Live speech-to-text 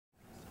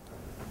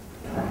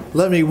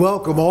Let me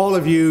welcome all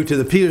of you to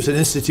the Peterson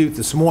Institute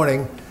this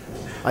morning.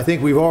 I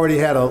think we've already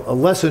had a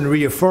lesson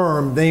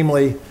reaffirmed,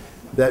 namely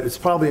that it's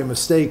probably a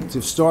mistake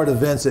to start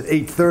events at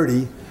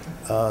 8:30,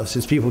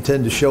 since people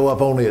tend to show up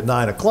only at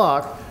 9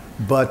 o'clock.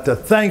 But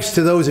thanks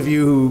to those of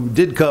you who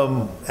did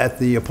come at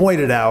the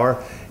appointed hour,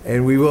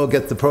 and we will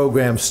get the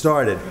program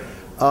started.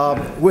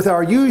 With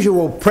our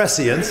usual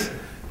prescience,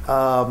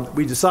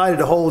 we decided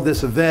to hold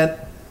this event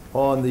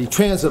on the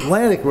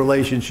transatlantic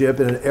relationship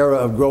in an era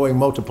of growing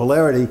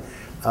multipolarity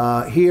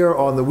here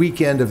on the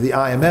weekend of the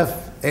IMF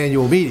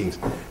annual meetings.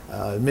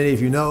 Many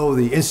of you know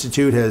the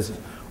Institute has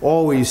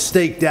always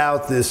staked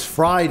out this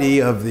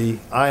Friday of the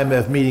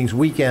IMF meetings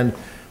weekend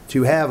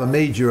to have a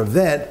major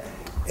event,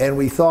 and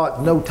we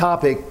thought no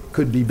topic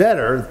could be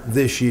better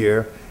this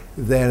year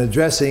than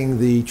addressing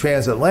the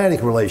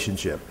transatlantic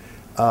relationship.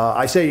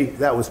 I say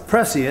that was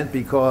prescient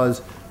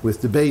because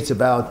with debates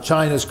about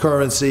China's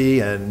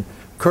currency and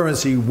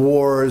currency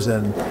wars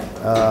and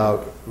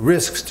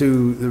risks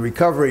to the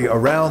recovery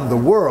around the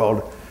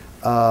world,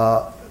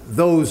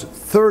 those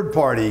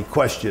third-party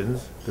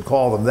questions, to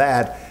call them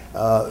that,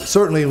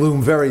 certainly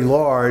loom very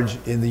large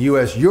in the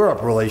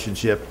U.S.-Europe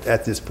relationship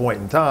at this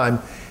point in time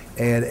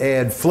and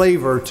add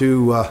flavor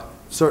to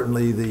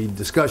certainly the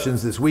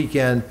discussions this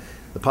weekend,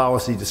 the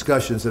policy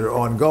discussions that are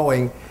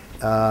ongoing,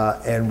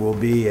 and will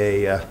be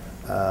an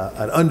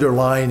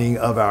underlining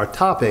of our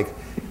topic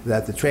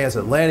that the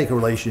transatlantic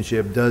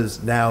relationship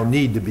does now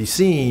need to be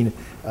seen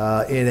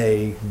in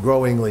a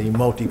growingly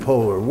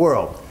multipolar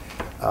world.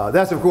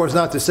 That's, of course,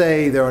 not to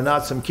say there are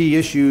not some key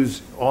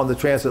issues on the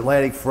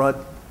transatlantic front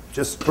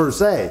just per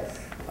se.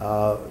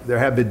 There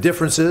have been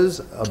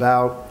differences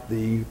about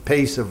the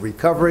pace of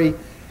recovery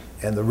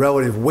and the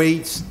relative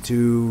weights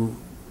to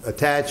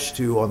attach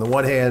to, on the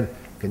one hand,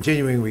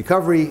 continuing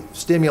recovery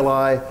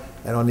stimuli,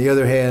 and on the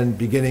other hand,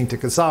 beginning to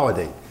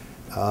consolidate.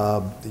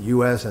 The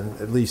U.S. and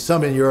at least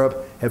some in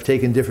Europe have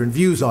taken different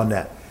views on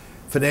that.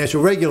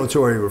 Financial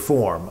regulatory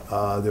reform.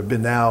 There have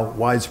been now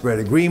widespread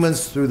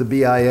agreements through the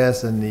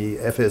BIS and the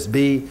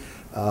FSB,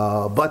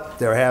 but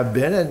there have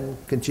been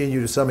and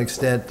continue to some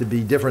extent to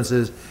be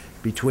differences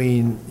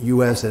between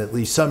U.S. and at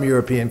least some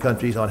European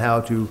countries on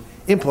how to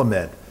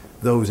implement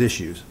those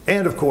issues.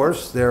 And of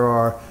course, there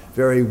are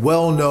very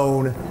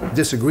well-known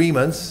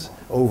disagreements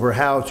over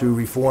how to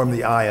reform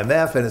the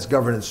IMF and its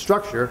governance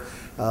structure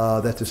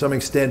that to some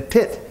extent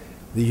pit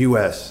the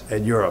U.S.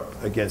 and Europe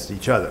against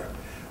each other.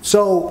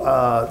 So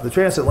the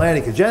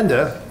transatlantic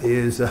agenda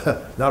is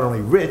not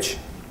only rich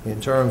in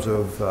terms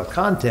of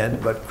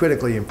content, but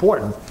critically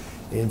important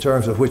in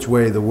terms of which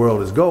way the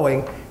world is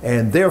going,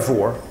 and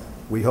therefore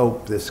we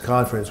hope this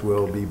conference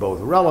will be both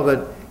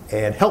relevant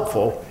and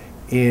helpful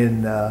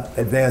in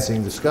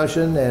advancing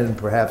discussion and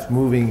perhaps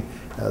moving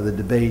the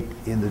debate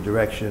in the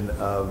direction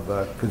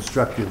of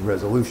constructive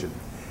resolution.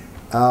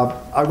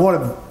 I want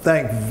to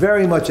thank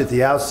very much at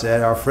the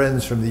outset our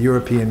friends from the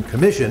European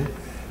Commission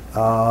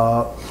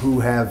who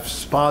have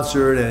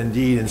sponsored and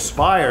indeed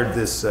inspired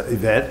this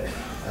event.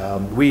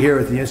 We here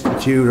at the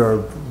Institute are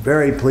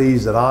very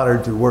pleased and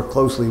honored to work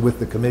closely with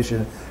the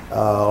Commission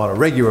on a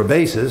regular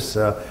basis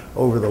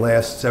over the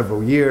last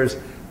several years.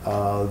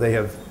 They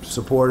have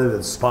supported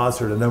and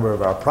sponsored a number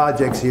of our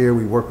projects here.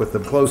 We work with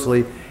them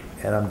closely,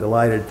 and I'm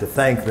delighted to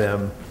thank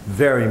them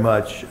very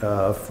much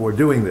for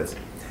doing this.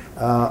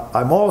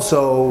 I'm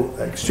also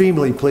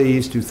extremely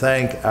pleased to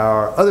thank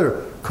our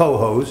other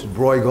co-hosts,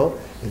 Bruegel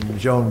and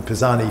Joan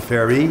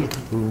Pisani-Ferry,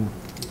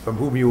 from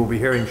whom you will be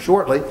hearing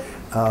shortly.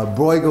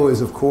 Bruegel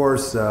is, of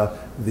course,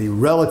 the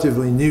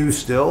relatively new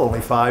still,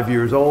 only 5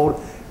 years old,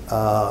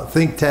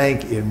 think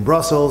tank in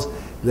Brussels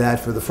that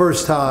for the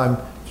first time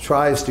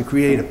tries to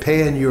create a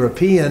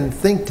pan-European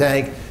think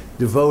tank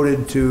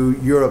devoted to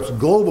Europe's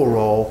global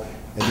role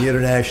and the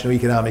international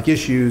economic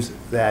issues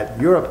that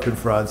Europe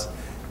confronts,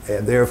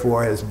 and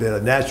therefore has been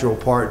a natural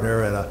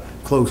partner and a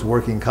close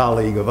working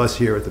colleague of us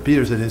here at the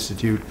Peterson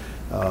Institute,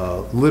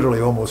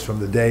 literally almost from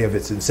the day of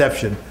its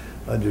inception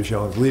under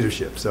Joan's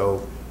leadership.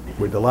 So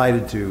we're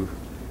delighted to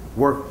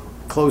work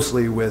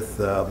closely with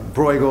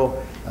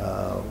Bruegel,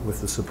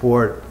 with the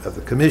support of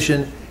the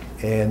Commission,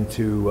 and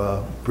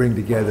to bring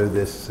together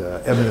this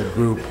eminent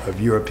group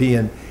of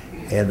European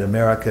and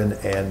American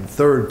and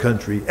third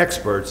country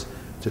experts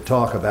to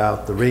talk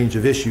about the range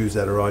of issues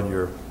that are on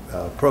your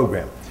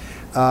program.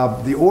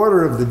 The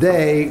order of the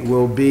day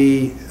will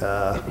be,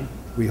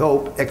 we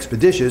hope,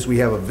 expeditious. We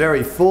have a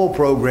very full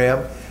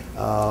program.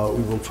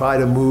 We will try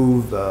to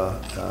move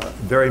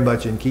very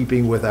much in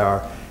keeping with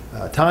our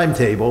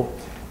timetable.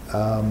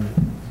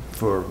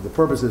 For the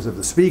purposes of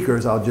the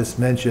speakers, I'll just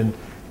mention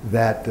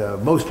that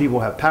most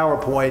people have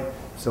PowerPoint,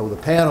 so the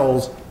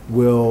panels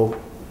will,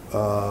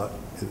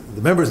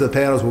 the members of the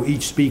panels will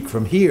each speak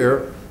from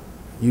here,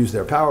 use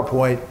their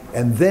PowerPoint,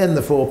 and then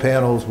the full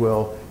panels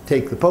will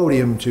take the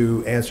podium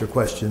to answer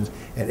questions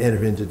and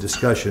enter into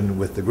discussion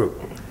with the group.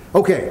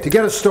 Okay, to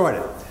get us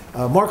started,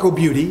 Marco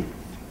Butti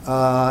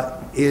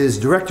is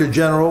Director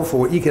General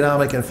for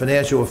Economic and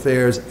Financial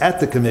Affairs at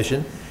the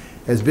Commission,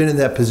 has been in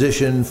that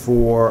position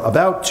for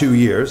about 2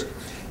 years.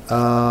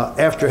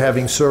 after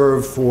having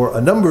served for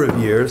a number of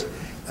years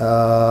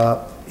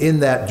in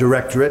that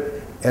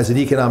directorate as an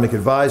economic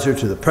advisor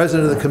to the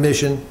President of the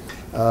Commission,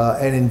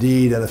 and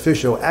indeed an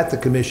official at the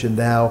Commission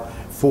now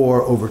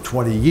for over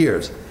 20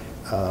 years.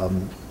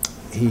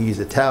 He's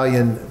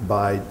Italian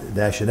by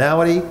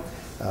nationality.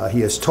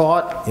 He has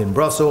taught in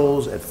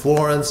Brussels, at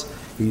Florence.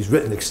 He's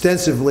written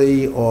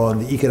extensively on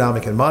the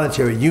Economic and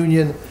Monetary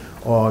Union,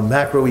 on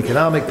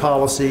macroeconomic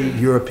policy,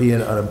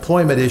 European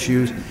unemployment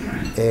issues,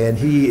 and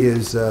he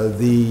is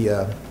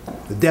the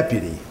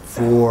deputy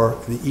for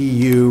the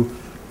EU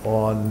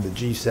on the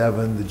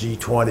G7, the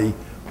G20,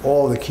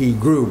 all the key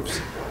groups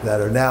that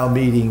are now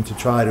meeting to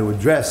try to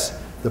address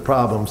the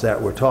problems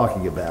that we're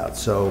talking about.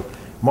 So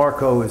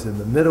Marco is in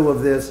the middle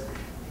of this.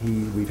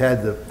 We've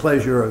had the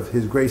pleasure of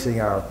his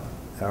gracing our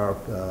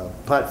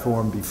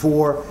platform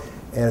before,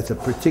 and it's a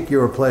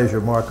particular pleasure,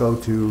 Marco,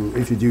 to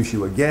introduce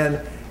you again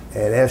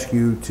and ask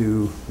you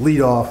to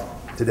lead off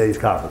today's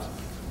conference.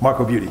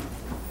 Marco Beauty.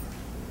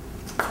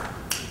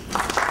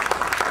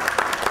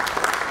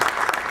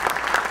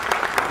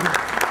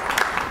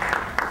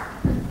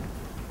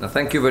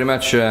 Thank you very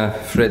much,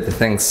 Fred.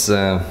 Thanks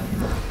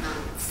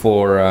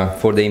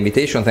for the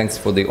invitation. Thanks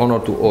for the honor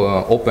to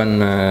open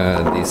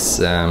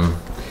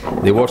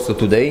the workshop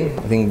today.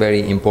 I think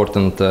very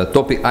important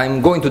topic.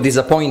 I'm going to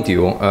disappoint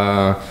you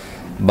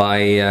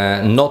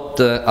by not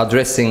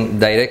addressing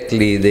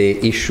directly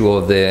the issue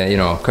of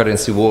the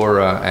currency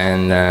war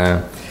and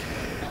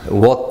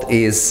what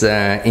is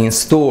in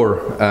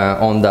store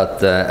on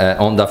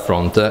that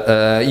front.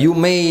 You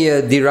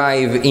may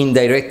derive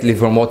indirectly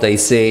from what I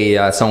say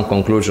some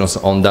conclusions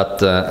on that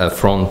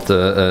front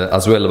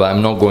as well, but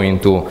I'm not going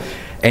to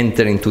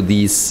enter into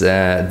these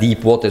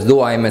deep waters,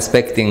 though I'm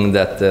expecting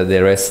that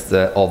the rest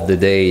of the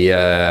day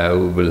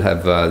we will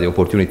have the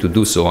opportunity to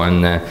do so,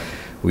 and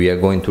we are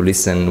going to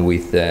listen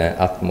with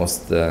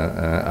utmost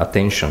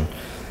attention.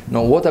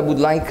 Now, what I would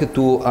like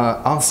to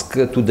ask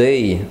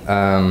today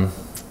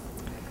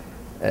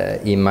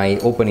in my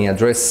opening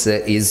address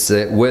is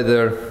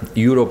whether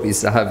Europe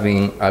is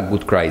having a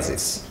good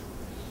crisis.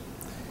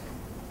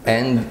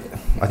 And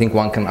I think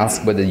one can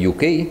ask whether the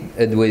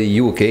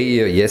UK,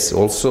 yes,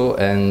 also,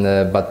 and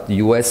but the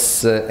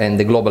US and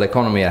the global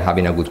economy are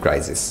having a good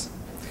crisis.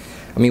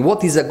 I mean,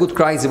 what is a good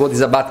crisis? What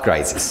is a bad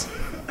crisis?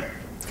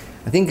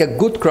 I think a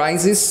good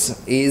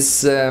crisis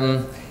is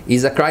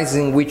a crisis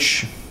in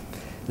which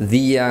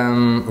the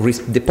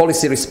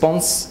policy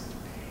response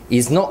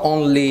is not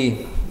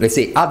only, let's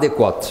say,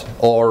 adequate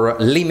or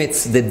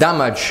limits the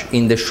damage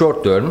in the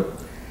short term,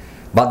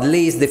 but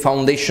lays the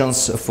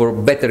foundations for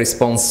better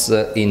response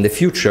in the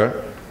future,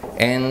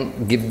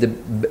 and give the,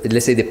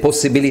 let's say, the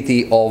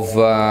possibility of,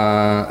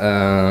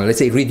 let's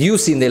say,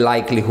 reducing the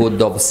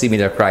likelihood of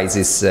similar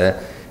crises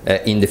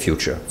in the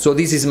future. So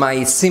this is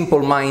my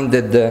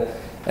simple-minded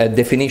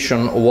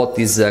definition of what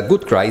is a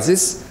good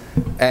crisis,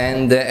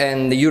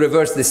 and you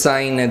reverse the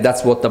sign,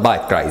 that's what a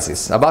bad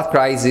crisis. A bad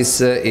crisis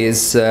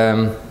is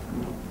a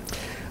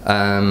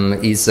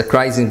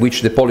crisis in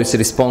which the policy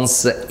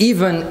response,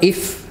 even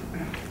if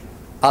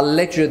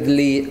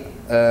allegedly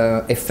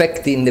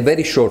effective in the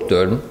very short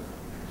term,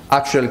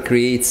 actually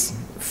creates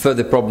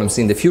further problems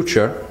in the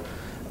future,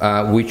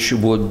 which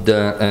would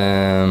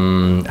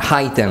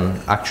heighten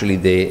actually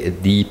the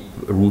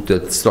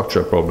deep-rooted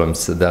structural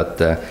problems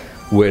that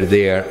were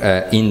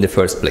there in the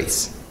first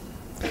place.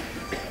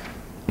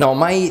 Now,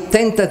 my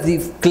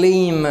tentative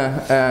claim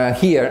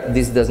here,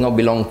 this does not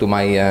belong to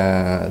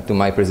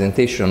my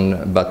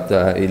presentation, but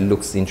it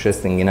looks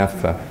interesting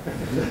enough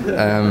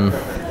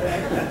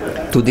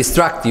to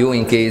distract you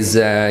in case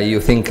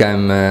you think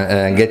I'm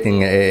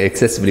getting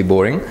excessively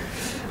boring.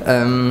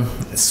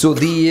 So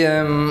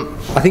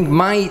I think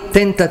my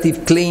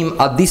tentative claim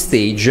at this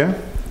stage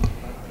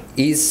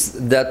is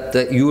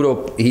that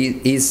Europe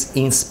is,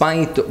 in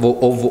spite of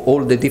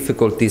all the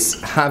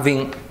difficulties,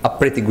 having a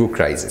pretty good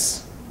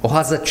crisis, or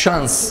has a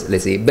chance,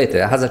 let's say,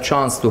 better, has a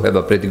chance to have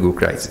a pretty good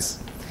crisis.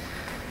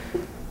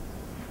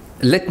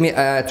 Let me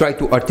try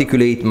to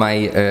articulate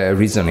my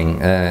reasoning.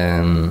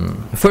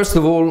 First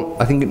of all,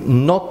 I think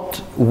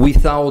not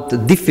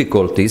without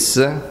difficulties,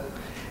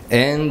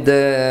 and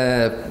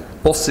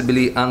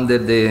possibly under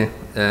the,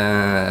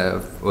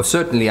 or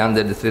certainly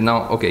under the threat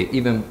now, okay,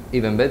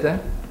 even better?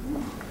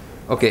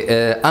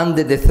 Okay,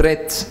 under the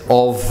threat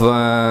of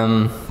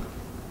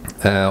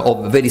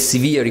very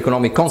severe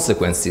economic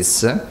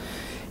consequences,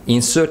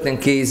 in certain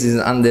cases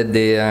under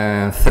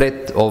the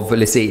threat of,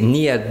 let's say,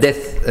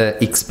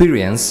 near-death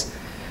experience,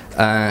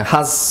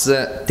 has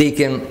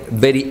taken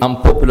very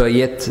unpopular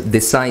yet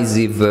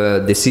decisive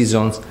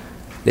decisions,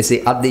 let's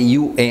say, at the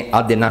EU and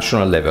at the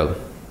national level.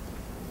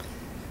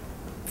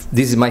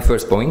 This is my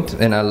first point,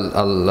 and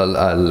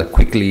I'll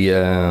quickly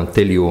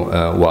tell you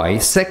why.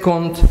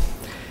 Second,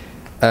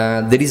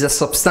 there is a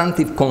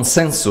substantive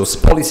consensus,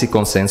 policy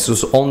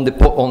consensus, on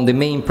the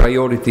main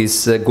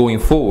priorities going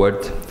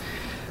forward,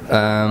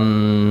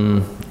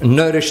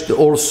 nourished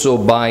also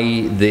by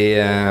the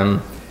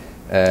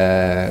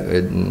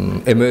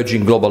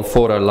emerging global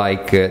fora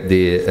like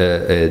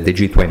the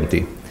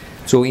G20.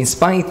 So in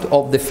spite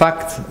of the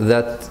fact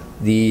that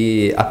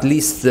at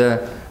least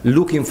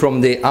looking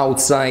from the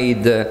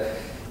outside,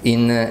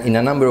 in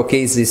a number of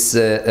cases,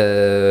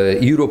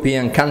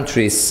 European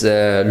countries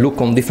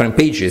look on different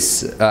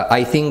pages.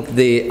 I think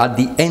at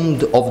the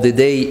end of the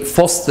day,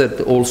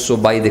 fostered also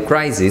by the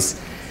crisis,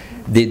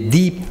 the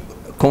deep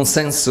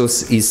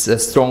consensus is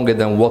stronger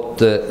than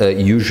what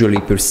usually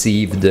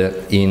perceived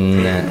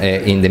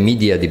in the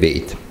media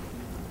debate.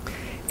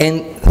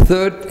 And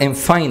third and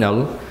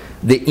final,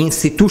 the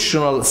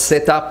institutional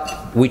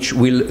setup which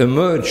will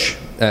emerge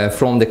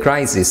from the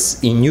crisis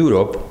in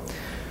Europe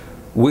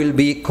will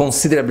be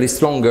considerably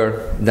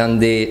stronger than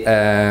the,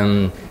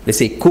 let's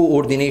say,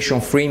 coordination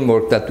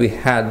framework that we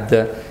had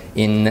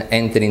in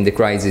entering the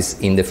crisis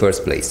in the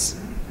first place.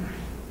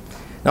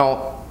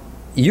 Now,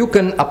 you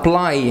can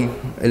apply,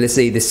 let's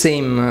say, the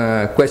same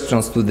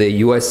questions to the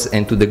US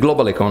and to the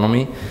global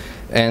economy,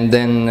 and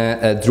then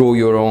draw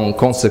your own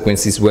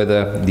consequences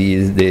whether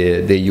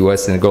the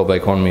US and the global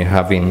economy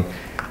having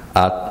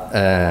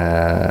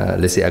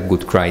let's say, a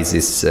good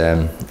crisis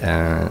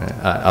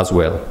as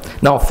well.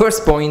 Now,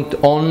 first point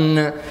on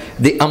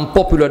the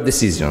unpopular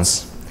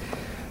decisions.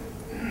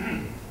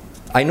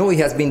 I know it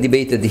has been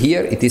debated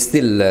here. It is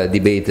still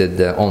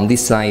debated on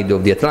this side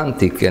of the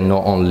Atlantic and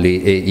not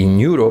only in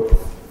Europe.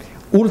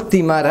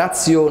 Ultima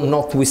ratio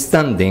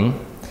notwithstanding,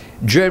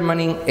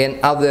 Germany and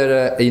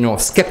other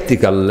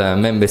skeptical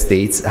member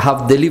states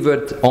have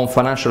delivered on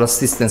financial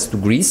assistance to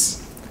Greece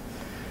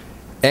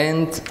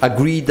and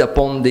agreed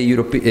upon the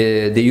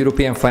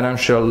European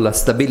Financial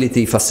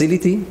Stability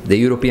Facility, the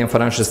European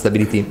Financial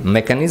Stability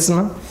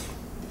Mechanism,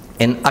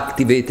 and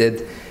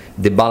activated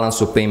the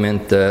balance of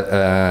payment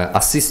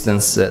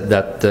assistance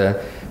that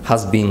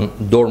has been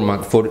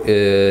dormant for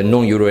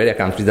non-euro area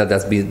countries, that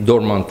has been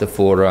dormant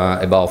for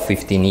about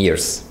 15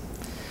 years.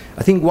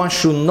 I think one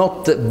should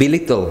not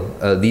belittle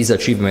this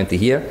achievement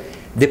here.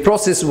 The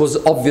process was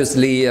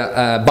obviously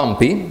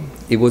bumpy.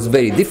 It was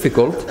very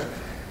difficult.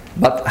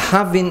 But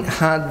having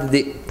had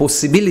the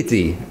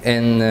possibility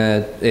and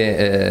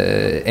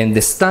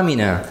the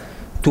stamina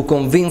to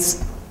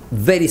convince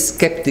very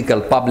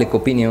skeptical public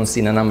opinions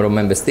in a number of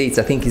member states,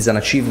 I think is an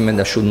achievement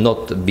that should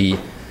not be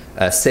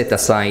set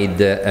aside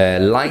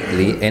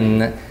lightly.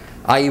 And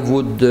I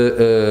would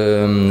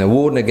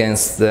warn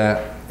against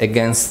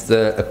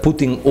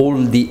putting all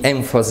the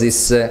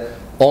emphasis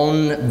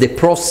on the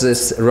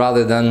process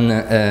rather than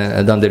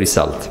the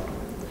result.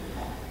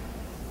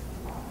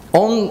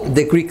 On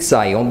the Greek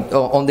side,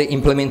 on the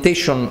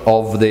implementation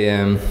of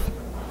the,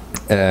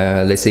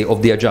 let's say,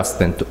 of the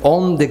adjustment,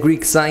 on the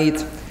Greek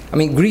side, I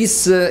mean,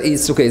 Greece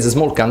is a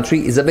small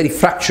country, is a very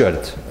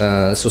fractured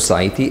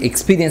society.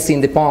 Experience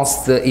in the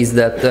past is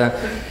that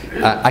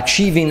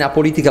achieving a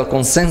political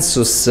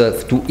consensus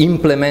to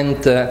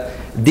implement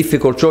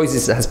difficult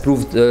choices has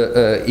proved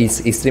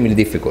is extremely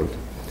difficult.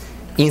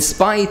 In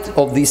spite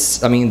of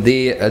this, I mean,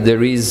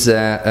 there is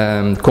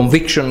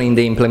conviction in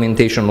the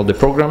implementation of the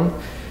program.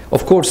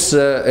 Of course,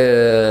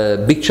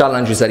 big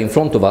challenges are in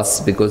front of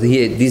us, because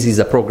here this is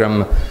a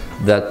program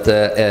that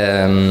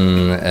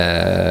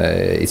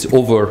is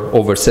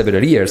over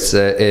several years,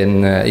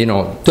 and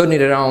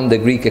turning around the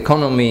Greek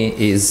economy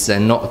is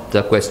not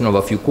a question of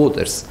a few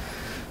quarters.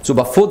 So,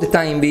 but for the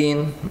time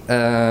being,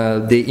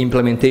 the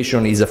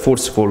implementation is a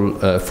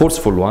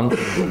forceful one,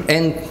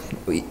 and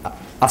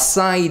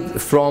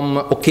aside from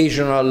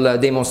occasional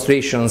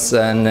demonstrations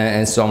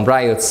and some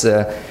riots,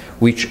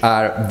 which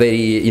are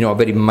very,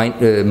 very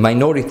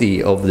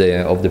minority of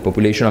the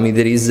population. I mean,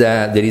 there is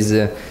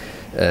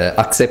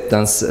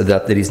acceptance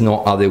that there is no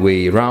other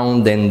way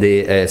around, and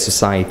the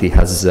society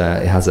has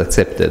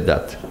accepted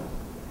that.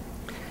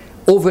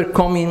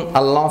 Overcoming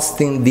a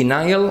lasting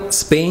denial,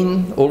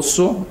 Spain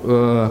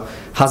also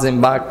has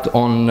embarked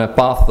on a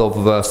path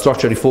of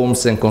structural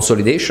reforms and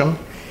consolidation.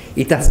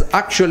 It has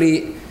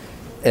actually,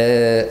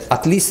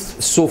 at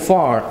least so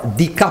far,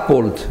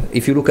 decoupled,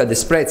 if you look at the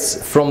spreads,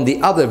 from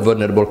the other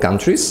vulnerable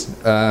countries.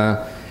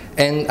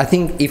 And I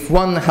think if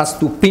one has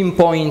to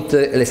pinpoint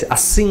a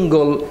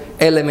single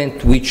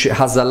element which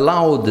has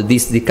allowed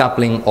this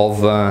decoupling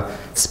of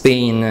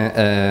Spain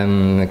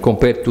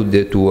compared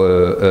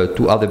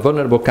to other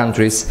vulnerable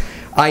countries,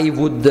 I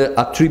would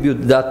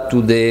attribute that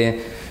to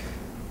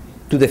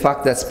the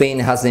fact that Spain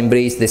has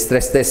embraced the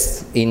stress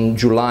test in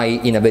July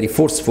in a very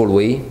forceful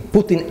way,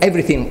 putting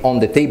everything on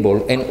the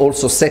table and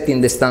also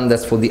setting the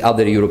standards for the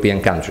other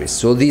European countries.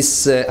 So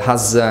this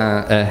has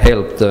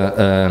helped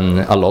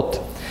a lot.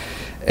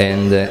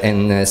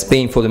 And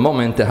Spain, for the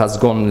moment, has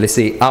gone, let's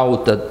say,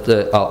 out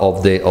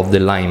of the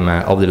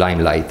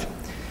limelight.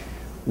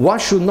 One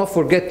should not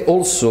forget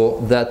also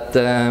that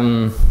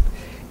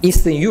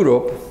Eastern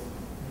Europe,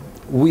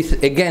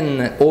 with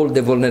again all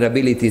the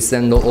vulnerabilities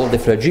and all the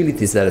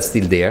fragilities that are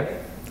still there,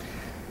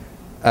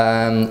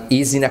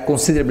 is in a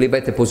considerably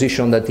better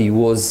position than it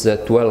was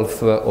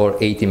 12 or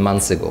 18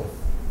 months ago.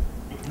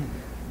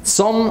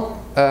 Some,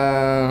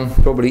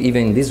 probably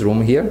even in this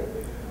room here,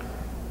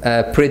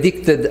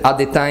 predicted at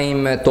the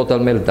time total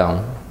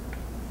meltdown.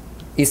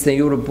 Eastern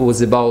Europe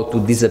was about to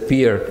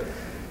disappear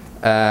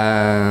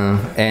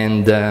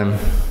and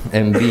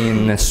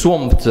being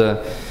swamped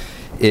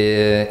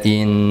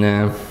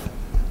in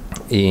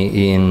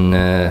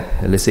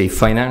let's say,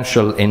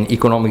 financial and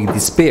economic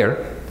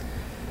despair.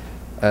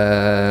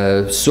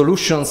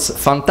 Solutions,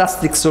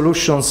 fantastic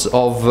solutions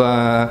of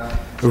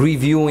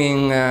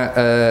reviewing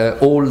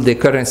all the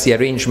currency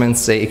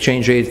arrangements,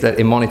 exchange rate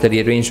and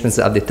monetary arrangements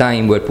at the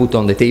time were put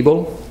on the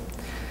table.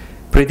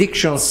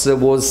 Predictions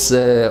was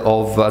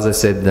of, as I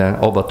said,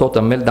 of a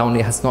total meltdown.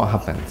 It has not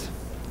happened.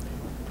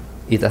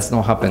 It has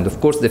not happened. Of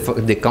course, the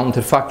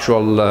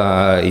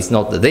counterfactual is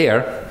not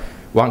there.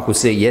 One could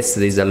say, yes,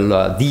 there is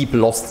a deep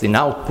loss in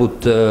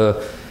output,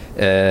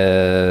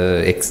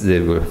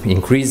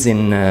 increase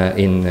in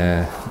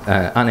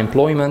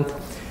unemployment.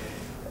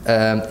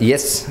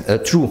 Yes,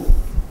 true.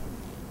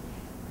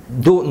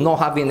 Though not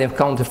having a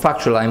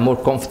counterfactual, I'm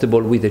more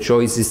comfortable with the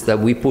choices that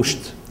we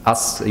pushed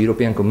as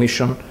European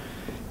Commission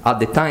at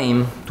the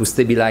time to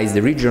stabilize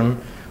the region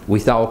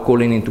without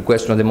calling into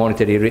question the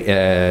monetary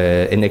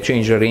and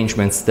exchange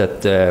arrangements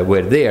that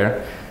were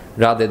there,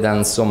 rather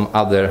than some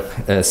other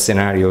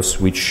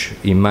scenarios which,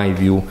 in my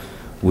view,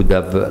 would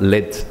have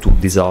led to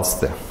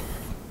disaster.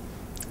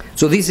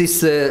 So this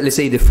is, let's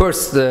say, the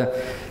first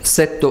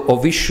set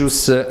of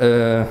issues,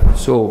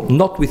 so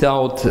not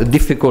without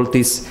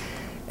difficulties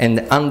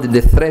and under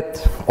the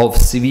threat of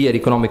severe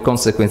economic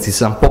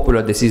consequences,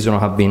 unpopular decisions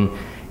have been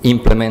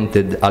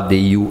implemented at the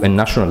EU and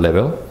national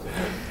level.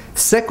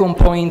 Second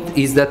point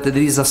is that there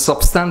is a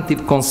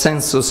substantive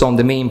consensus on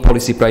the main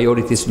policy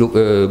priorities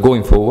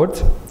going forward.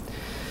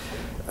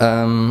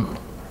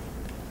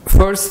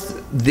 First,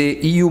 the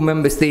EU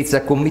member states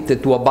are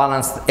committed to a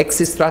balanced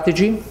exit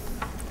strategy,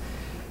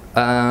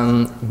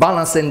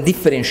 balanced and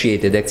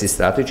differentiated exit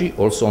strategy,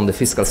 also on the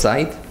fiscal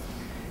side.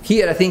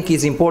 Here I think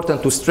it's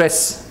important to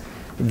stress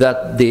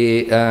that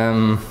the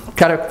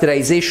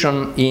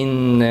characterization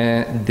in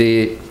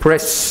the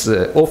press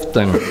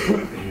often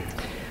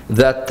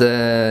that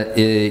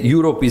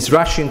Europe is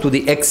rushing to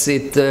the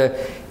exit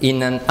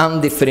in an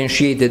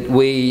undifferentiated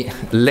way,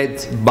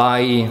 led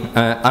by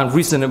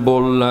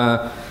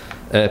unreasonable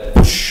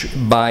push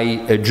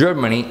by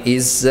Germany,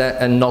 is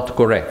not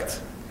correct.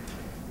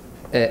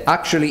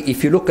 Actually,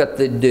 if you look at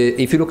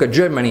if you look at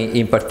Germany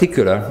in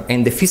particular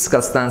and the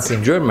fiscal stance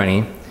in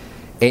Germany,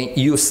 and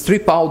you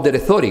strip out the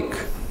rhetoric,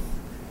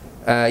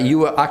 you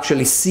will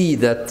actually see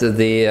that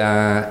the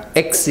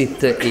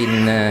exit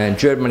in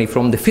Germany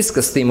from the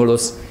fiscal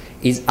stimulus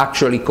is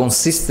actually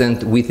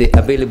consistent with the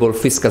available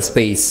fiscal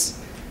space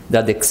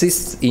that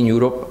exists in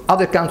Europe.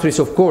 Other countries,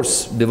 of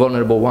course, the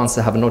vulnerable ones,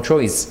 have no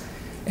choice,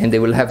 and they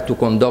will have to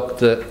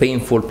conduct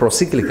painful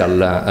pro-cyclical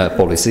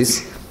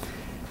policies.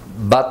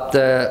 But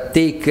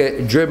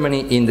take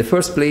Germany in the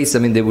first place. I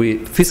mean, the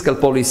fiscal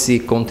policy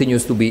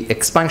continues to be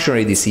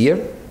expansionary this year.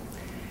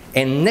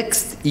 And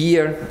next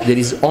year, there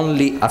is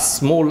only a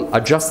small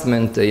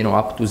adjustment,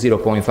 up to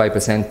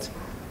 0.5%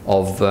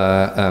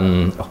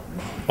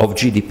 of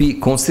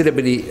GDP,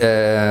 considerably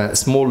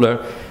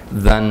smaller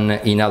than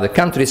in other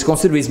countries,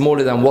 considerably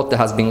smaller than what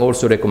has been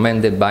also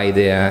recommended by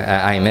the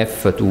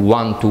IMF to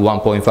 1 to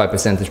 1.5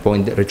 percentage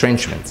point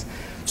retrenchment.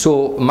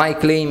 So my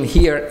claim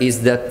here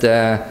is that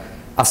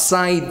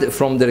aside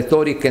from the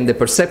rhetoric and the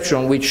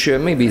perception, which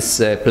maybe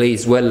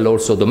plays well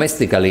also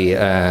domestically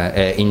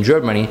in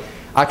Germany,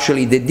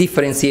 actually the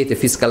differentiated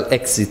fiscal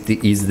exit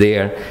is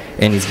there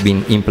and is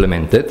being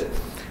implemented.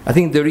 I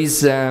think there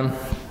is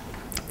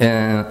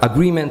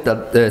agreement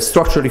that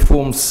structural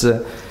reforms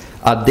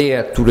are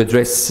there to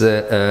redress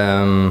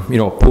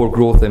poor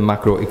growth and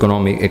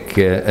macroeconomic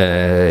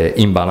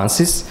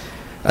imbalances.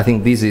 I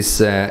think this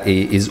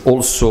is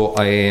also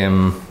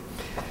an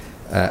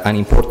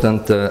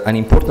important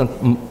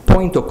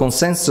point of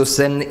consensus,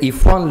 and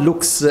if one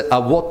looks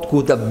at what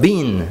could have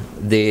been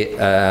the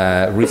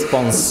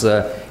response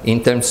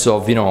in terms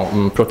of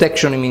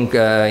protectionism,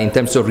 in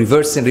terms of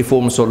reversing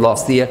reforms of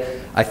last year,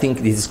 I think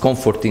this is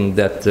comforting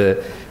that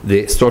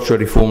the structural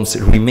reforms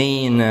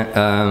remain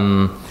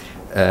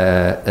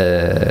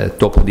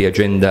top of the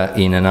agenda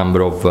in a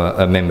number of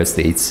member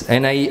states.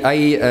 And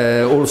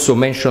I also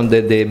mentioned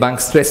the bank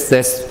stress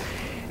test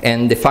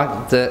and the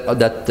fact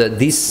that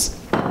this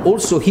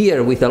also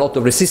here with a lot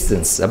of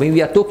resistance. I mean,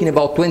 we are talking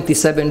about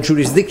 27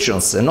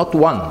 jurisdictions and not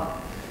one.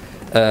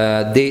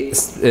 The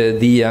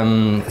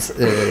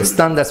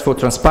standards for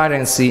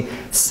transparency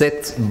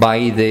set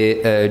by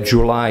the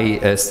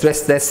July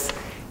stress test,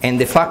 and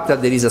the fact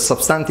that there is a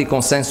substantive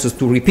consensus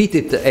to repeat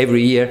it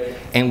every year,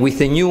 and with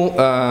a new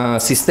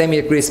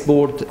systemic risk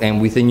board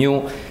and with a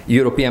new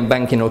European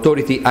Banking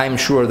Authority, I'm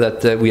sure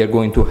that we are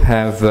going to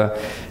have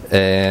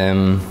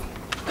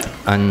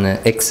an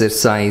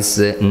exercise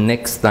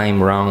next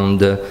time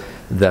round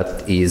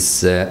that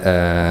is,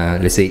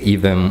 let's say,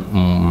 even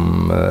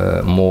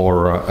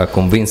more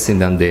convincing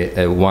than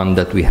the one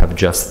that we have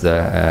just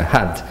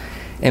had.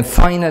 And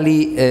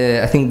finally,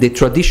 I think the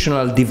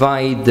traditional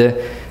divide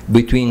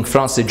between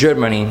France and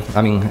Germany,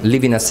 I mean,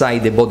 leaving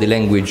aside the body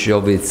language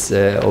of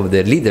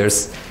the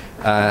leaders,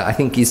 I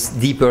think is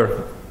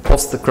deeper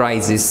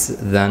post-crisis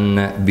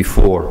than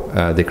before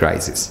the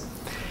crisis.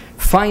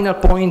 Final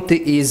point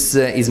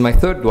is my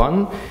third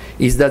one,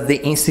 is that the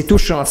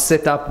institutional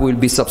setup will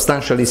be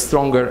substantially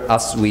stronger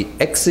as we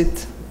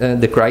exit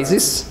the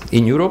crisis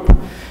in Europe.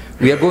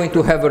 We are going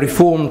to have a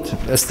reformed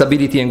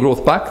Stability and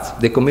Growth Pact.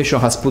 The Commission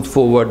has put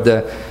forward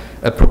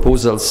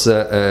proposals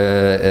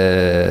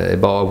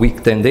about a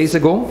week, 10 days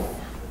ago.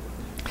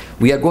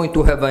 We are going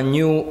to have a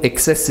new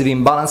excessive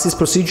imbalances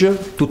procedure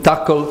to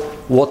tackle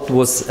what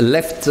was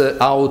left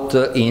out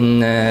in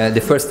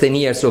the first 10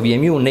 years of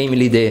EMU,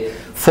 namely the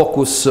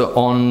focus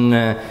on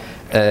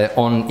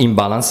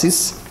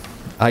imbalances.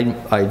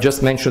 I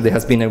just mentioned there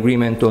has been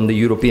agreement on the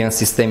European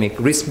Systemic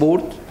Risk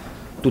Board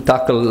to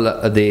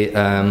tackle the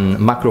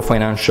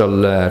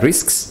macro-financial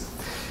risks.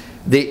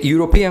 The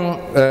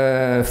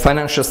European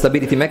Financial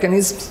Stability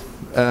Mechanism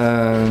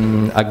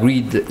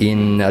agreed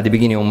at the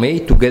beginning of May,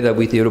 together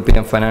with the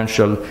European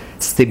Financial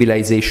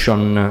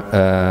Stabilization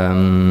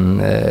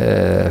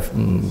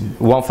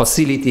one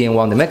facility and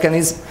one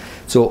mechanism.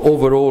 So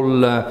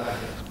overall,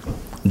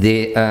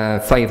 the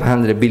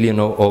 500 billion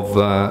of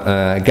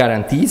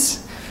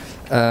guarantees.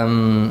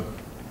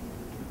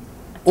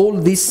 All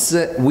this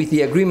with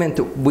the agreement,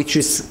 which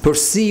is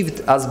perceived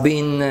as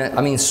being,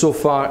 I mean, so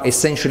far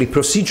essentially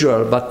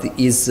procedural, but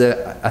is,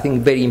 I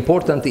think, very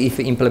important if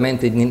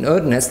implemented in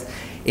earnest,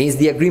 is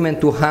the agreement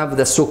to have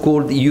the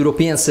so-called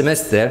European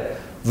semester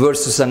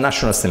versus a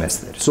national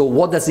semester. So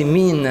what does it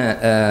mean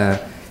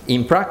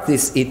in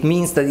practice? It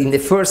means that in the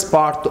first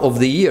part of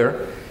the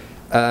year,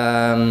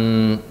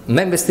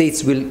 member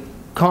states will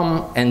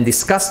come and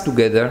discuss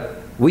together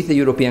with the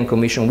European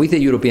Commission, with the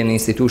European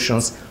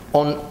institutions,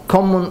 on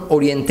common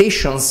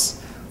orientations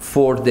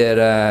for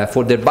their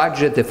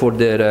budget, for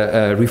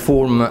their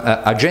reform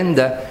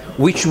agenda,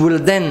 which will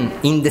then,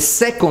 in the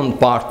second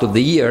part of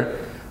the year,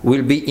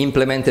 will be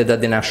implemented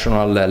at the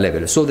national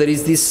level. So there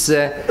is this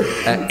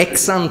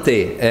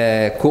ex-ante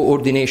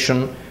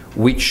coordination,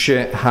 which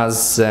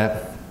has,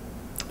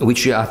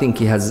 which I think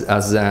has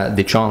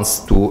the chance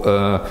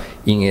to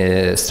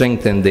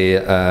strengthen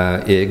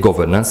the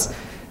governance.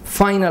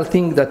 Final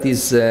thing that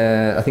is,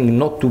 I think,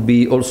 not to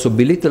be also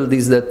belittled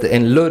is that,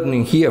 and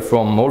learning here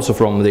from also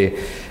from the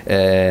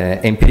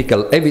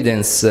empirical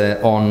evidence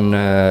on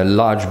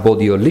large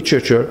body of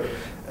literature,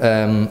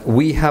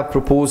 we have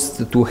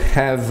proposed to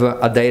have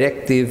a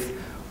directive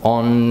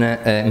on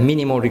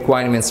minimum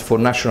requirements for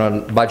national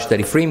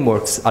budgetary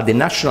frameworks at the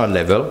national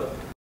level,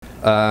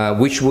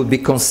 which would be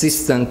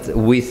consistent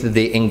with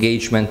the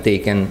engagement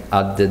taken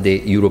at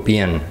the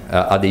European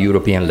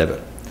level.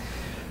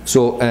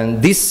 So,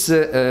 and this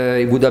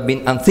would have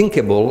been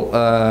unthinkable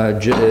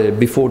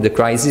before the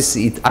crisis.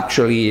 It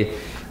actually,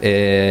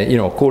 you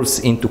know, calls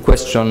into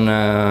question,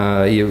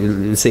 you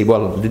will say,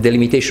 well, the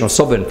delimitation of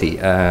sovereignty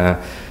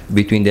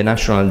between the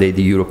national and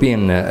the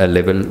European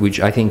level, which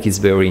I think is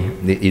very,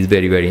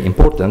 very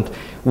important.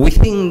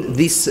 Within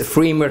this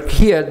framework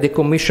here, the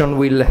Commission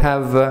will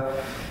have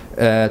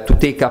to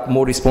take up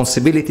more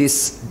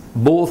responsibilities,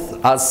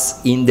 both as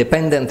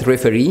independent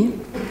referee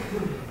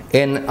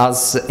and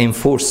as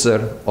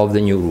enforcer of the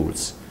new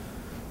rules.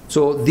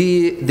 So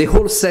the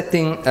whole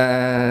setting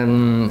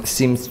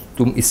seems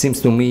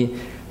to me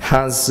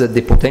has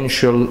the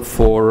potential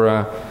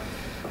for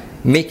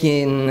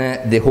making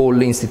the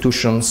whole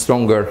institution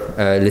stronger,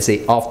 let's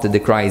say, after the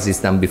crisis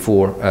than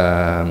before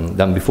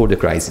the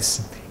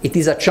crisis. It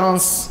is a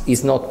chance,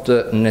 it's not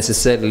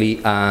necessarily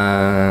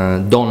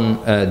a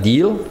done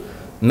deal.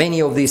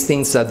 Many of these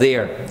things are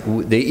there.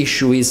 The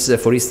issue is,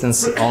 for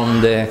instance, on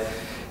the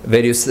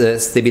various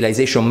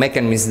stabilization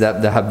mechanisms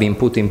that have been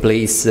put in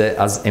place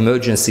as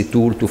emergency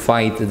tool to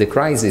fight the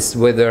crisis,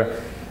 whether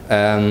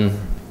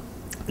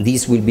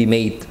these will be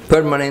made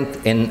permanent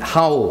and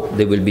how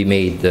they will be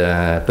made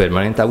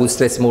permanent. I would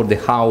stress more the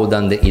how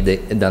than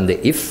the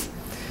if.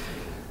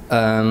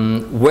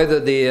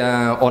 Whether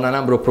on a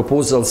number of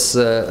proposals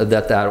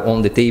that are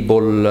on the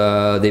table,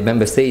 the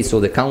member states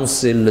or the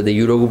council, the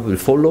Eurogroup will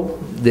follow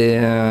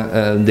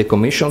the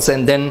commissions,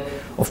 and then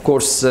of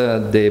course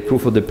the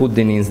proof of the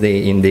pudding is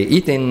in the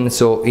eating.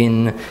 So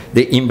in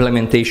the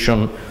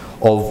implementation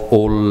of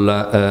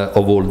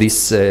all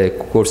this,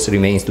 of course,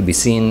 remains to be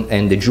seen,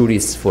 and the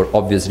juries, for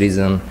obvious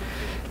reason,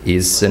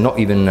 is not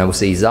even, I would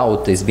say, is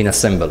out. It's been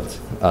assembled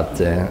at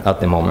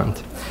the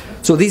moment.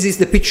 So this is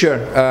the picture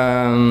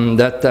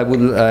that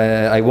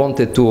I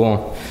wanted to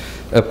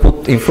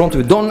put in front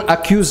of you. Don't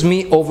accuse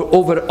me of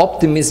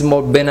over-optimism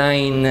or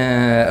benign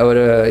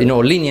or you know,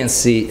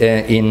 leniency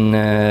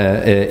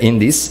in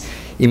this.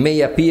 It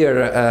may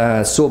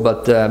appear so,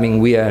 but I mean,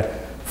 we are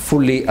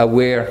fully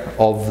aware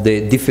of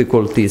the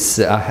difficulties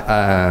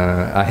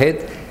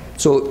ahead.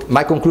 So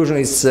my conclusion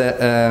is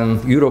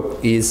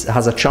Europe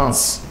has a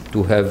chance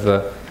to have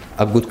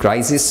a good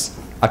crisis,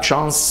 a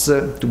chance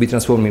to be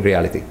transformed in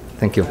reality.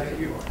 Thank you. Thank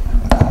you.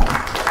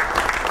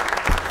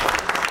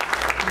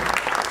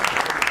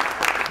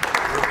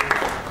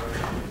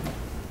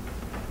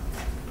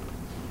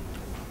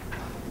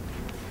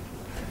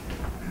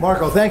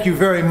 Marco, thank you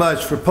very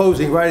much for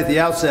posing right at the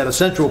outset a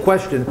central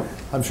question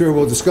I'm sure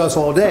we'll discuss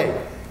all day.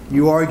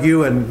 You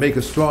argue and make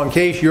a strong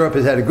case. Europe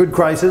has had a good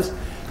crisis.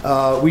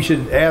 we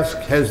should ask,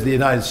 has the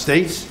United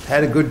States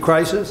had a good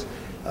crisis?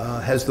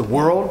 Has the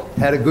world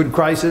had a good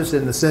crisis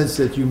in the sense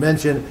that you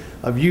mentioned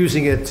of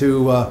using it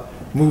to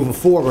move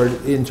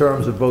forward in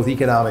terms of both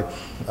economic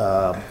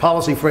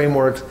policy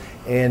frameworks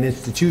and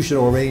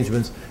institutional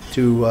arrangements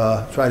to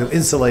try to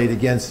insulate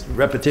against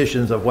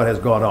repetitions of what has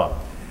gone on?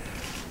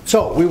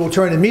 So we will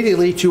turn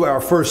immediately to our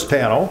first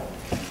panel,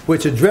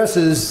 which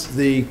addresses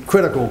the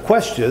critical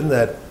question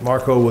that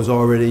Marco was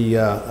already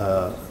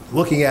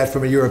looking at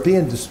from a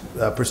European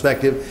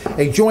perspective,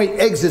 a joint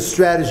exit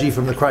strategy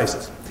from the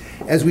crisis.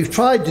 As we've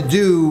tried to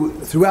do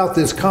throughout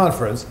this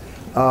conference,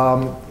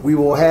 we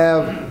will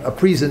have a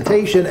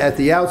presentation at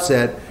the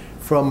outset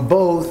from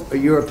both a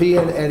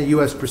European and a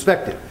U.S.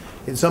 perspective.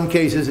 In some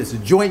cases, it's a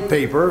joint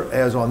paper,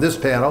 as on this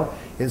panel.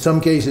 In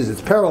some cases,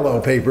 it's parallel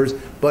papers.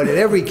 But in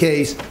every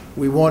case,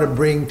 we want to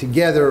bring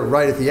together,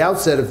 right at the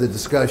outset of the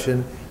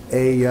discussion,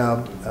 a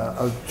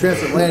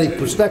transatlantic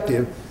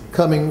perspective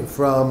coming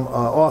from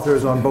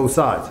authors on both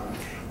sides.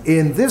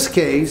 In this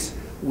case,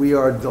 we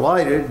are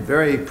delighted,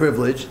 very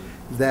privileged,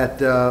 that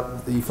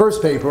the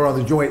first paper on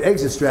the joint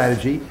exit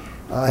strategy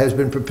has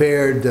been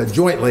prepared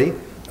jointly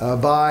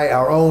by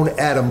our own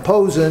Adam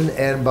Posen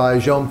and by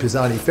Jean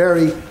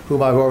Pisani-Ferry,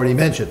 whom I've already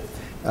mentioned.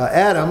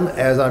 Adam,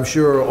 as I'm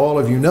sure all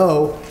of you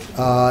know,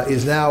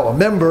 is now a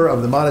member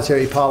of the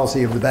Monetary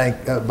Policy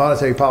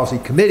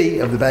Committee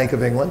of the Bank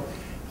of England.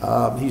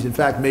 He's in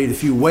fact made a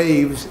few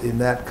waves in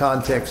that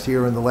context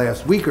here in the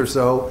last week or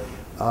so,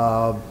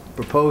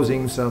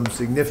 proposing some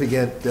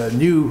significant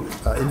new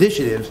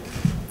initiatives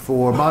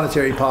for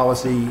monetary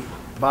policy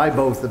by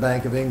both the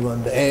Bank of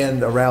England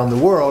and around the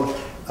world.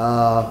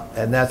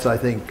 And that's, I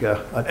think,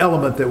 an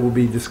element that will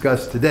be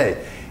discussed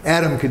today.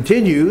 Adam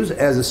continues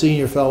as a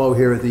senior fellow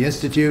here at the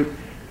Institute.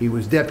 He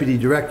was deputy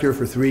director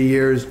for 3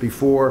 years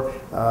before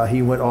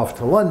he went off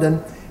to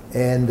London,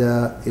 and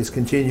is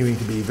continuing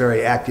to be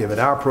very active in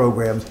our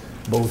programs,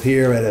 both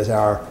here and as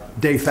our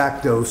de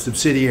facto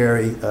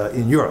subsidiary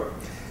in Europe.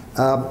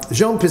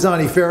 Jean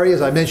Pisani-Ferry,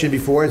 as I mentioned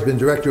before, has been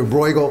director of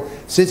Bruegel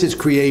since its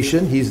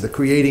creation. He's the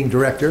creating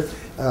director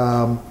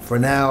for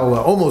now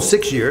almost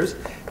 6 years.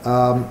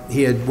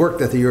 He had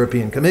worked at the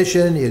European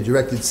Commission. He had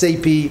directed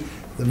CEPI,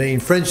 the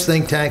main French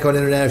think tank on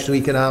international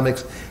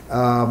economics.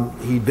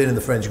 He'd been in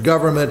the French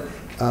government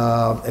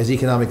as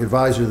economic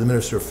advisor to the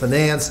Minister of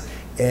Finance,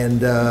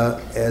 and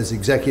as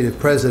executive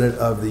president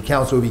of the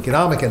Council of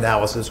Economic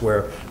Analysis,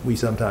 where we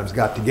sometimes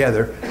got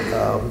together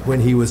when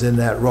he was in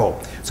that role.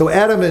 So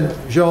Adam and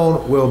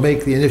Jean will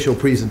make the initial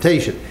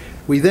presentation.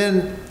 We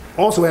then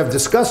also have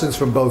discussants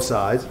from both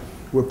sides.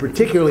 We're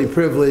particularly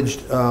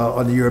privileged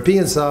on the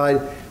European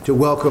side to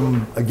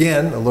welcome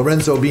again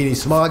Lorenzo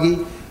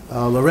Bini-Smaghi.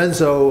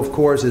 Lorenzo, of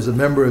course, is a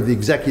member of the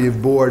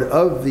executive board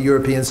of the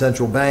European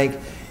Central Bank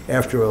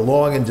after a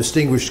long and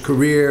distinguished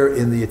career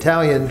in the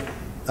Italian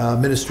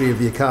Ministry of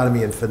the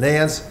Economy and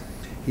Finance.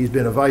 He's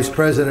been a vice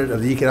president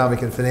of the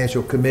Economic and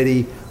Financial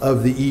Committee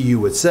of the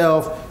EU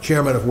itself,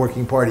 chairman of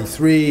Working Party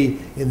 3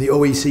 in the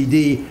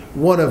OECD,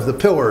 one of the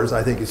pillars,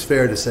 I think it's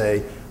fair to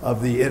say,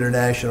 of the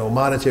international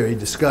monetary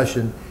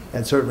discussion,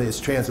 and certainly its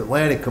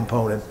transatlantic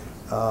component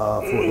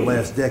for the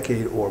last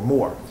decade or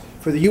more.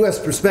 For the U.S.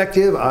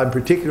 perspective, I'm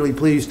particularly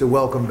pleased to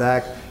welcome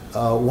back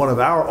one of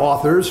our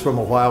authors from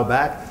a while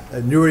back,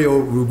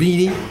 Nouriel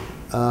Roubini.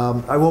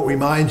 I won't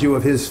remind you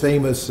of his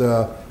famous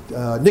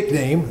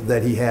nickname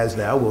that he has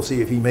now. We'll see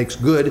if he makes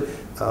good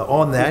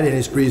on that in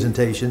his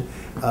presentation.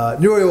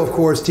 Nouriel, of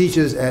course,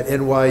 teaches at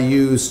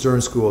NYU's Stern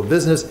School of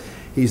Business.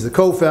 He's the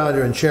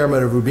co-founder and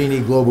chairman of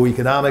Roubini Global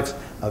Economics,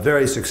 a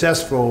very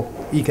successful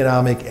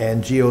economic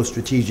and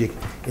geostrategic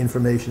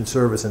information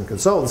service and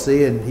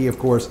consultancy, and he, of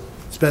course,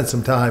 spent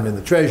some time in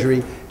the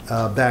Treasury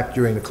back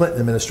during the Clinton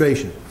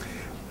administration.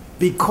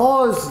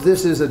 Because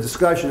this is a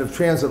discussion of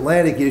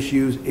transatlantic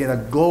issues in a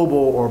global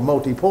or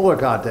multipolar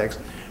context,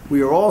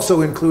 we are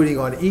also including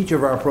on each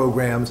of our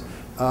programs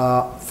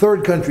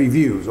third country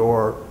views,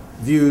 or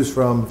views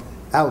from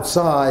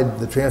outside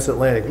the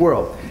transatlantic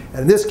world.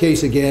 And in this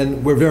case,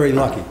 again, we're very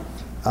lucky.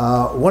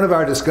 One of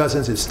our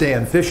discussants is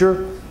Stan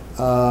Fisher,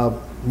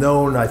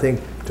 known, I think,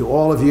 to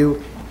all of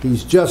you.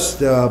 He's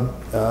just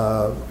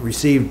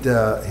received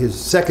his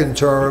second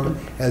term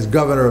as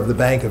governor of the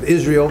Bank of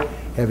Israel,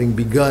 having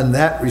begun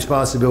that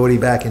responsibility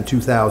back in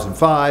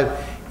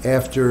 2005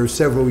 after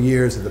several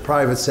years in the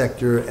private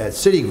sector at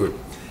Citigroup.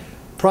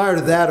 Prior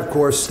to that, of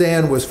course,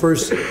 Stan was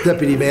first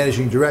deputy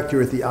managing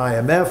director at the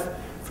IMF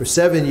for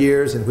 7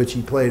 years, in which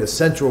he played a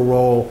central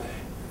role: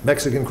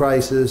 Mexican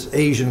crisis,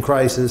 Asian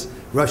crisis,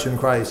 Russian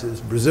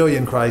crisis,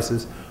 Brazilian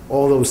crisis,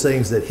 all those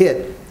things that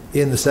hit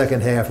in the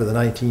second half of the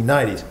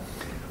 1990s.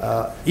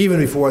 Even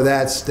before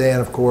that, Stan,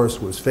 of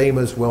course, was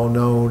famous, well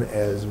known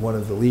as one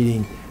of the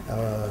leading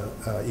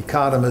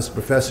economists,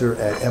 professor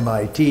at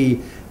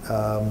MIT,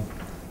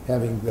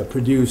 having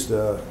produced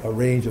a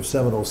range of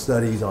seminal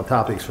studies on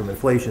topics from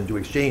inflation to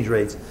exchange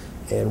rates,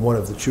 and one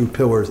of the true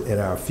pillars in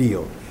our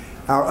field.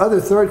 Our other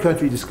third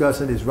country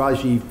discussant is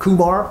Rajiv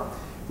Kumar.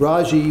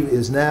 Rajiv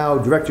is now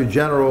Director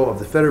General of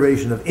the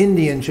Federation of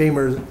Indian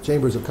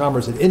Chambers of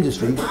Commerce and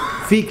Industry,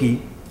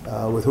 FICI,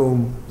 with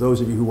whom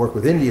those of you who work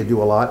with India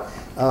do a lot.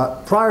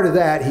 Prior to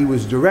that, he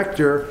was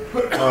director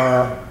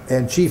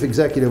and chief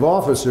executive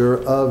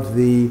officer of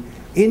the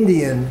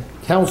Indian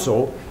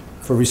Council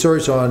for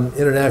Research on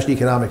International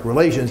Economic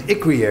Relations,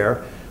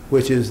 ICRIER,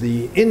 which is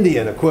the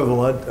Indian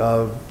equivalent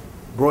of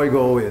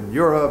Bruegel in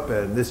Europe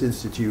and this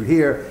institute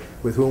here,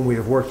 with whom we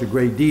have worked a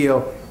great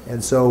deal.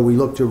 And so we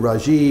look to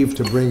Rajiv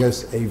to bring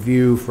us a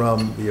view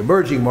from the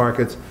emerging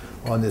markets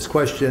on this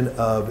question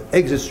of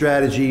exit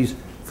strategies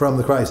from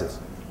the crisis.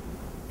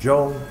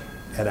 Joan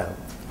and Adam.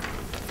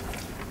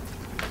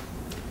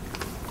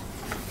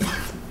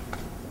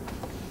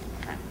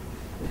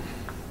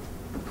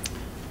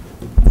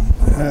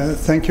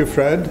 Thank you,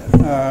 Fred.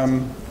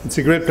 It's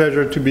a great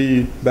pleasure to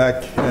be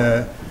back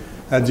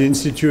at the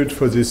Institute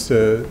for this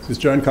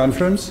joint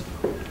conference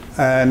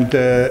and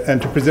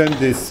to present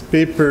this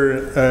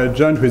paper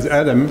joined with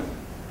Adam,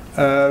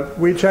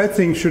 which I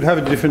think should have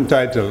a different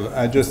title.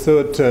 I just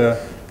thought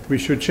we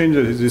should change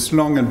this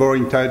long and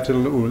boring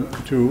title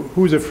to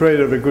Who's Afraid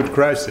of a Good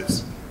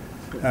Crisis,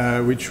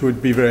 which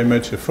would be very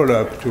much a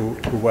follow-up to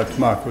what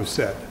Marco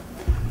said.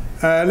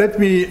 Let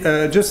me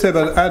just say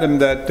about Adam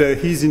that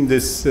he's in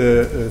this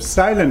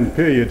silent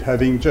period,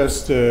 having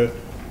just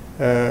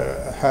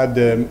had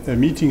a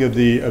meeting of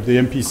the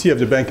MPC of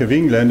the Bank of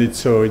England.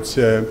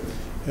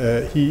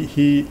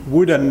 He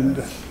wouldn't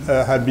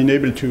have been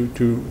able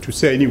to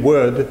say any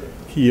word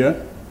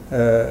here,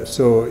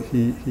 so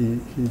he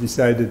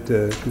decided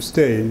to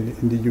stay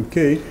in the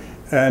UK.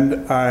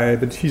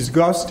 But his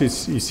ghost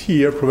is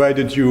here,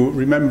 provided you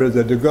remember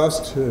that the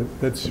ghost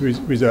that's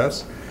with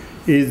us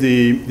is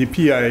the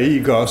PIE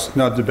ghost,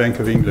 not the Bank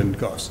of England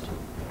ghost.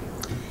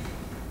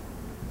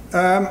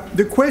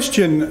 The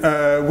question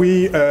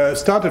we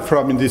started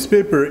from in this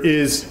paper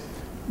is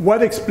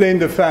what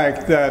explained the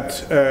fact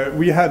that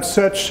we had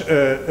such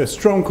a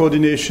strong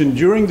coordination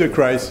during the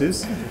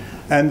crisis,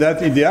 and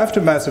that in the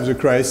aftermath of the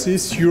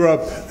crisis,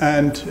 Europe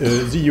and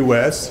the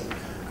US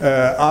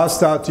are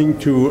starting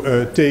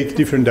to take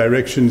different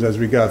directions as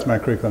regards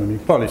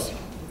macroeconomic policy.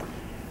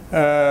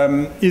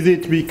 Is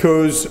it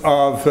because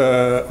of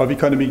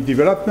economic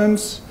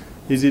developments?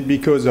 Is it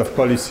because of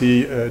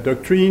policy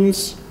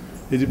doctrines?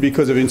 Is it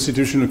because of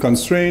institutional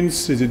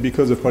constraints? Is it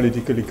because of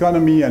political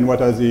economy? And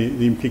what are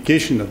the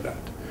implications of that?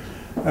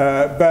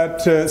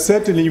 But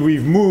certainly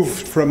we've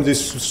moved from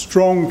this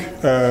strong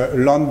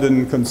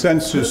London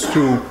consensus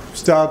to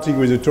starting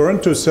with the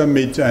Toronto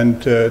summit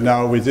and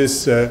now with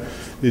these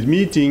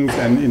meetings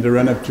and in the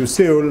run-up to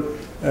Seoul,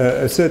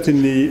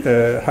 certainly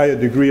a higher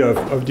degree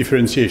of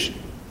differentiation.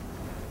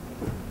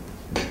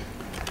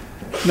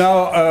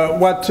 Now,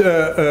 what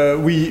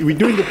we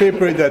do in the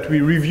paper is that we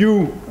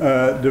review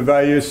the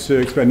various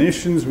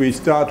explanations. We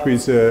start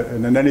with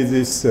an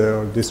analysis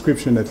or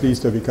description, at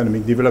least, of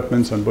economic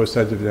developments on both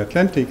sides of the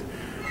Atlantic,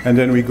 and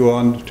then we go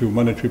on to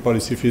monetary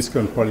policy,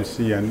 fiscal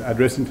policy, and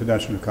address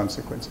international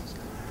consequences.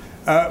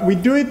 We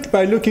do it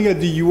by looking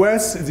at the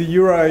US, the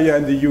Euro area,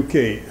 and the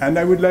UK. And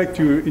I would like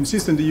to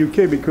insist on the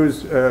UK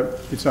because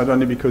it's not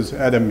only because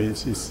Adam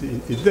is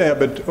there,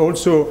 but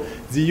also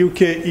the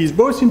UK is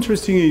both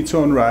interesting in its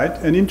own right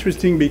and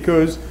interesting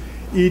because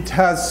it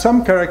has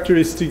some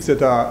characteristics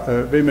that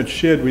are very much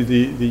shared with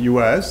the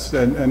US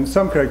and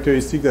some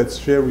characteristics that's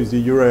shared with the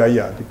Euro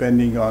area,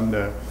 depending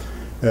on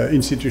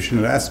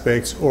institutional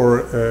aspects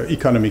or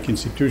economic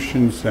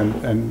institutions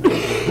and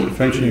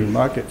functioning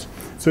markets.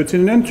 So it's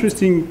an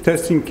interesting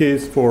testing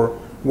case for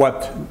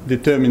what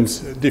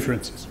determines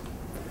differences.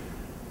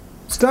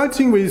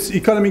 Starting with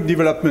economic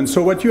development,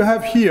 so what you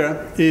have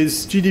here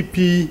is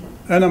GDP,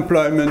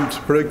 unemployment,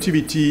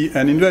 productivity,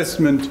 and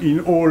investment in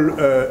all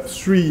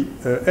three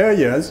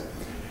areas,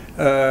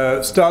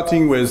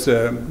 starting with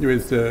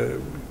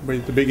the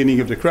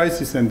beginning of the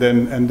crisis and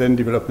then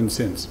development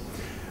since.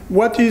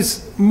 What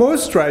is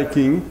most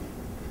striking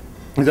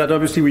is that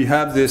obviously we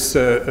have this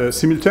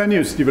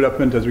simultaneous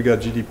development as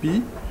regards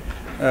GDP,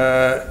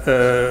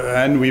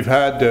 and we've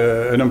had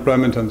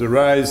unemployment on the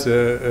rise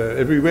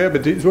everywhere,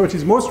 but what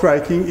is most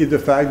striking is the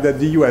fact that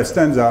the US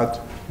stands out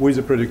with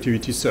a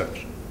productivity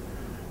surge.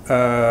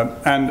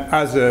 And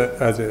as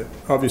a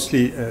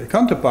obviously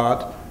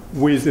counterpart,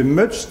 with a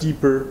much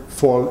steeper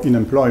fall in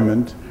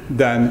employment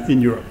than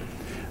in Europe.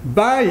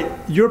 By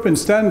European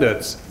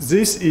standards,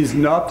 this is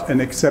not an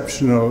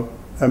exceptional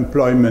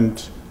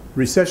employment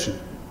recession.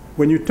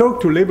 When you talk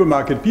to labor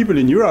market people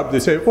in Europe, they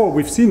say, oh,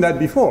 we've seen that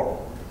before.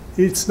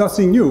 It's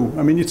nothing new.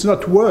 I mean, it's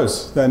not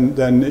worse than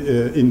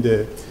in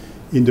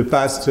the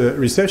past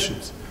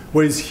recessions.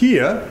 Whereas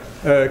here,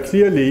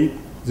 clearly,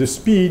 the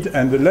speed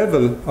and the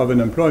level of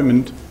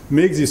unemployment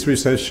makes this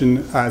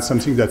recession as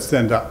something that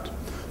stands out.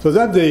 So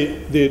that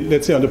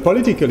let's say on the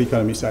political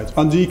economy side.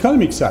 On the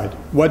economic side,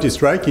 what is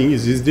striking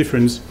is this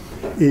difference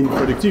in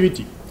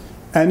productivity.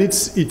 And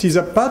it is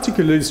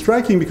particularly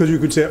striking because you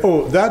could say,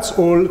 oh, that's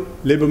all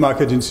labor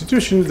market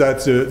institutions,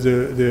 that's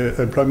the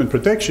employment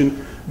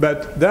protection,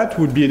 but that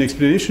would be an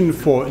explanation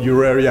for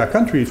Euro area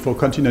countries, for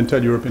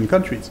continental European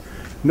countries.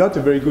 not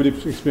a very good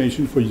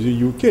explanation for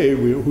the UK,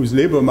 whose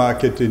labor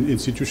market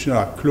institutions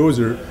are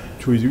closer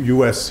to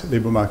US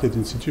labor market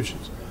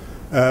institutions.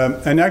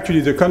 And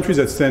actually, the countries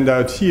that stand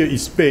out here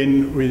is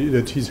Spain,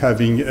 that is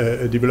having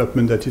a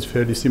development that is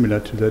fairly similar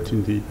to that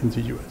in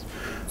the US.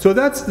 So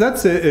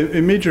that's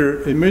a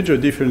major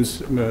difference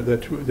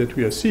that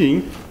we are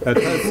seeing that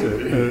has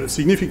a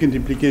significant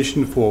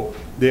implication for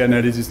the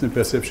analysis and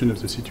perception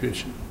of the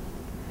situation.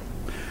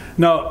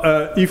 Now,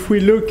 if we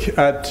look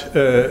at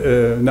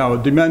now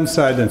demand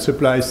side and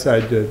supply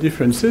side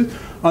differences,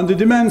 on the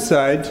demand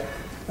side,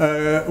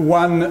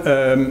 one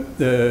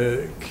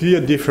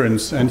clear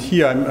difference, and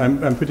here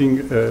I'm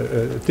putting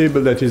a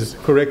table that is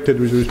corrected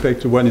with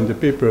respect to one in the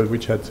paper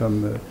which had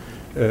some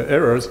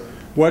errors.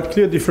 What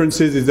clear difference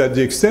is that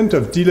the extent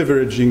of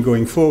deleveraging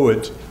going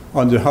forward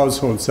on the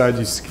household side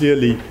is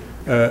clearly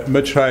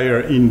much higher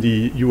in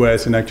the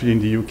US and actually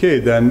in the UK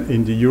than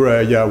in the euro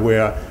area,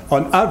 where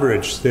on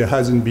average there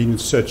hasn't been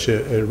such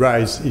a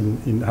rise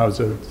in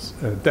household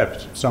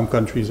debt. Some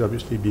countries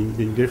obviously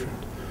being different.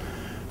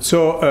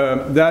 So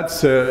that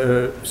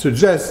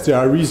suggests there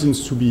are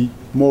reasons to be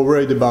more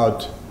worried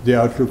about the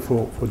outlook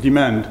for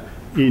demand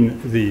in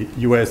the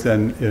US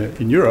than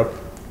in Europe,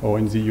 or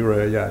in the euro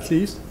area at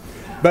least.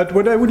 But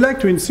what I would like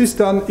to insist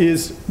on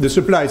is the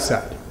supply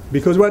side,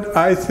 because what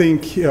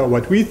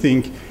we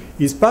think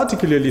is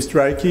particularly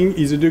striking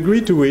is the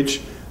degree to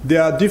which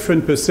there are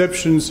different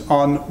perceptions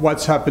on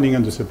what's happening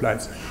on the supply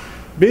side.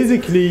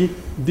 Basically,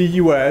 the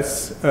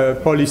US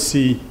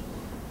policy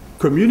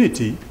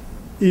community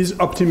is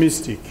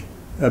optimistic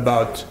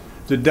about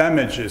the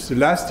damages, the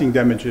lasting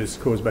damages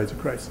caused by the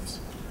crisis.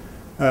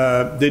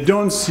 They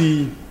don't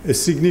see a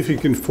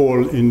significant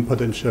fall in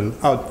potential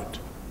output.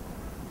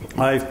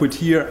 I've put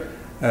here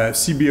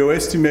CBO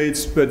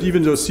estimates, but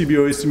even those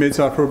CBO estimates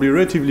are probably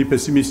relatively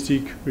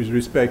pessimistic with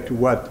respect to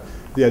what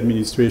the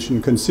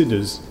administration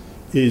considers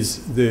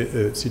is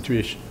the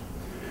situation.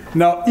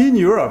 Now, in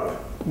Europe,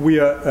 we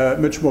are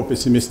much more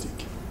pessimistic.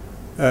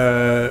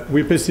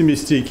 We're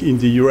pessimistic in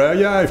the euro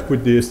area. I've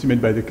put the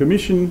estimate by the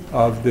Commission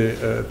of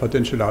the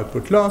potential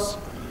output loss,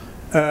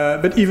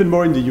 but even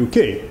more in the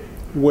UK,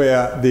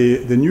 where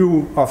the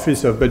new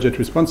Office of Budget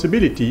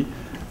Responsibility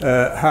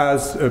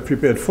has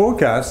prepared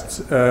forecasts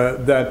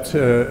that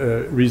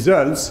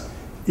results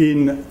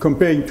in,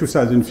 comparing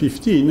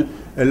 2015,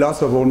 a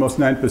loss of almost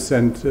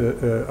 9%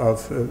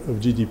 of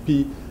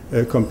GDP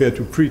compared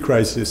to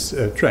pre-crisis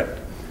trend.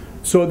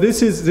 So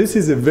this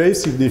is a very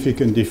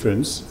significant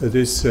difference,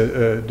 this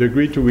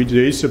degree to which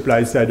there is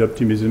supply-side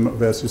optimism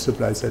versus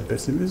supply-side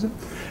pessimism.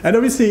 And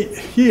obviously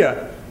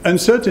here,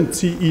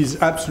 uncertainty is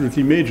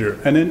absolutely major.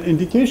 And an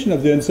indication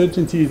of the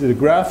uncertainty is the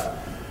graph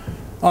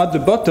at the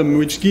bottom,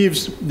 which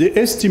gives the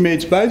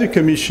estimates by the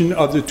Commission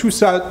of the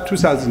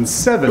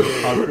 2007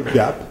 output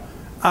gap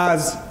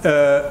as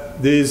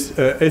these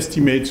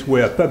estimates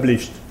were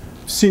published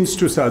since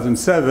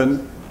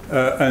 2007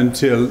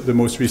 until the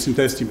most recent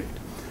estimate.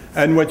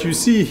 And what you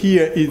see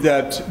here is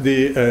that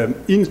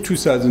in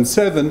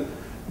 2007,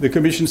 the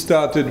Commission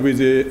started with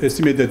the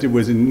estimate that there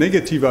was a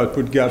negative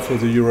output gap for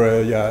the euro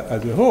area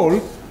as a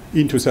whole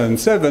in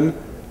 2007,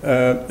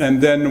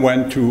 and then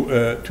went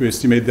to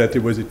estimate that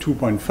there was a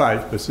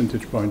 2.5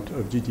 percentage point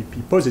of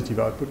GDP positive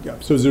output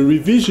gap. So the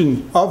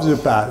revision of the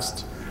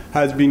past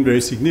has been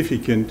very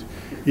significant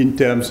in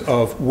terms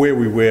of where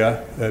we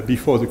were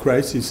before the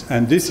crisis,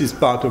 and this is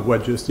part of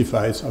what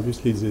justifies,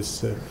 obviously,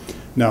 this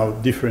now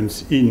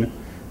difference in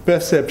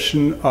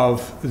perception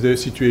of the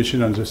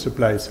situation on the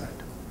supply side.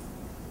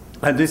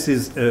 And this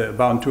is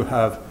bound to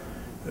have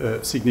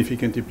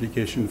significant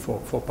implication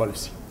for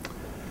policy.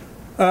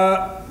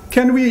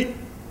 Can we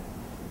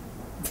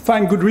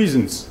find good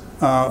reasons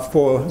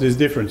for these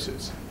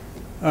differences?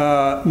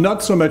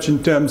 Not so much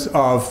in terms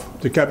of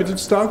the capital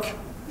stock.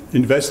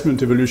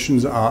 Investment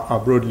evolutions are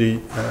broadly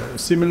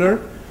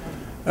similar.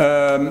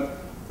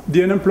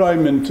 The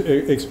unemployment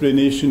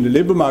explanation, the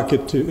labor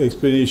market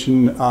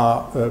explanation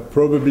are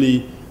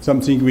probably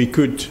something we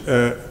could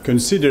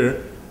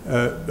consider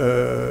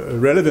a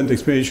relevant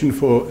explanation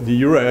for the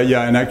euro area,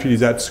 and actually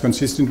that's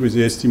consistent with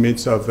the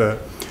estimates of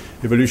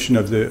evolution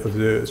of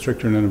the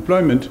structural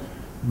unemployment,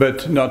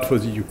 but not for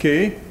the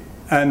UK.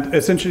 And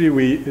essentially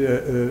we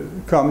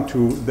come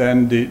to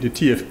then the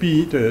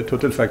TFP, the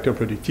total factor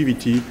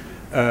productivity,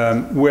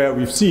 where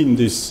we've seen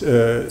this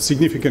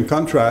significant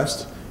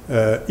contrast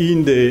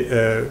in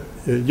the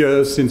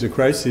years since the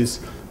crisis,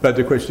 but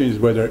the question is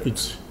whether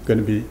it's going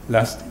to be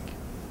lasting.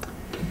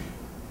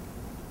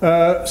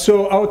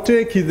 So our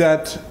take is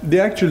that the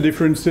actual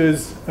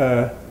differences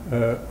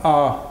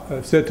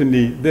are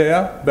certainly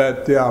there,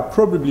 but they are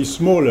probably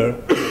smaller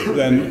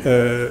than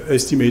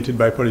estimated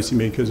by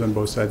policymakers on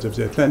both sides of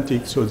the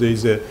Atlantic. So there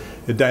is a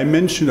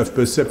dimension of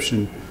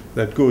perception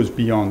that goes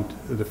beyond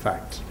the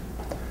facts.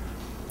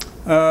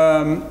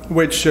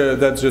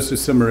 That's just a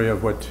summary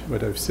of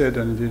what I've said,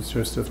 and in the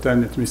interest of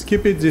time, let me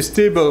skip it. This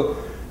table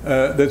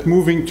that's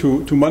moving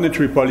to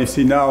monetary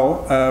policy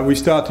now, we're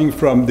starting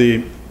from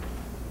the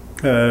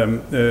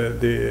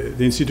the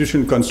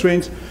institutional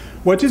constraints.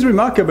 What is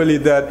remarkable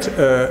is that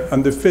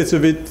on the face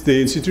of it,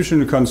 the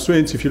institutional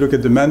constraints, if you look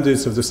at the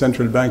mandates of the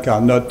central bank,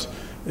 are not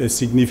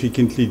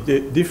significantly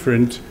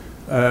different.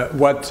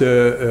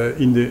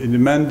 In the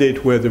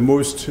mandate where the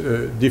most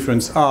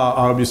difference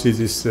are obviously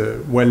this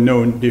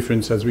well-known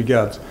difference as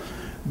regards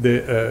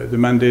the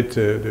mandate,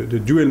 the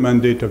dual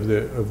mandate of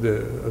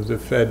the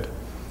Fed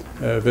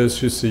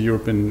versus the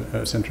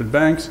European central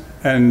banks,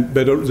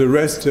 but the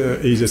rest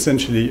is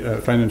essentially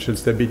financial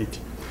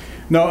stability.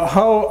 Now,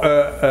 how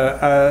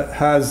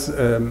has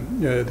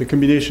the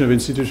combination of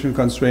institutional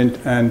constraint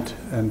and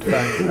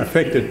fact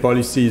affected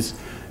policies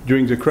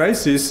during the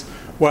crisis?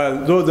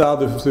 Well, those are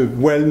the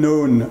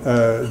well-known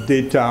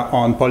data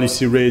on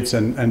policy rates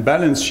and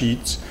balance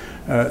sheets.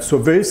 So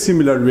very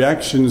similar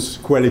reactions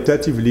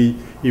qualitatively,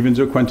 even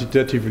though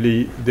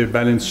quantitatively the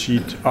balance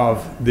sheet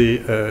of the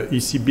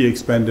ECB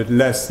expanded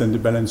less than the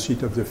balance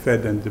sheet of the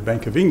Fed and the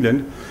Bank of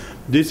England.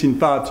 This in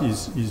part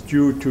is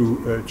due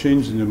to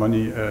change in the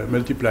money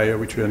multiplier,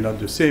 which were not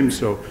the same,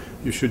 so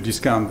you should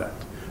discount that.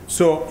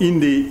 So in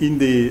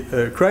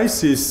the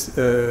crisis,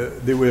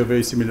 there were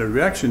very similar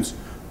reactions.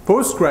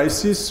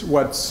 Post-crisis,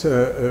 what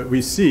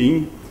we're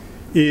seeing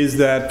is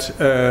that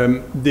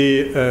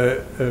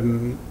the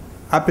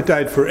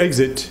appetite for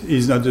exit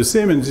is not the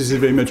same, and this is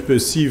very much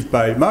perceived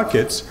by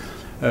markets.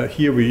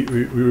 Here we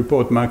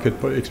report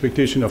market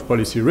expectation of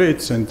policy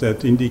rates, and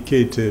that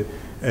indicate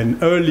an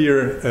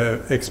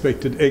earlier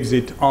expected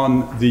exit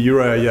on the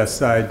euro area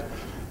side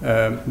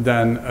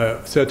than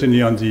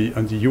certainly on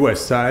the US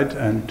side,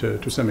 and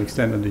to some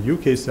extent on the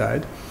UK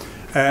side.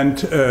 And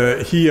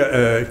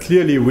here,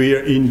 clearly,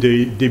 we're in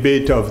the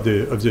debate of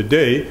the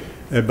day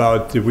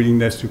about the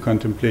willingness to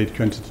contemplate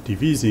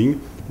quantitative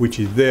easing, which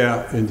is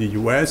there in the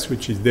US,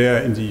 which is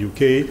there in the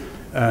UK,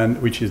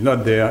 and which is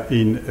not there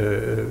in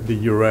the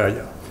euro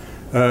area.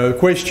 The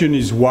question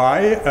is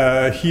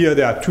why. Here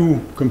there are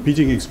two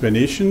competing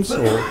explanations,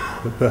 or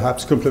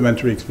perhaps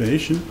complementary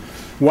explanations.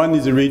 One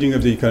is the reading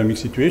of the economic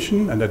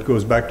situation, and that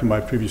goes back to my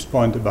previous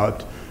point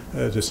about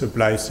the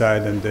supply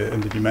side and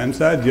the demand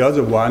side. The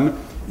other one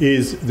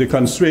is the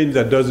constraint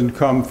that doesn't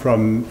come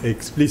from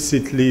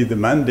explicitly the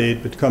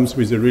mandate, but comes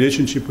with the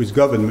relationship with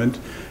government.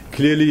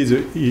 Clearly,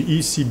 the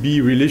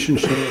ECB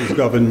relationship with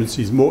governments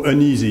is more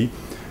uneasy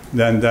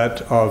than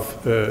that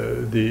of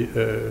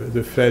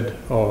the Fed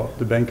or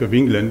the Bank of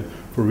England,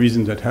 for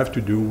reasons that have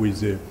to do with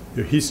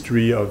the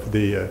history of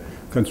the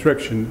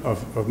construction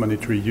of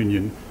monetary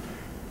union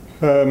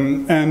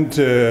and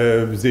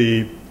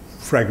the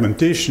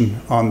fragmentation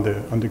on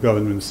the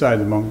government side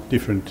among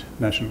different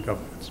national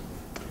governments.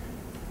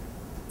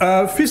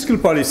 Fiscal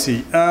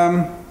policy.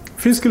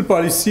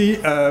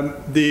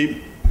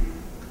 The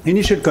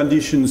initial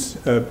conditions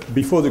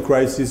before the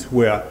crisis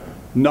were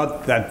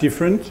not that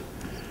different.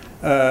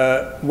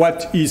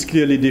 What is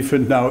clearly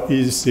different now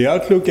is the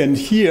outlook. And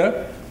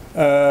here,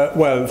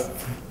 well,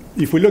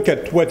 if we look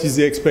at what is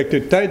the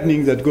expected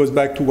tightening, that goes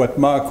back to what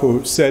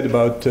Marco said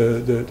about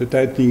the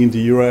tightening in the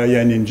euro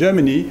area and in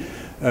Germany.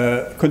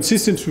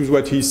 Consistent with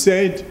what he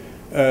said,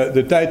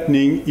 the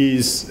tightening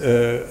is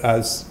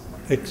as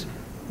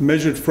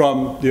measured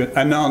from the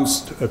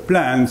announced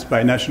plans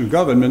by national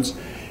governments,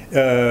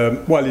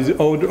 well, is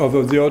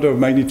of the order of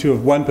magnitude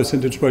of 1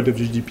 percentage point of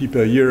GDP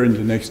per year in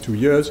the next 2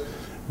 years,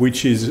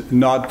 which is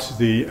not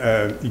the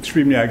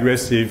extremely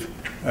aggressive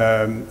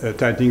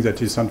tightening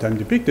that is sometimes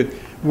depicted.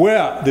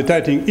 Where the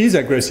tightening is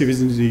aggressive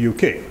is in the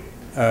UK,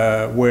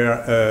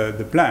 where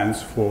the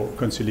plans for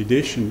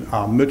consolidation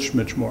are much,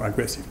 much more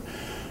aggressive.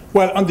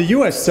 Well, on the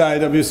US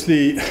side,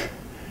 obviously,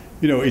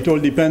 you know, it all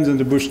depends on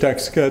the Bush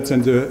tax cuts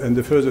and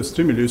the further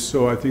stimulus.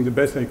 So I think the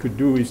best I could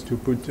do is to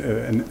put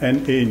an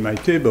NA in my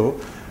table.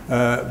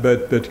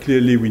 But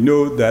clearly we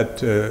know that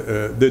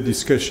the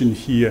discussion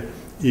here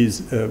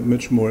is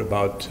much more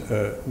about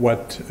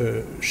what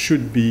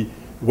should be,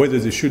 whether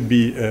there should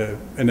be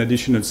an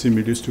additional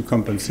stimulus to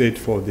compensate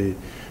for the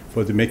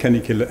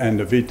mechanical end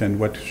of it, and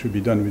what should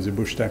be done with the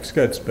Bush tax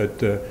cuts. But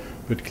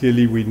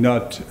clearly we're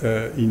not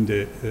in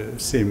the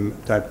same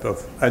type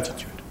of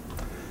attitude.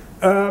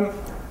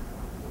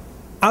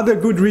 Other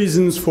good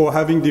reasons for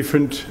having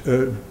different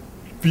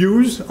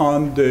views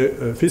on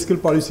the fiscal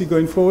policy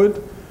going forward.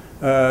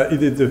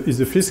 Is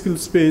the fiscal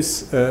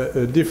space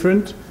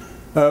different?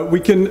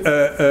 We can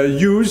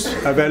use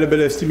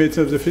available estimates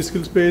of the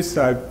fiscal space.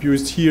 I've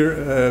used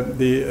here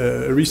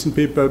the recent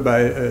paper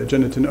by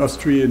Jonathan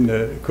Ostry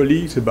and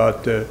colleagues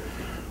about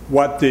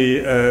what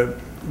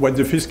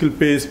the fiscal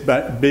space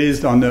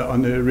based on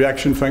a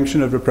reaction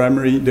function of a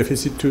primary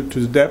deficit to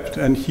the debt.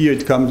 And here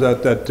it comes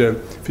out that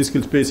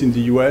fiscal space in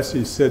the US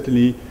is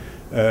certainly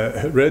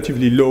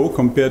relatively low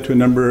compared to a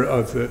number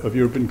of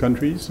European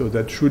countries, so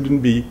that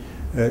shouldn't be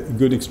a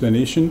good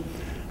explanation.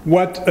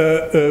 What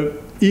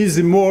is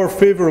more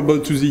favorable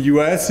to the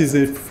US is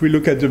if we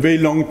look at the very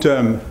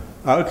long-term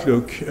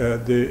outlook,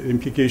 the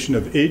implication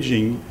of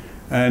aging.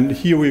 And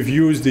here we've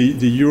used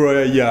the euro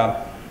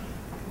area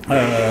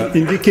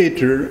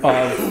indicator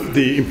of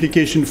the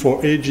implication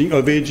for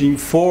aging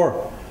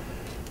for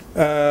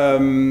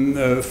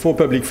for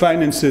public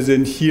finances,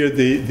 and here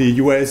the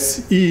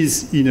US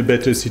is in a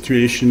better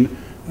situation.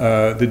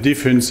 The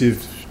difference in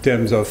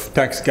terms of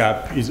tax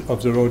gap is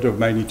of the order of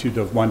magnitude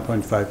of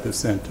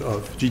 1.5%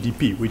 of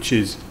GDP, which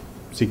is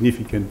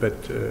significant, but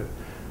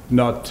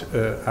not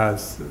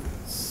as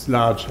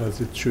large as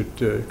it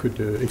could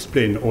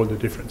explain all the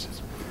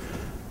differences.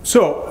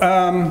 So,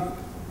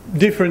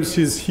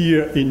 differences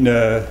here in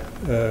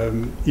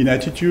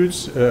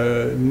attitudes,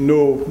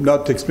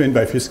 not explained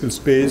by fiscal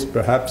space,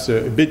 perhaps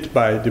a bit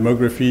by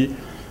demography,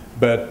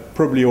 but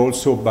probably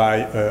also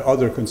by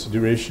other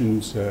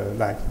considerations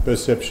like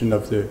perception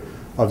of the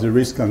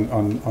risk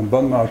on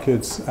bond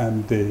markets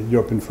and the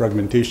European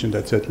fragmentation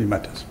that certainly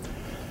matters.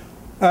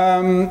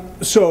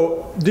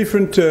 So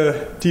different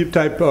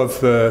type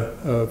of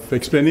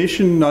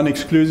explanation,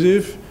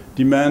 non-exclusive,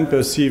 demand,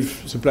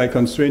 perceived supply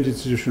constraint,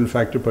 institutional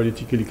factor,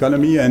 political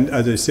economy, and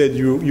as I said,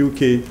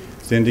 UK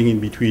standing in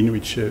between,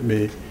 which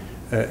may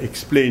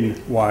explain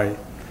why,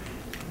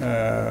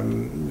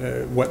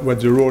 what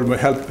the role,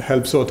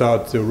 help sort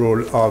out the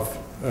role of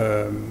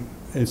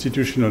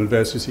institutional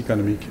versus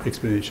economic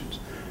explanations.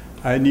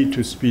 I need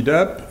to speed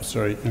up.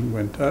 Sorry, I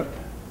went up.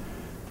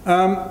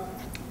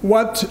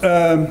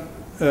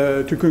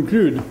 To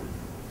conclude,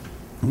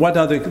 what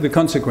are the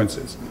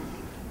consequences?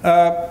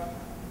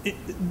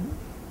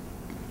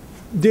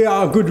 There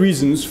are good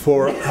reasons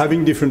for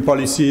having different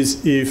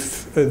policies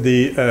if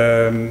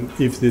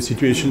the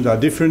situations are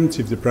different,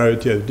 if the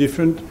priorities are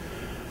different.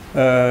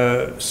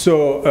 The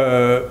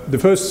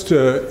first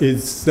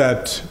is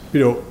that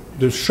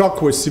the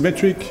shock was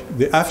symmetric,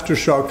 the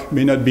aftershock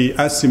may not be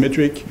as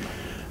symmetric,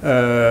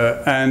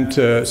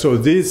 so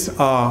these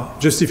are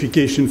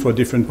justification for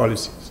different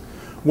policies.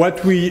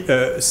 What we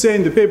say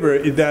in the paper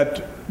is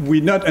that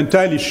we're not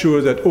entirely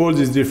sure that all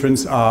these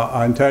differences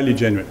are entirely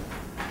genuine,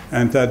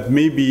 and that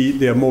maybe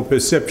there are more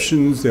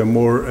perceptions, there are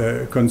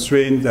more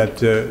constraints that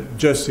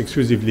just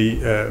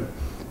exclusively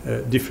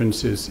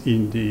differences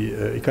in the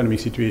economic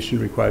situation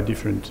require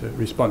different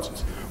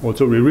responses.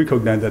 Also, we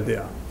recognize that they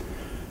are.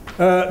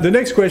 The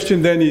next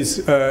question then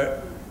is,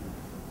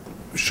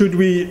 should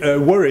we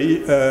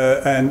worry,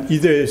 and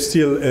is there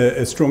still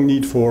a strong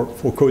need for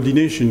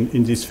coordination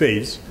in this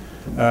phase?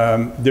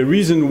 The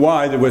reason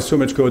why there was so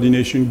much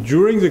coordination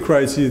during the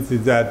crisis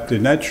is that the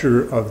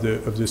nature of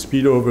the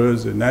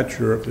spillovers, the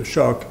nature of the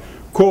shock,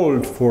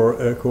 called for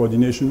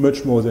coordination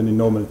much more than in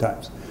normal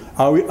times.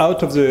 Are we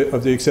out of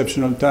the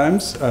exceptional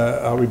times?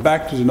 Are we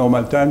back to the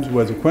normal times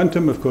where the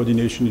quantum of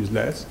coordination is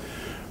less?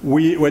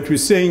 What we're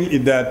saying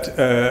is that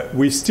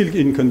we're still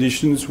in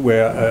conditions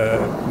where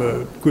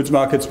goods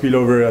market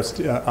spillover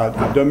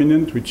are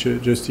dominant, which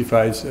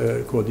justifies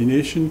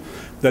coordination,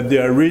 that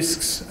there are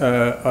risks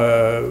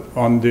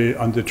on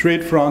the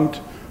trade front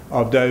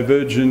of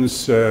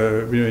divergence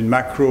in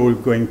macro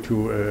going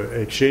to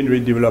exchange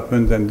rate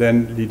development and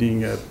then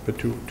leading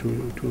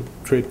to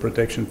trade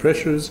protection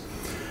pressures,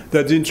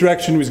 that the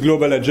interaction with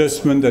global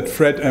adjustment that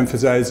Fred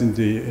emphasized in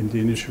the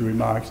initial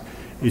remarks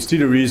is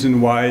still a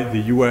reason why the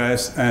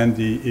US and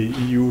the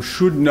EU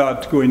should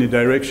not go in a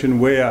direction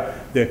where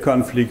their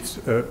conflicts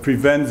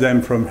prevent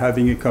them from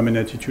having a common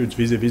attitude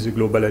vis-à-vis the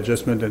global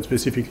adjustment and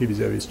specifically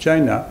vis-à-vis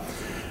China.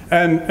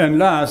 And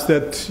last,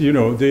 that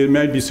there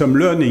might be some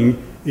learning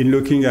in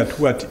looking at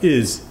what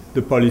is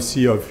the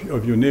policy of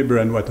your neighbor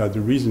and what are the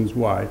reasons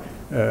why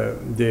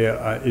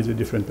there is a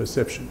different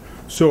perception.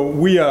 So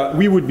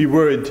we would be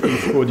worried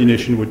if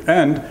coordination would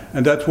end,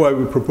 and that's why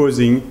we're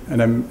proposing,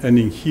 and I'm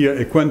ending here,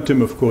 a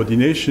quantum of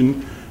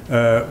coordination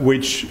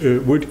which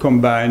would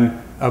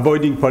combine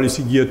avoiding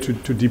policy geared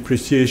to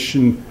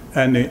depreciation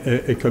and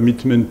a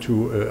commitment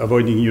to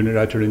avoiding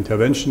unilateral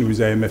intervention with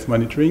IMF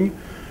monitoring.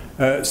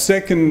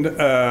 Second,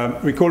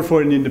 we call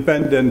for an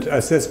independent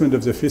assessment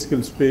of the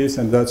fiscal space,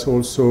 and that's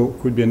also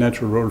could be a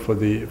natural role for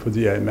the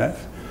IMF.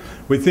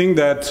 We think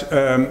that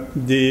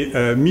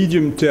the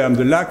medium-term,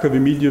 the lack of a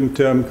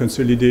medium-term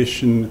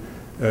consolidation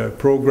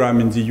program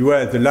in the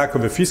US, the lack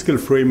of a fiscal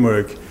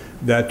framework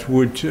that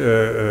would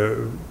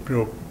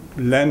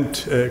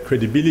lend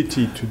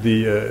credibility to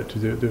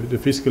the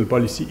fiscal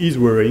policy is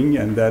worrying,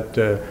 and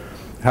that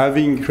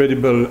having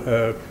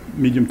credible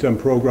medium-term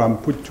program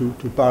put to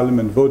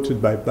Parliament,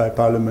 voted by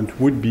Parliament,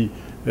 would be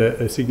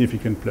a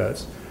significant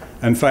plus.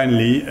 And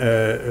finally,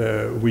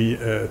 we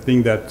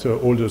think that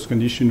all those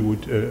conditions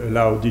would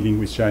allow dealing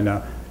with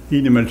China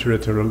in a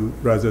multilateral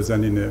rather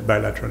than in a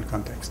bilateral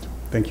context.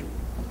 Thank you.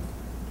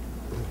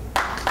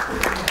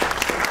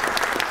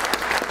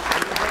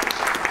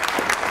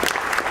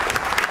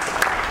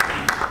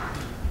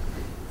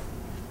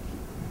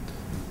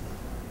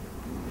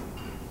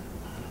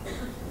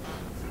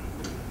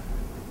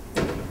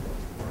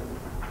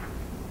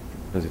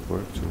 Does it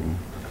work?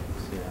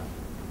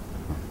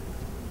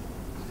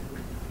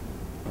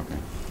 Okay.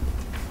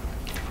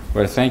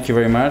 Well, thank you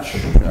very much.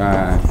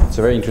 It's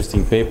a very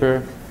interesting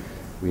paper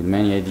with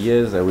many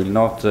ideas. I will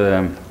not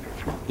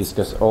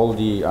discuss all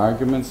the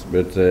arguments,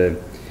 but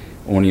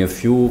only a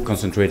few,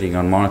 concentrating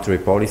on monetary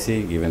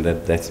policy, given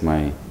that that's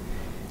my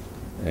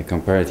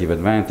comparative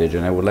advantage.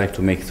 And I would like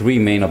to make three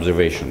main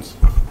observations.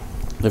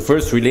 The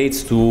first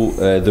relates to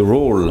the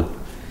role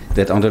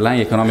that underlying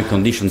economic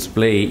conditions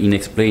play in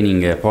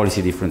explaining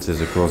policy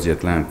differences across the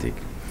Atlantic.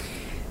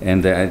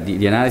 And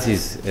the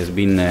analysis has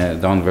been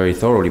done very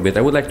thoroughly, but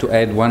I would like to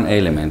add one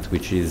element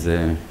which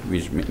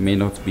may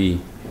not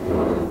be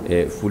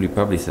fully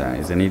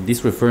publicized, and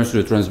this refers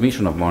to the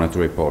transmission of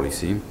monetary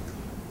policy,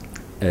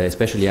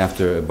 especially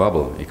after a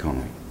bubble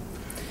economy.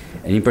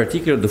 And in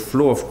particular, the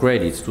flow of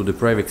credits to the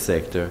private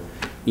sector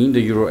in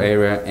the euro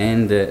area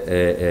and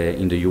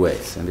in the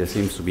US, and there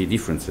seems to be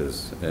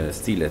differences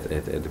still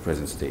at the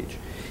present stage.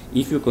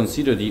 If you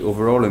consider the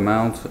overall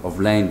amount of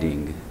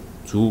lending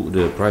to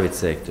the private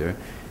sector,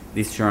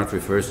 this chart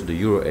refers to the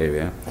euro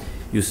area,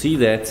 you see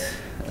that,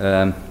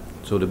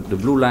 so the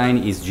blue line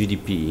is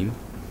GDP,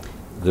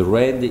 the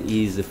red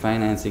is the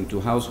financing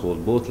to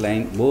household,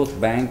 both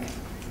bank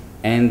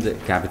and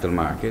capital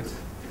market,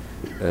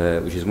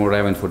 which is more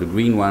relevant for the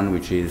green one,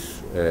 which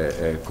is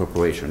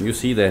corporation. You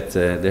see that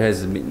there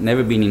has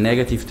never been in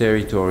negative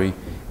territory,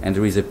 and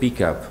there is a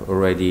pickup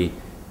already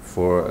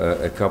for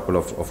a couple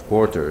of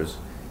quarters,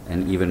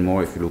 and even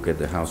more if you look at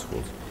the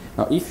households.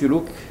 Now, if you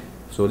look,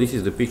 so this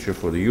is the picture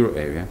for the euro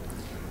area.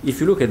 If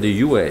you look at the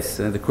US,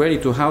 the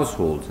credit to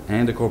household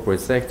and the corporate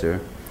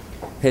sector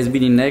has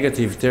been in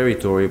negative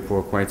territory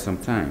for quite some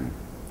time.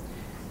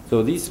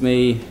 So this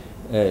may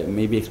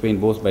be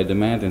explained both by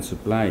demand and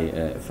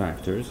supply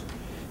factors.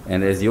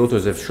 And as the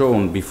authors have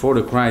shown, before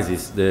the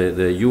crisis,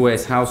 the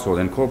US household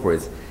and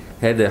corporates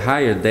had a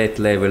higher debt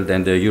level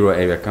than the euro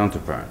area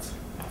counterparts.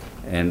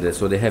 And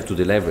so they have to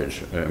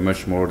deleverage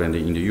much more than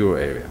in the euro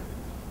area.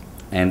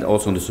 And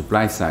also on the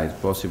supply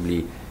side,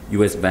 possibly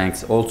US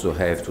banks also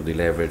have to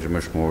deleverage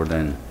much more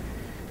than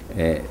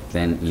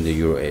in the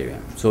euro area.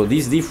 So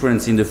this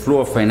difference in the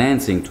flow of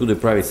financing to the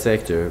private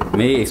sector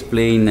may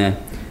explain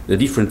the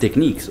different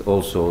techniques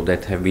also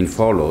that have been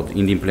followed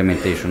in the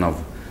implementation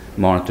of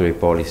monetary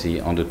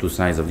policy on the two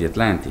sides of the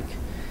Atlantic.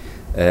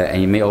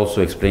 And it may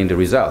also explain the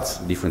results,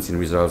 difference in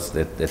results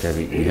that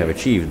we have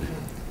achieved.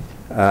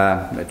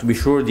 To be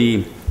sure,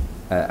 the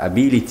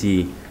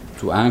ability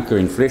to anchor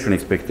inflation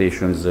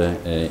expectations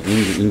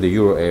in the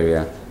euro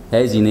area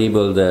has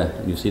enabled,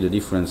 you see the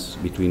difference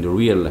between the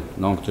real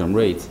long-term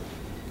rates.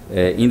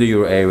 In the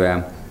euro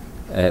area,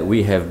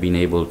 we have been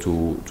able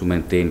to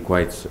maintain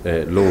quite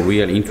low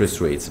real interest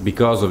rates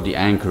because of the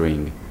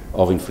anchoring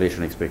of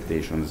inflation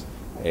expectations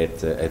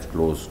at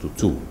close to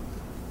 2.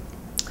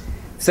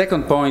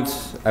 Second point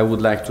I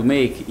would like to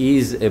make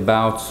is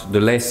about the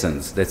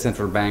lessons that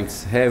central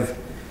banks have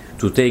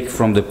to take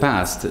from the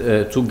past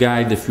to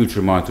guide the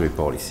future monetary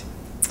policy.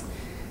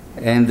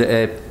 And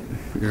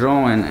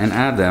Jean and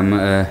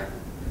Adam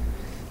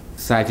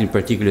cite in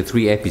particular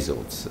 3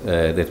 episodes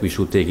that we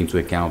should take into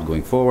account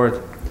going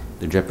forward: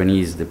 the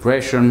Japanese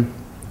depression,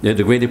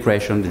 the Great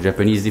Depression, the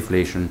Japanese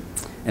deflation,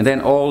 and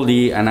then all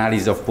the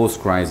analysis of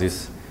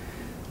post-crisis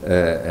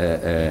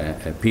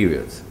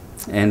periods.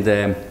 And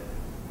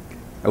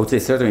I would say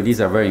certainly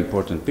these are very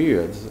important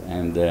periods,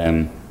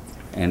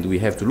 and we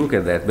have to look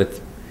at that. But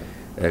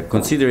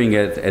considering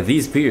at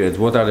these periods,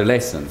 what are the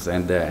lessons?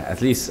 And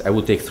at least I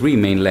would take 3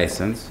 main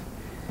lessons.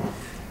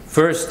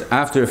 First,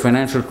 after a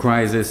financial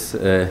crisis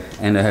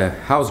and a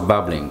house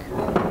bubble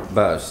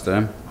burst,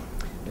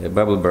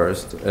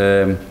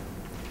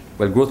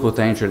 well, growth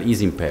potential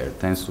is impaired,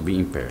 tends to be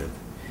impaired,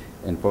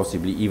 and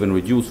possibly even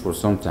reduced for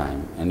some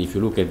time. And if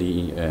you look at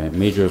the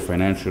major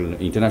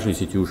international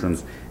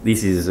institutions,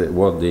 this is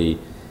what they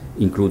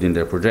include in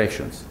their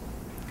projections.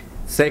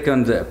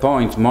 Second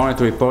point,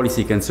 monetary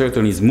policy can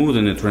certainly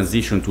smoothen the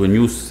transition to a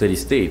new steady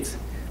state,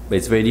 but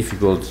it's very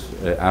difficult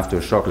after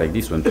a shock like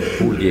this one to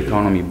pull the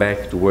economy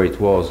back to where it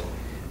was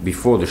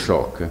before the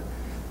shock,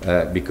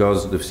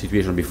 because the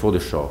situation before the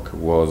shock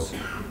was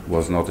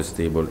not a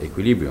stable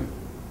equilibrium.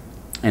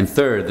 And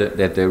third,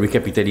 that the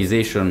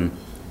recapitalization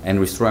and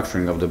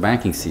restructuring of the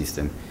banking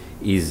system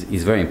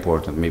is very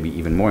important, maybe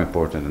even more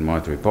important than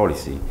monetary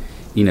policy,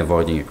 in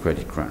avoiding a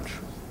credit crunch.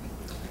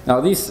 Now,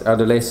 these are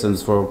the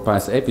lessons for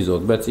past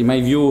episodes, but in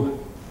my view,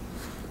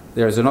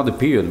 there is another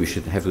period we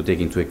should have to take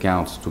into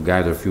account to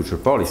guide our future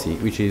policy,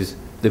 which is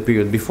the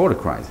period before the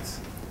crisis.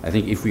 I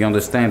think if we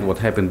understand what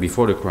happened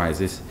before the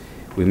crisis,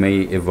 we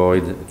may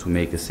avoid to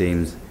make the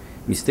same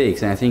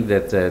mistakes. And I think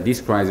that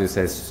this crisis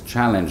has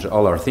challenged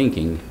all our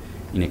thinking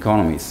in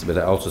economists, but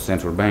also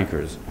central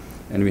bankers.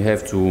 And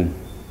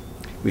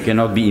we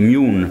cannot be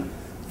immune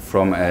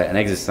from an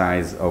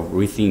exercise of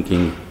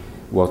rethinking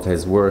what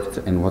has worked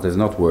and what has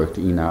not worked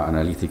in our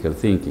analytical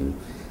thinking.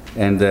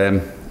 And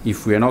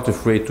if we are not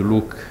afraid to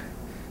look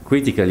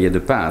critically at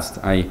the past,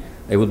 I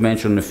would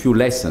mention a few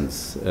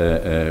lessons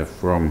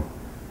from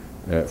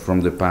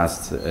the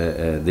past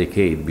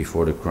decade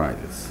before the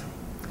crisis.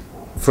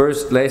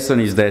 First lesson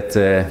is that,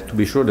 to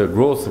be sure, the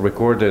growth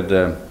recorded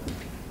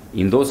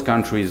in those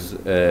countries,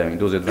 in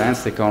those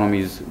advanced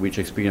economies which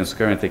experience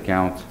current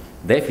account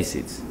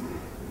deficits,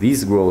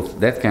 this growth,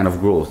 that kind of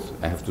growth,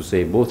 I have to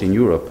say, both in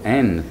Europe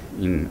and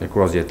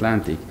across the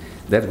Atlantic,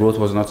 that growth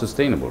was not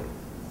sustainable.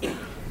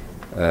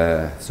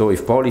 So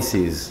if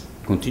policies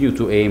continue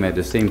to aim at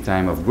the same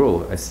time of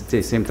growth,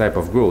 same type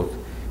of growth,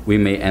 we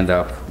may end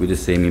up with the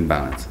same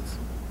imbalances.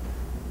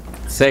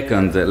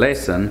 Second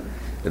lesson,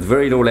 that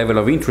very low level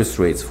of interest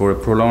rates for a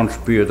prolonged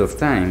period of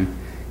time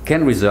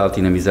can result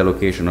in a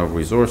misallocation of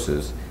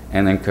resources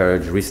and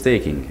encourage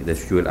risk-taking that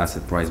fuel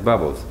asset price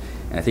bubbles.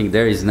 And I think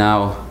there is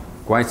now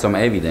quite some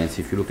evidence,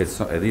 if you look at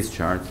this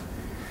chart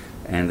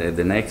and at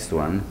the next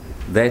one,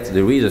 that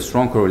there is a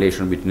strong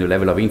correlation between the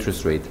level of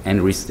interest rate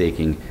and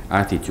risk-taking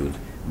attitude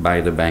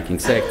by the banking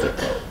sector.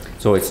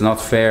 So it's not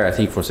fair, I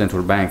think, for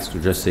central banks to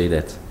just say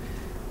that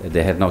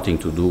they had nothing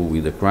to do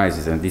with the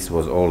crisis and this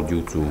was all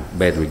due to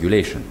bad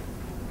regulation.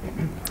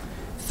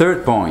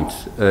 Third point,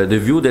 the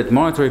view that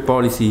monetary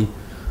policy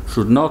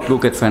should not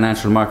look at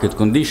financial market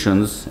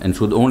conditions and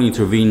should only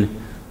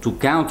intervene to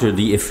counter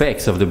the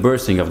effects of the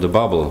bursting of the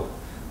bubble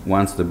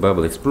once the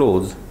bubble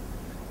explodes,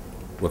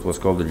 what was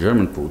called the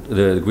German put,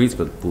 the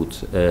Greenspan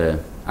put,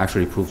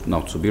 actually proved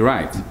not to be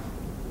right.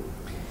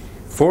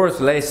 Fourth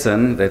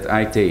lesson that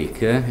I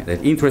take,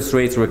 that interest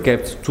rates were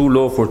kept too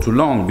low for too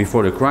long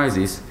before the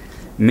crisis,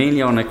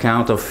 mainly on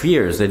account of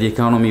fears that the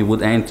economy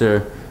would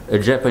enter a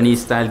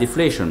Japanese-style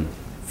deflation,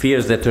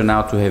 fears that turn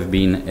out to have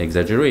been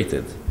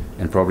exaggerated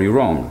and probably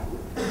wrong.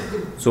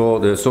 So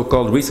the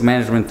so-called risk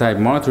management type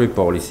monetary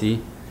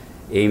policy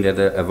aimed at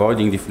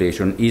avoiding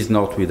deflation is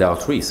not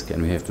without risk,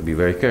 and we have to be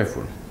very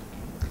careful.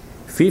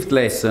 Fifth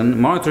lesson,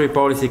 monetary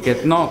policy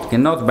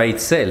cannot by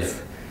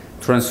itself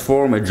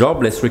transform a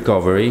jobless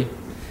recovery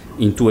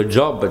into a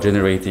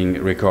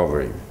job-generating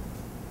recovery.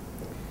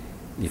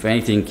 If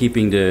anything,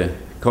 keeping the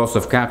cost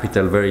of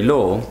capital very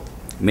low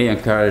may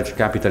encourage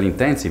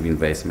capital-intensive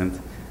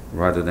investment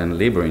rather than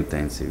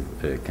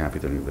labor-intensive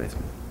capital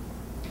investment.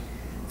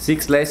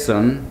 Sixth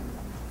lesson,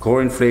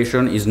 core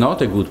inflation is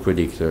not a good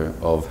predictor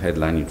of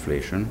headline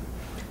inflation,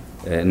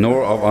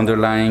 nor of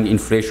underlying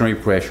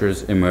inflationary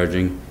pressures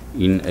emerging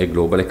in a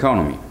global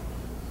economy.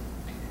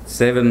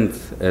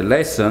 Seventh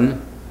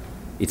lesson,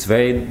 it's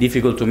very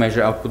difficult to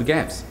measure output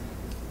gaps.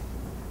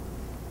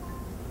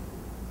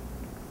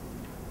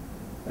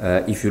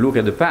 If you look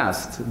at the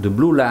past, the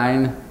blue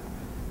line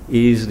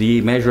is the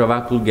measure of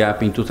output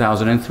gap in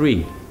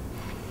 2003,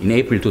 in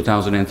April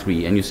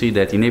 2003. And you see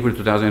that in April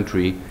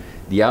 2003,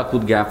 the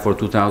output gap for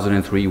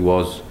 2003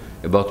 was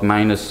about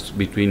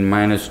between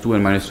 -2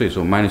 and -3,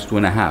 so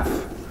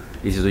 -2.5.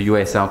 This is the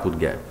US output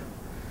gap.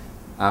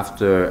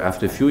 After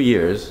a few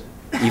years,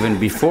 even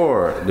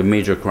before the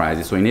major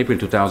crisis, so in April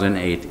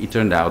 2008, it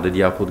turned out that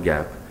the output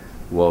gap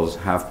was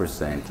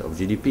 0.5% of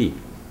GDP.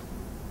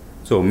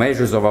 So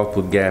measures of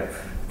output gap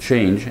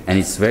change, and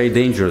it's very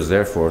dangerous,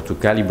 therefore, to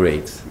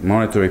calibrate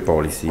monetary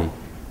policy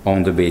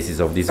on the basis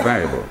of this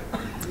variable.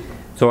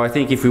 So I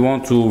think if we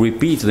want to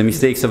repeat the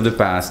mistakes of the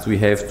past, we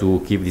have to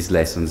keep these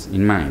lessons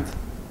in mind.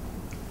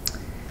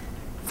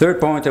 Third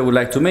point I would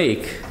like to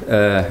make,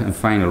 and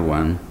final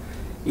one,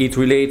 it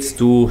relates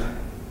to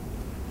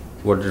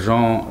what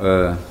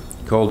Jean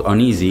called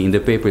uneasy. In the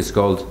paper it's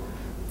called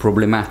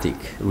problematic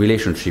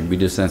relationship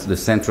between the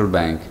central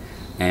bank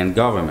and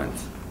government.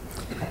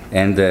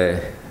 And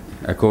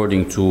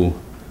according to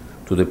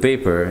the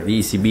paper, the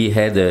ECB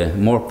had a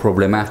more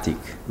problematic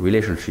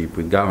relationship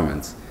with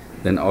governments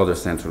than other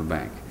central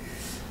banks.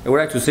 I would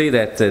like to say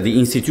that the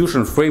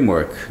institutional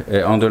framework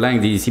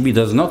underlying the ECB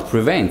does not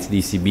prevent the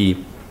ECB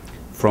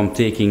from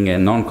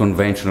taking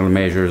non-conventional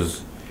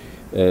measures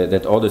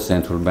that other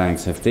central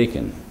banks have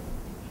taken.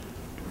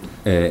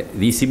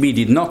 The ECB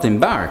did not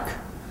embark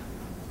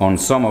on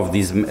some of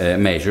these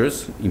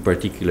measures, in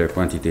particular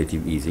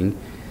quantitative easing,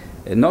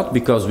 not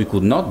because we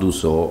could not do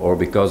so or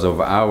because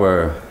of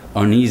our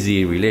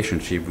uneasy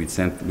relationship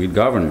with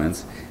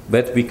governments,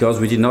 but because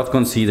we did not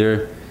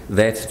consider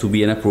that to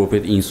be an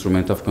appropriate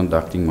instrument of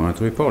conducting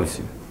monetary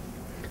policy.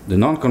 The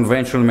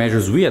non-conventional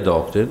measures we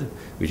adopted,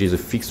 which is a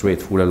fixed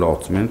rate full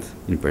allotment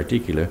in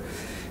particular,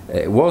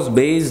 was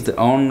based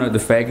on the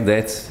fact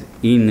that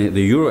in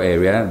the euro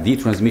area, the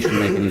transmission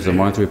mechanism of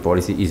monetary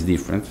policy is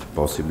different,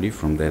 possibly,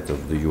 from that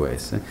of the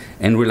US,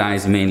 and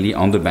relies mainly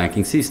on the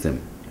banking system.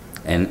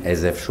 And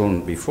as I've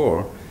shown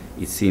before,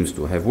 it seems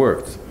to have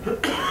worked.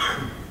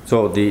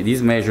 So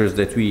these measures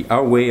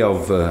our way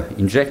of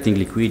injecting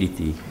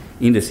liquidity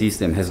in the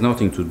system has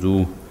nothing to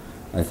do,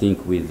 I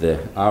think, with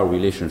our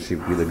relationship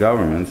with the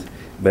government,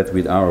 but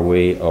with our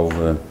way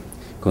of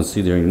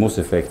considering most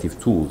effective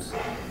tools.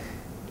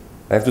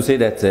 I have to say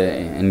that,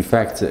 in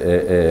fact,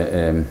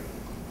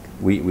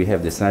 we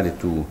have decided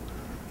to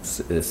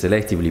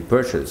selectively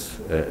purchase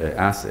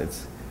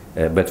assets,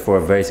 but for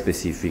a very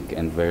specific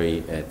and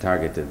very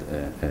targeted.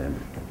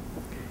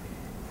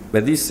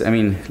 But this,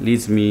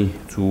 leads me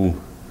to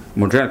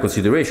more general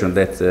consideration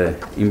that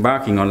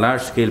embarking on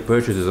large-scale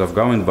purchases of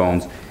government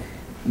bonds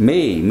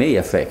may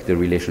affect the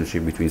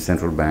relationship between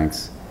central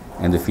banks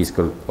and the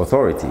fiscal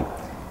authority.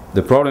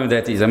 The problem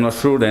that is, I'm not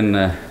sure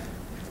then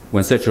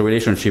when such a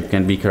relationship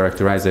can be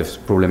characterized as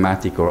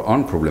problematic or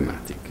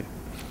unproblematic.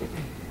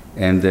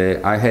 And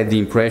I had the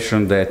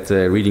impression that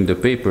reading the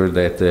paper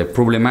that a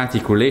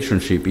problematic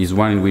relationship is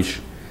one in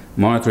which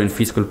monetary and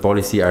fiscal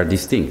policy are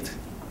distinct.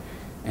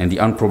 And the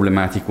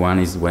unproblematic one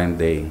is when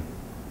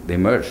they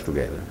merge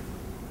together.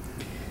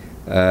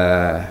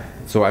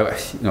 So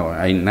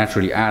I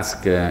naturally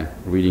ask,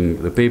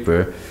 reading the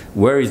paper,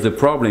 where is the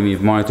problem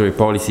if monetary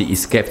policy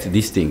is kept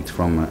distinct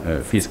from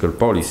fiscal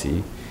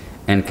policy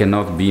and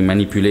cannot be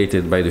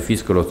manipulated by the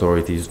fiscal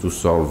authorities to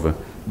solve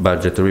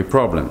budgetary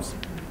problems?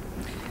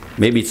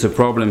 Maybe it's a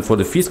problem for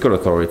the fiscal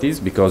authorities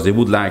because they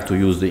would like to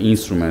use the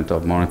instrument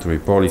of monetary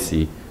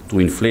policy to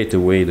inflate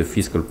away the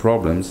fiscal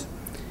problems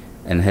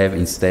and have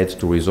instead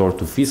to resort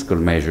to fiscal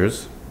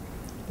measures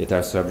that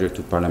are subject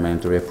to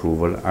parliamentary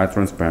approval, are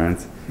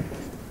transparent,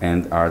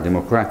 and are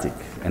democratic,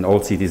 and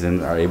all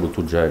citizens are able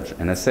to judge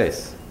and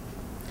assess.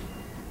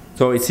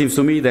 So it seems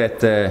to me that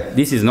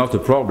this is not a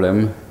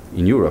problem,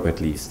 in Europe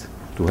at least,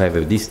 to have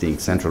a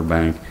distinct central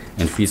bank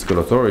and fiscal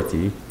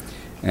authority,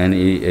 and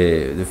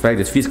the fact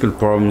that fiscal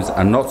problems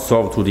are not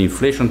solved through the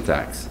inflation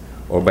tax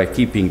or by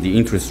keeping the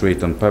interest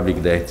rate on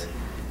public debt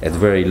at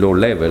very low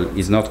level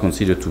is not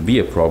considered to be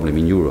a problem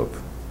in Europe.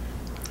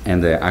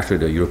 And actually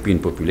the European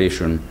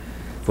population,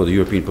 for the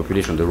European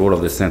population, the role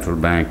of the central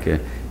bank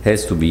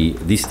has to be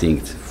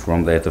distinct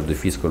from that of the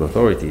fiscal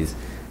authorities,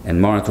 and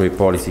monetary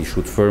policy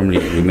should firmly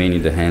remain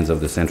in the hands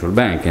of the central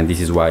bank, and this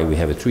is why we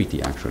have a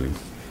treaty actually,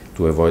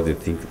 to avoid that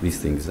these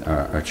things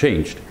are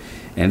changed.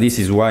 And this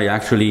is why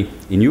actually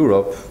in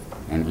Europe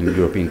and in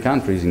European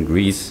countries, in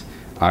Greece,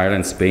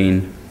 Ireland,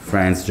 Spain,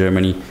 France,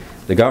 Germany,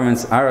 the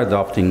governments are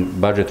adopting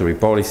budgetary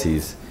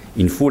policies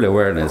in full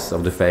awareness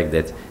of the fact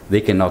that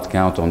they cannot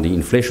count on the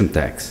inflation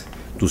tax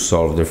to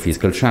solve their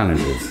fiscal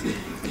challenges,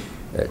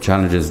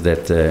 challenges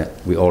that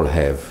we all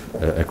have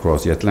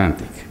across the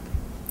Atlantic.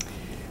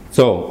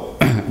 So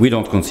we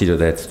don't consider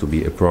that to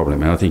be a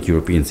problem. I don't think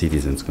European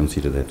citizens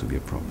consider that to be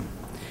a problem.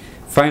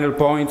 Final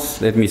points,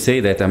 let me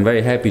say that I'm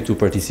very happy to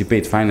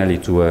participate finally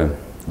to a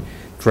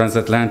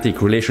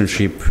Transatlantic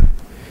Relationship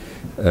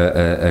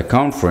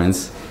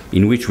conference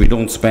in which we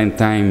don't spend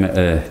time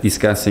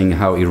discussing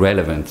how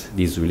irrelevant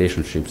these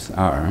relationships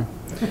are.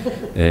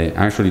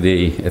 Actually,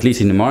 they, at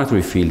least in the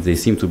monetary field, they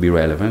seem to be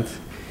relevant.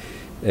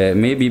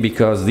 Maybe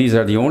because these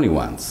are the only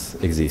ones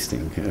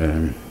existing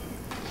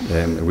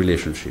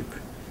relationship.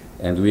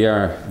 And we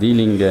are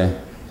dealing,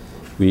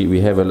 we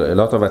have a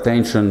lot of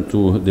attention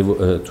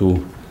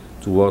to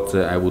what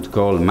I would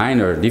call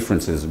minor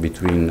differences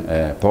between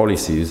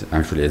policies,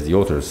 actually as the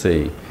authors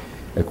say,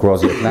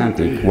 across the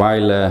Atlantic,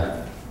 while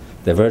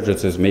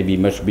divergences may be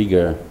much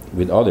bigger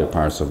with other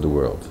parts of the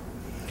world.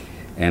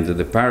 And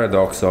the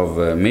paradox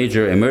of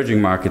major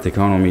emerging market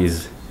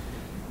economies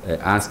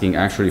asking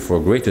actually for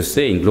greater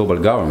say in global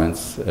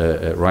governments,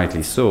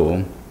 rightly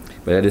so,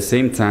 but at the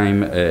same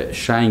time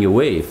shying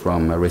away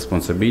from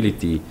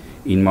responsibility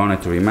in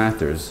monetary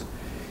matters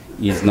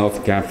is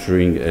not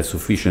capturing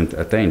sufficient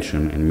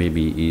attention, and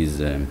maybe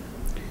is,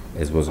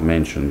 as was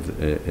mentioned,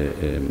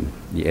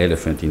 the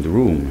elephant in the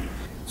room.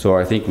 So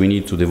I think we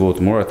need to devote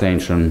more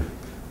attention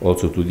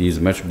also to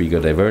these much bigger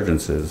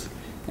divergences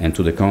and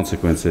to the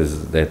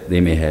consequences that they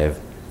may have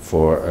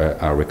for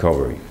our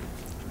recovery.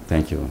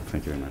 Thank you.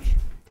 Thank you very much.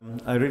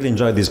 I really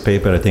enjoyed this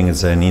paper. I think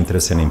it's an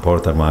interesting,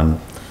 important one,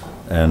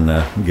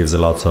 and gives a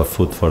lot of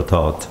food for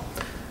thought.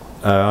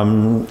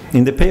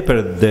 In the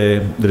paper,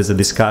 there is a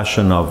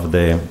discussion of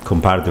the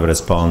comparative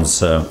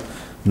response,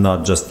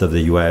 not just of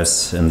the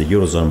US and the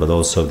Eurozone, but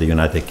also of the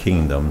United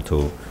Kingdom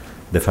to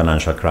the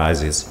financial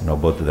crisis,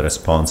 both the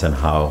response and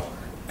how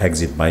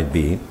exit might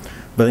be.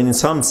 But in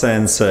some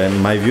sense,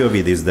 my view of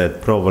it is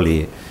that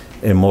probably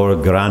a more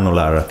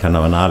granular kind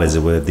of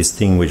analysis will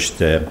distinguish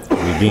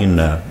within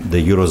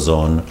the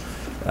Eurozone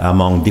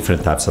among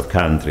different types of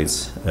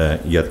countries.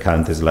 You had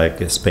countries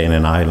like Spain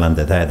and Ireland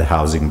that had a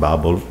housing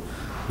bubble,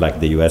 like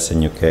the US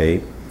and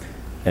UK,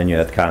 and you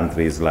had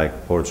countries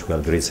like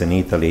Portugal, Greece, and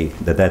Italy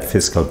that had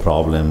fiscal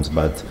problems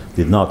but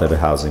did not have a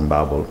housing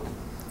bubble.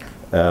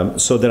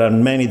 So there are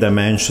many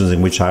dimensions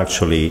in which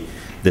actually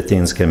the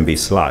things can be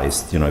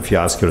sliced. If you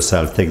ask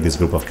yourself, take this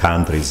group of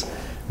countries,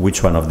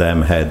 which one of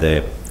them had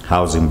a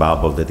housing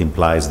bubble that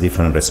implies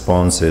different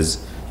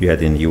responses? You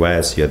had in the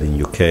US, you had in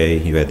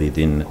UK, you had it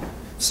in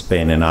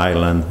Spain and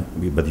Ireland,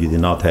 but you did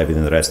not have it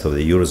in the rest of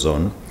the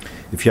Eurozone.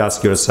 If you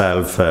ask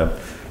yourself,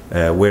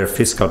 were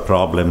fiscal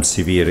problems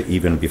severe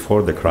even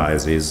before the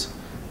crisis,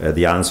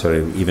 the answer,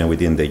 even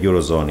within the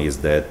Eurozone, is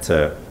that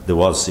there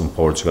was in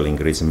Portugal, in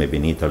Greece, and maybe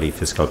in Italy,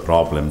 fiscal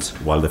problems,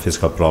 while the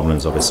fiscal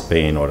problems of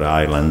Spain or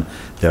Ireland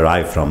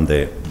derive from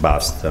the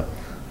bust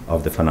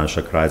of the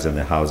financial crisis and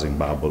the housing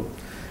bubble.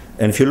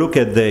 And if you look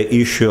at the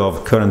issue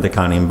of current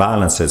account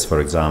imbalances, for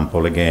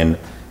example, again,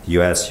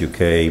 US,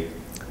 UK,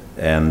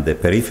 and the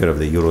periphery of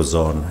the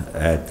Eurozone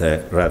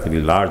had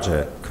relatively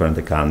larger current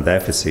account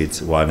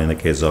deficits, while in the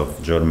case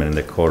of Germany and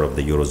the core of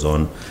the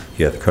Eurozone,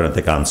 you had current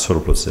account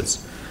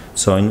surpluses.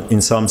 So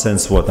in some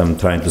sense, what I'm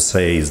trying to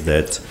say is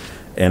that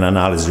an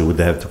analysis would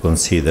have to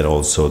consider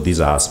also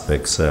these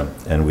aspects,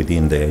 and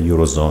within the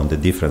Eurozone, the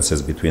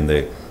differences between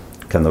the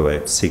kind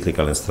of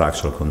cyclical and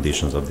structural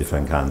conditions of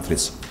different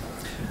countries.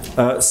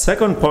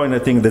 Second point I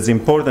think that's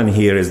important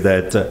here is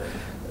that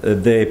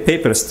the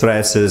paper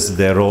stresses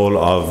the role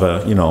of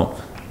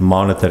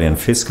monetary and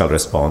fiscal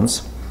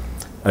response.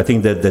 I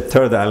think that the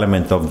third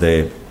element of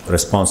the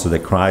response to the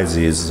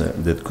crisis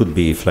that could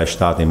be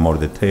fleshed out in more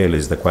detail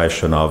is the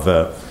question of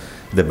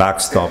the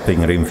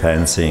backstopping,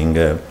 ring-fencing,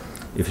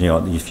 if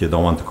you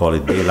don't want to call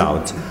it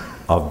bailout,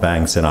 of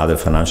banks and other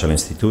financial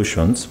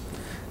institutions.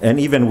 And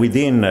even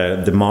within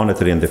the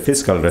monetary and the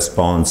fiscal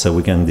response,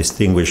 we can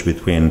distinguish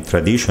between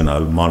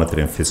traditional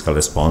monetary and fiscal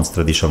response,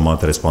 traditional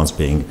monetary response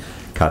being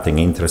cutting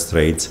interest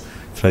rates,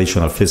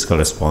 traditional fiscal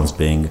response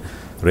being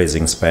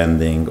raising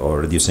spending or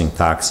reducing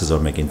taxes or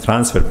making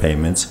transfer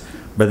payments.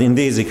 But in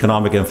these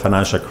economic and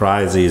financial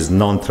crises,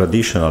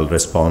 non-traditional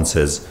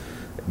responses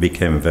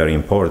became very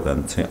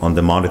important. On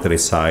the monetary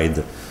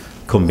side,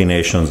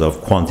 combinations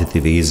of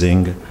quantitative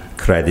easing,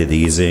 credit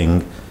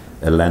easing,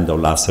 lend of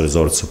last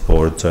resort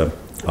support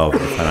of the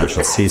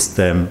financial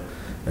system,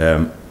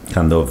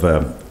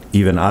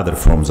 even other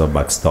forms of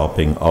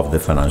backstopping of the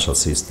financial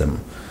system.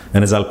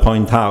 And as I'll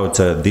point out,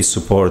 this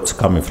support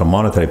coming from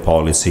monetary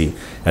policy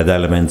had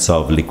elements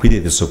of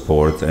liquidity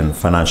support and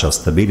financial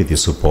stability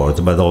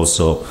support, but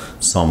also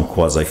some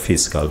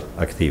quasi-fiscal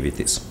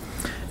activities.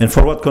 And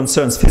for what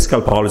concerns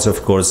fiscal policy,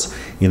 of course,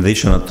 in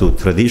addition to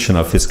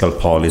traditional fiscal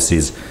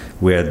policies,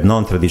 we had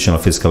non-traditional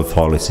fiscal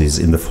policies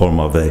in the form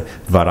of a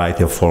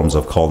variety of forms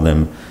of, call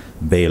them,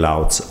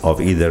 bailouts of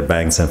either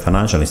banks and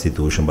financial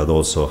institutions, but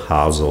also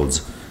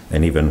households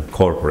and even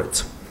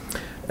corporates.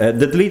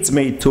 That leads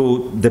me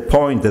to the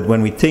point that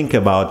when we think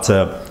about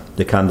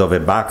the kind of a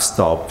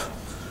backstop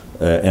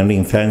and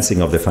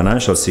ring-fencing of the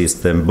financial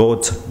system,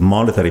 both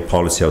monetary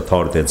policy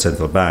authority and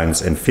central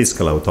banks and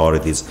fiscal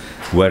authorities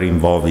were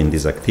involved in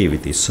these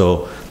activities.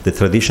 So the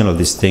traditional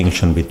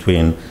distinction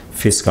between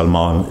fiscal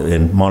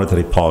and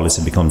monetary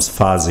policy becomes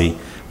fuzzy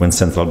when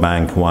central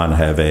bank, one,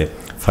 have a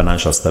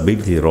financial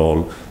stability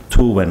role,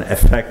 two, when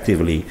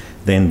effectively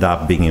they end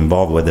up being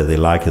involved, whether they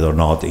like it or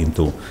not,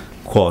 into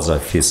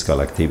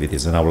quasi-fiscal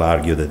activities. And I will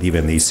argue that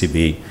even the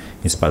ECB,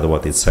 in spite of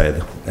what it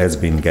said, has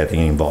been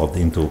getting involved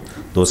into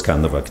those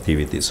kind of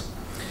activities.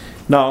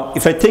 Now,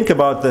 if I think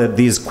about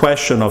this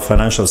question of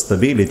financial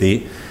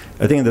stability,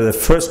 I think that the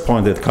first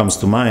point that comes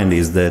to mind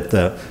is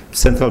that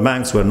central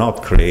banks were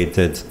not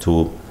created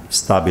to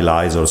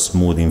stabilize or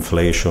smooth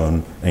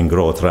inflation and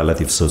growth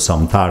relative to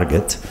some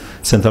target.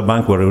 Central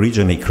banks were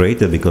originally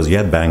created because you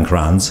had bank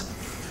runs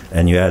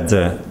and you had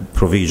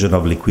provision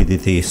of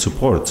liquidity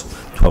support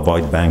to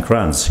avoid bank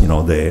runs. You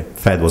know, the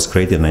Fed was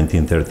created in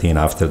 1913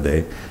 after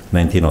the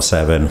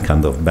 1907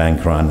 kind of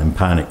bank run and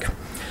panic.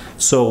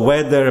 So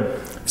whether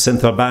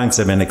central banks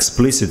have an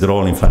explicit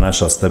role in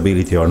financial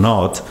stability or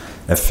not,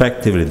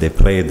 effectively they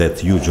play that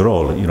huge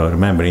role. You know,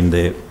 remember in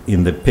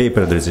the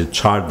paper there is a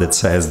chart that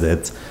says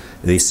that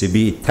the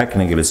ECB,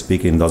 technically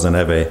speaking, doesn't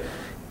have a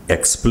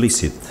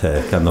explicit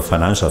kind of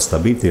financial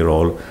stability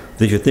role.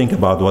 If you think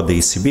about what the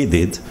ECB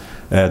did,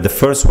 the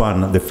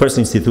first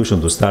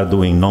institution to start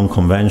doing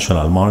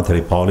non-conventional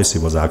monetary policy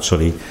was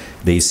actually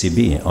the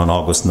ECB on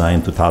August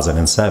 9,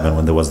 2007,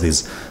 when there was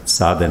this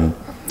sudden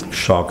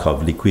shock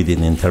of liquidity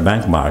in the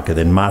interbank market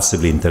and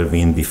massively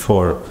intervened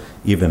before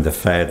even the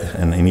Fed,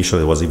 and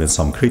initially there was even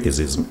some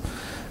criticism.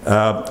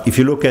 If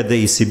you look at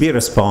the ECB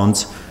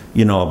response,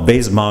 you know,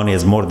 base money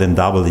has more than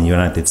doubled in the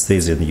United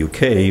States and the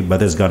UK,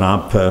 but has gone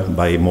up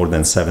by more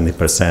than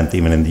 70%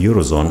 even in the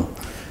Eurozone.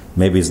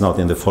 Maybe it's not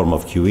in the form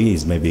of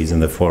QEs, maybe it's in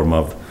the form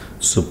of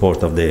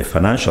support of the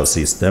financial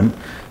system,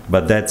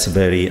 but that's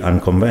very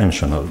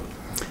unconventional.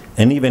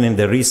 And even in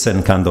the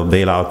recent kind of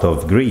bailout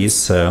of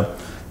Greece,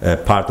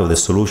 part of the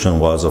solution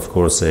was, of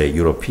course, a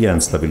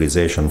European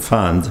stabilization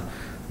fund,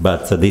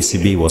 but the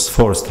ECB was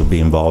forced to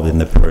be involved in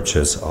the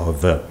purchase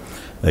of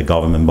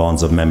government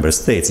bonds of member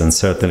states, and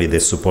certainly the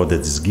support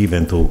that is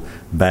given to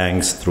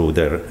banks through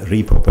their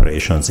repo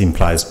operations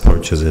implies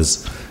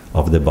purchases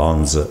of the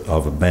bonds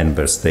of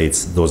member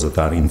states, those that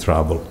are in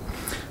trouble.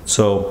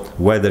 So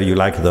whether you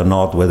like it or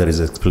not, whether it's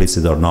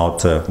explicit or not,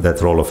 that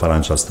role of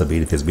financial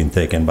stability has been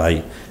taken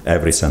by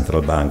every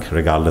central bank,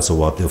 regardless of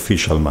what the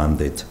official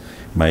mandate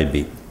might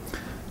be.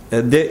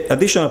 The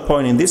additional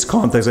point in this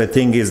context, I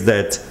think, is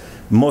that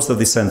most of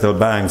the central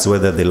banks,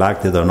 whether they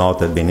liked it or not,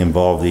 have been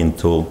involved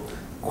into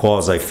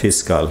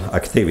quasi-fiscal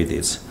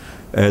activities.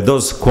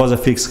 Those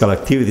quasi-fiscal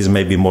activities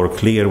may be more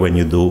clear when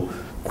you do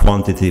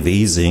quantitative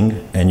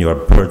easing and you are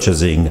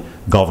purchasing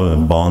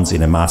government bonds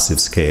in a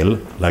massive scale,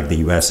 like the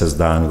US has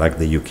done, like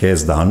the UK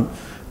has done.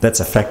 That's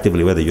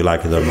effectively, whether you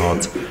like it or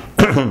not,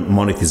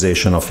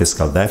 monetization of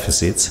fiscal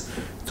deficits.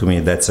 To me,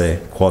 that's a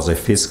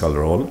quasi-fiscal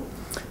role.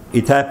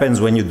 It happens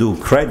when you do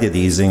credit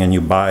easing and you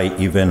buy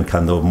even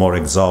kind of more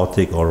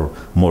exotic or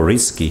more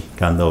risky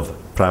kind of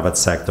private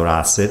sector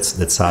assets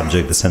that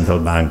subject the central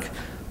bank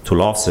to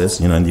losses.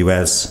 You know, in the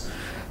US,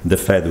 the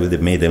Fed with the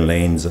maiden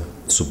lanes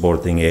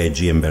supporting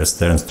AIG and Bear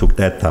Stearns took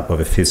that type of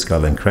a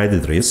fiscal and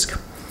credit risk.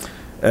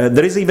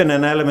 There is even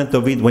an element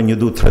of it when you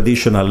do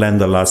traditional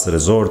lender last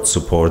resort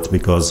support,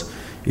 because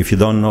if you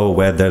don't know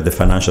whether the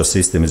financial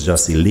system is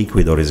just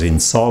illiquid or is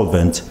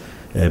insolvent,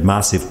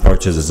 massive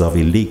purchases of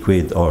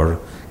illiquid or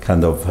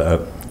kind of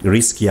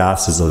risky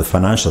assets of the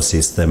financial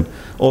system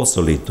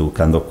also lead to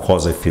kind of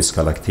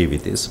quasi-fiscal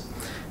activities.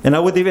 And I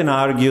would even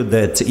argue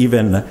that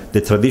even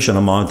the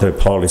traditional monetary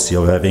policy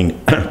of having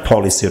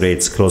policy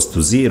rates close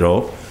to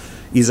zero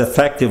is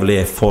effectively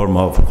a form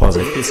of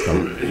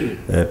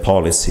quasi-fiscal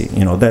policy.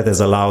 You know, that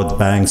has allowed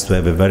banks to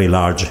have a very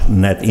large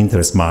net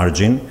interest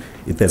margin.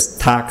 It has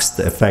taxed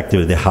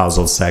effectively the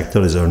household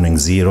sector, is earning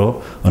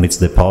zero on its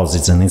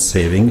deposits and its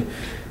saving.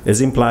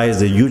 It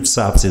implies a huge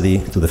subsidy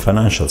to the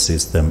financial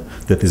system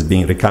that is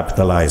being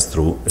recapitalized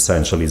through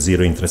essentially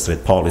zero interest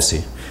rate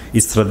policy.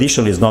 It's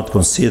traditionally not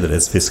considered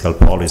as fiscal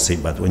policy,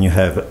 but when you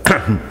have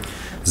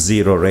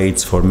zero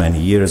rates for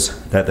many years,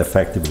 that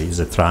effectively is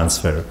a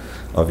transfer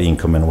of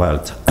income and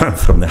wealth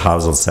from the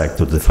household sector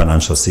to the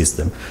financial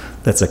system.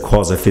 That's a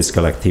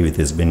quasi-fiscal activity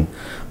that's been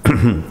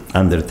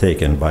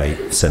undertaken by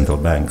central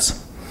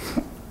banks.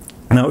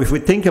 Now, if we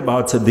think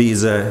about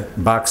these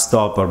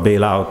backstop or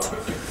bailout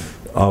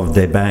of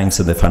the banks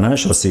and the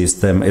financial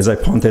system, as I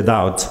pointed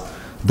out,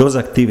 those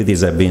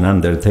activities have been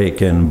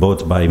undertaken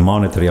both by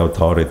monetary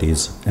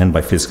authorities and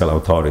by fiscal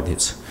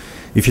authorities.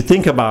 If you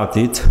think about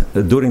it,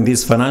 during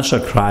this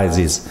financial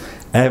crisis,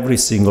 every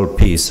single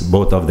piece,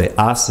 both of the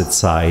asset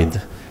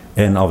side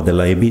and of the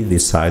liability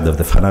side of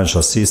the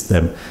financial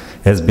system,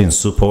 has been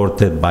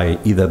supported by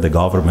either the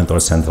government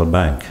or central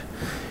bank.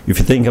 If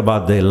you think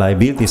about the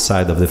liability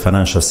side of the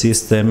financial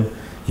system,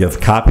 you have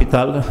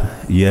capital,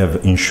 you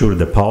have insured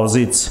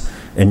deposits,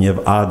 and you have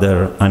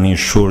other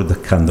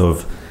uninsured kind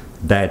of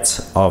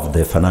debts of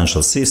the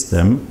financial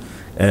system,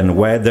 and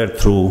whether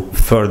through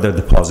further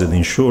deposit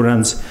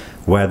insurance,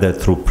 whether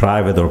through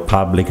private or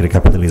public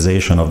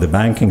recapitalization of the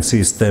banking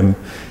system,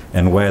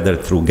 and whether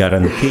through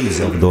guarantees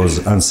of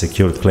those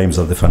unsecured claims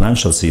of the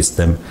financial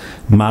system,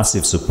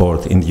 massive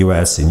support in the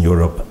US, in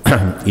Europe,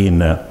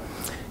 in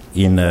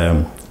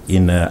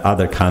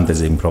other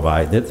countries being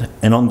provided.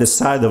 And on the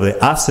side of the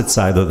asset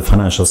side of the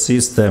financial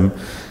system,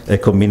 a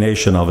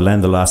combination of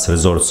lend of last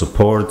resort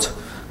support,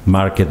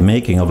 market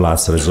making of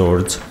last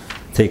resort,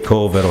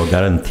 takeover or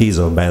guarantees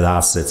of bad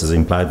assets has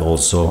implied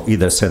also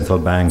either central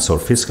banks or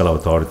fiscal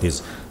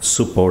authorities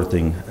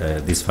supporting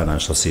this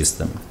financial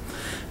system.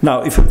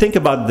 Now, if you think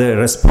about the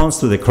response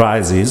to the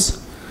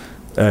crisis,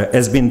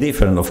 has been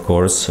different, of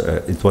course.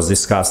 It was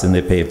discussed in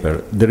the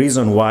paper. The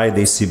reason why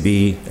the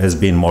ECB has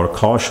been more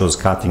cautious,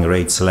 cutting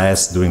rates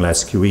less, doing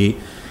less QE,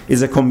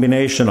 is a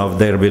combination of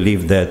their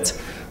belief that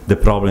the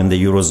problem in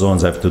the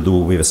Eurozones have to do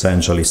with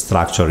essentially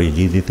structural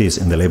rigidities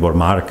in the labor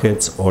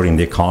markets or in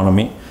the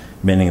economy,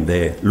 meaning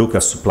the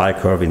Lucas supply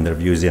curve in their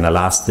view is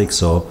inelastic,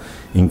 so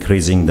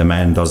increasing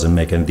demand doesn't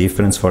make any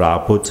difference for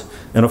output,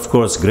 and of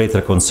course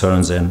greater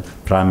concerns and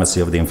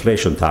primacy of the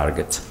inflation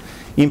target.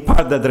 In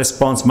part, that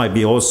response might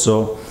be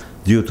also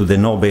due to the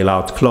no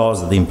bailout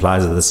clause that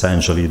implies that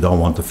essentially you don't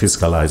want to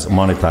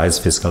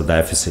monetize fiscal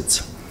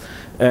deficits.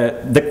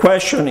 The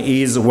question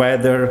is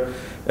whether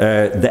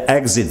the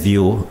exit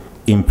view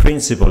in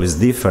principle is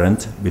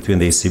different between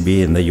the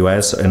ECB and the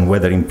US, and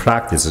whether in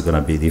practice it's going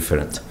to be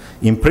different.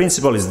 In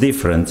principle it's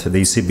different.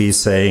 The ECB is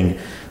saying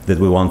that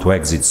we want to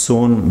exit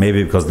soon,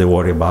 maybe because they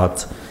worry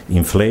about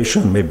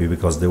inflation, maybe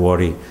because they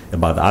worry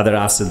about other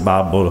asset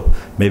bubble,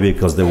 maybe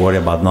because they worry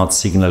about not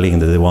signaling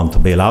that they want to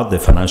bail out the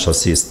financial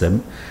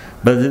system.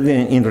 But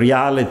in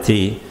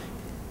reality,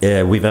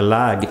 with a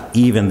lag,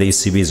 even the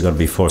ECB is going to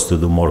be forced to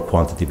do more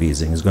quantitative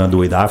easing. It's going to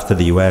do it after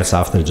the US,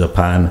 after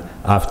Japan,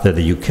 after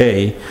the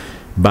UK,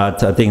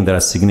 but I think there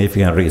are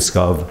significant risk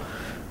of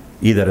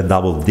either a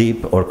double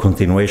dip or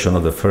continuation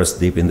of the first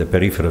dip in the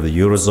periphery of the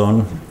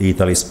Eurozone,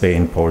 Italy,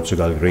 Spain,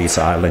 Portugal, Greece,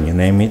 Ireland, you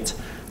name it.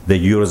 The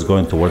euro is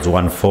going towards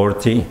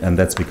 140, and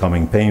that's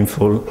becoming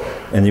painful,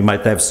 and you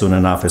might have soon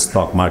enough a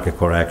stock market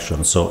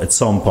correction. So at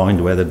some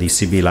point, whether the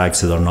ECB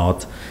likes it or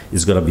not,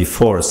 is going to be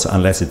forced,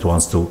 unless it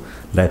wants to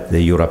let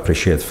the euro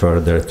appreciate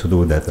further, to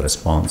do that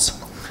response.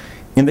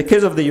 In the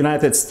case of the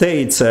United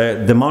States,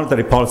 the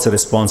monetary policy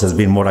response has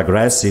been more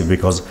aggressive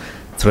because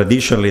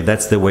traditionally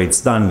that's the way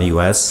it's done in the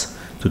US,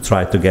 to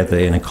try to get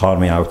an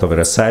economy out of a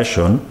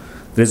recession.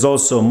 There's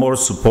also more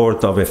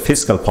support of a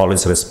fiscal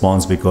policy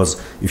response, because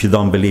if you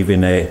don't believe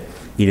in an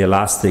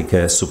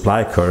inelastic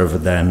supply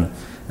curve, then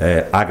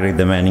aggregate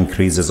demand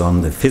increases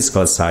on the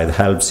fiscal side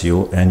helps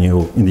you. And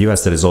in the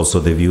US there is also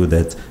the view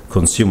that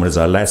consumers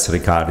are less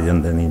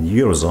recurrent than in the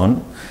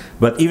Eurozone.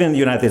 But even in the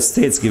United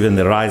States, given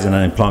the rise in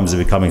unemployment is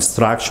becoming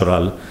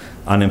structural,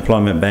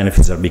 unemployment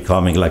benefits are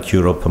becoming, like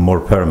Europe, more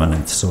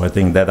permanent. So I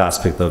think that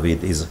aspect of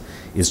it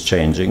is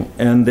changing.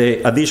 And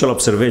the additional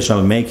observation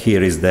I'll make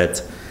here is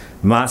that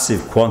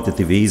massive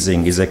quantitative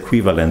easing is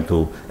equivalent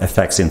to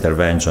FX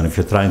intervention. If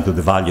you're trying to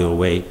devalue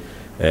away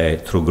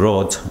through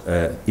growth,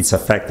 it's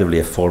effectively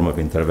a form of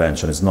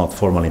intervention. It's not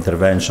formal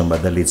intervention,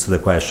 but that leads to the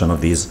question of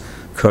these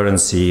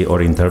currency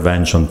or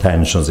intervention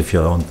tensions, if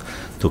you want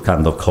to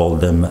kind of call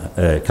them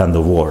kind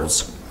of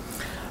wars.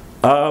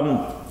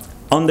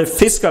 On the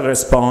fiscal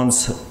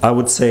response, I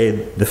would say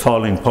the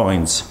following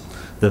points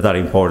that are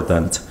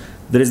important.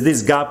 There is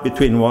this gap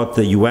between what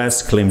the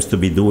US claims to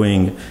be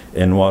doing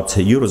and what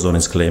the Eurozone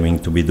is claiming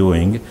to be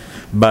doing.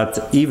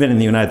 But even in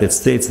the United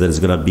States, there is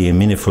going to be a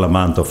meaningful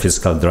amount of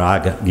fiscal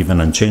drag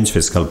given unchanged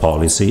fiscal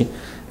policy.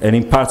 And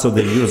in parts of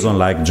the Eurozone,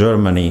 like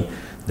Germany,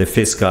 the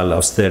fiscal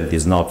austerity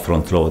is not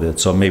front-loaded,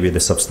 so maybe the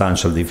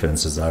substantial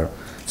differences are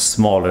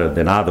smaller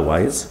than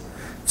otherwise.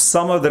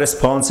 Some of the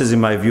responses, in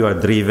my view, are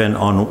driven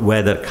on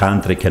whether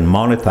country can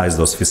monetize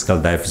those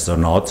fiscal deficits or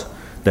not.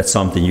 That's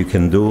something you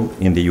can do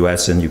in the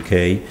US and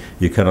UK.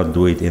 You cannot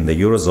do it in the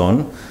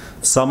Eurozone.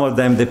 Some of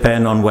them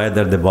depend on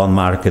whether the bond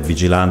market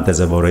vigilantes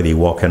have already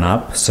woken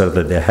up.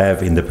 Certainly they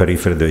have in the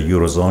periphery of the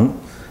Eurozone,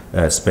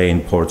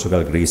 Spain,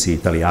 Portugal, Greece,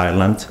 Italy,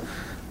 Ireland.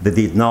 They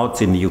did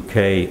not in the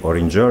UK or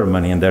in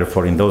Germany, and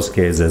therefore in those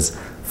cases,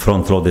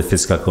 front-loaded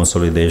fiscal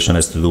consolidation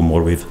has to do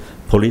more with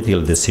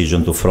political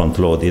decision to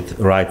front-load it,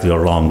 rightly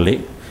or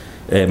wrongly.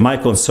 My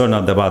concern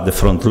about the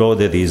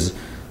front-loaded is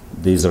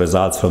these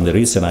results from the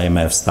recent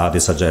IMF study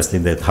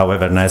suggesting that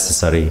however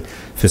necessary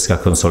fiscal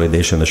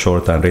consolidation in the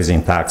short term,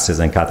 raising taxes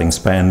and cutting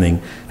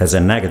spending has a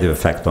negative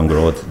effect on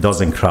growth,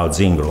 doesn't crowd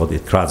in growth,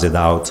 it crowds it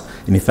out.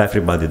 And if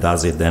everybody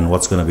does it, then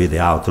what's going to be the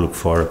outlook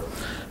for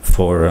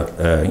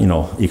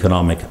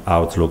economic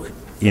outlook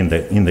in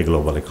the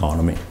global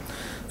economy?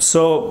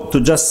 So to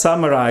just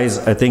summarize,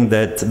 I think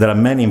that there are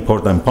many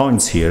important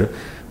points here,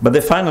 but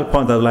the final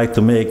point I'd like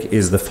to make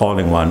is the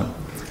following one.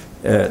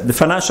 The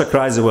financial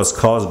crisis was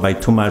caused by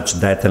too much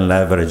debt and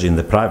leverage in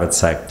the private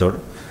sector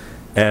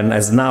and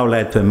has now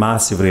led to a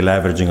massive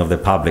releveraging of the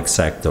public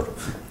sector.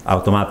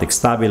 Automatic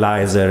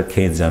stabilizer,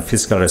 Keynesian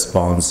fiscal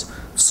response,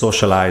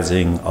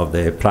 socializing of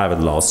the private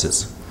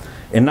losses.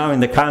 And now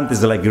in the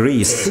countries like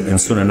Greece, and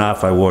soon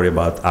enough I worry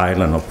about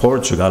Ireland or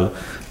Portugal,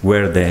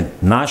 where the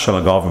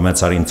national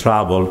governments are in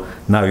trouble,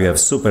 now you have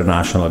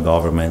supranational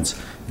governments,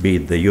 be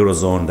it the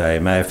Eurozone, the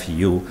IMF,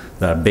 EU,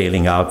 that are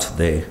bailing out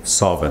the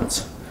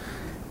sovereigns.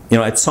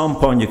 At some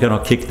point you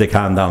cannot kick the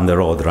can down the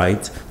road,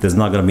 right? There's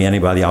not going to be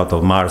anybody out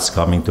of Mars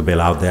coming to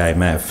bail out the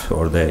IMF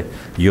or the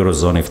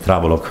Eurozone if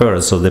trouble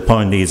occurs. So the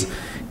point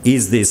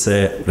is this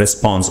a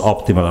response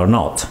optimal or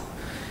not?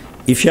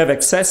 If you have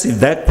excessive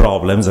debt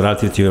problems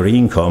relative to your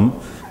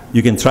income,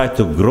 you can try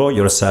to grow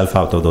yourself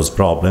out of those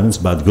problems,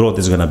 but growth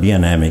is going to be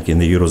anemic in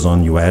the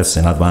Eurozone, US,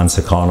 and advanced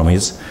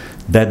economies.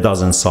 That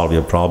doesn't solve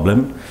your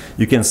problem.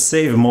 You can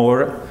save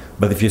more,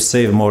 but if you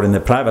save more in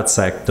the private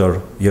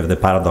sector, you have the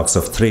paradox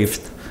of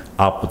thrift.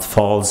 Output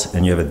falls,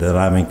 and you have a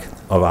dynamic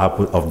of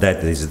output of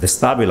debt that is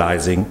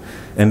destabilizing.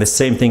 And the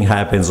same thing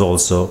happens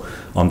also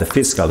on the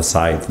fiscal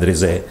side. There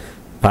is a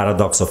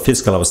paradox of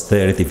fiscal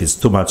austerity. If it's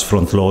too much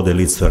front-loaded,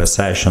 leads to a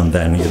recession,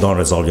 then you don't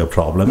resolve your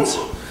problems.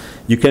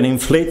 You can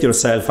inflate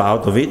yourself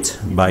out of it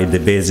by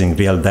debasing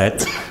real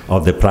debt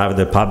of the private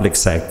and public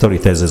sector.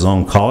 It has its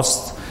own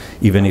cost.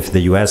 Even if the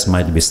US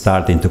might be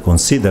starting to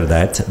consider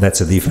that,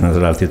 that's a difference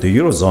relative to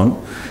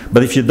Eurozone.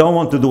 But if you don't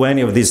want to do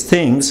any of these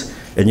things,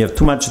 and you have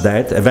too much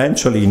debt,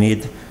 eventually you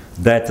need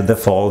debt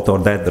default or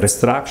debt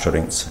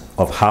restructurings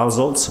of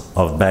households,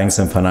 of banks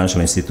and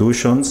financial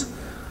institutions,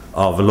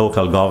 of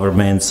local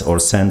governments or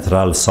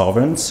central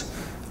sovereigns,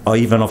 or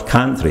even of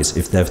countries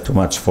if they have too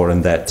much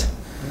foreign debt.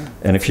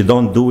 And if you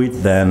don't do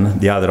it, then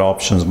the other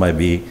options might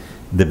be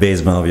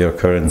debasement of your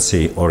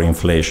currency or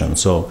inflation.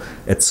 So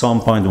at some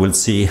point we'll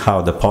see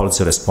how the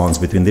policy response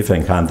between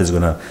different countries is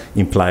going to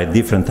imply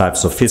different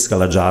types of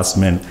fiscal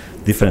adjustment,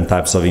 different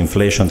types of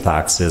inflation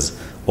taxes,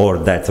 or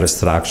debt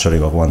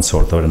restructuring of one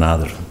sort or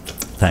another.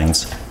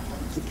 Thanks.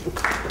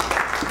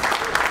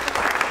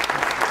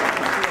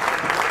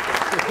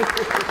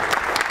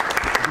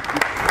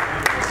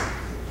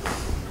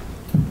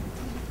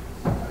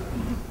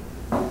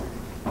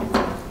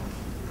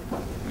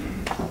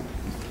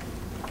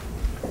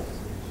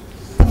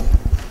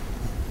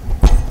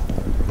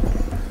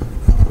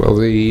 Well,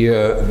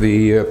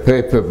 the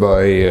paper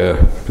by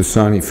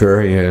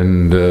Pisani-Ferry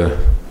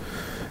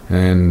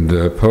and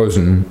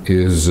Posen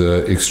is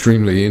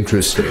extremely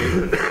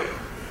interesting,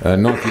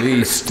 not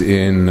least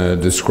in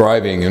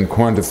describing and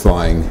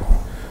quantifying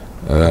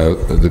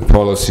the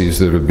policies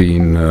that have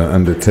been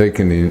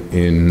undertaken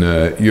in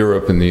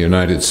Europe and the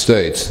United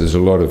States. There's a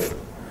lot of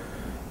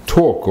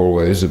talk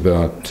always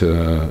about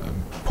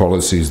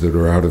policies that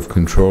are out of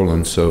control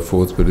and so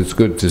forth, but it's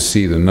good to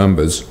see the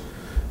numbers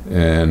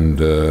and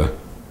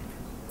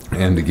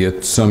to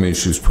get some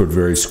issues put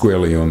very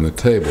squarely on the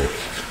table.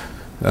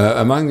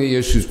 Among the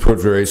issues put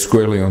very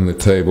squarely on the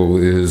table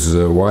is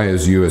why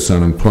is U.S.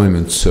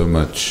 unemployment so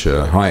much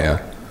higher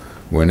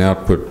when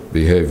output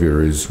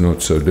behavior is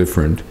not so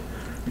different?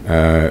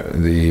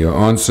 The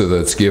answer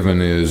that's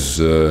given is,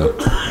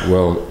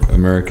 well,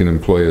 American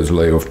employers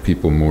lay off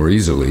people more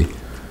easily.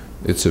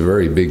 It's a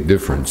very big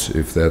difference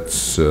if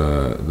that's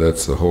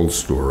the whole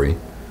story.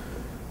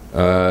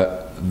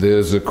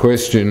 There's a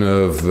question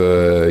of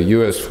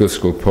U.S.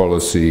 fiscal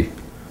policy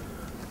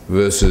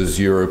versus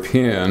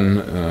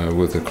European,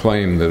 with a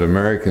claim that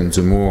Americans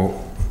are more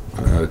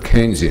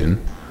Keynesian.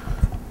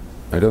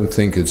 I don't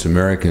think it's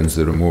Americans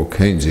that are more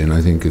Keynesian.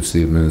 I think it's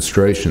the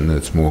administration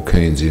that's more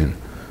Keynesian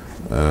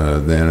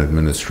than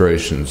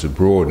administrations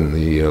abroad, and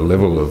the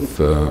level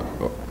of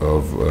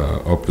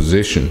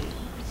opposition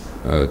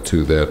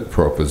to that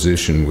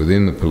proposition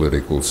within the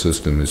political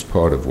system is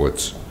part of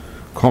what's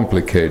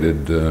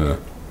complicated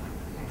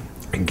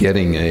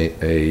getting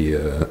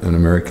an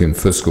American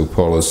fiscal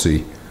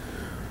policy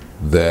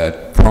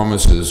that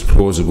promises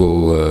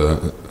plausible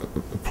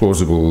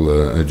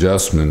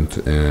adjustment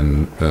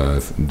and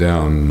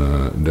down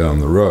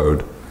the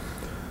road.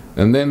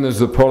 And then there's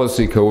the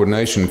policy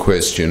coordination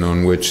question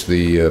on which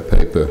the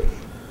paper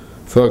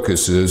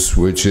focuses,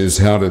 which is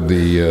how did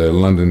the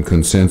London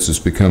Consensus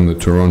become the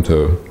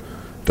Toronto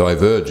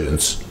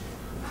Divergence?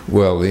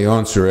 Well, the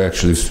answer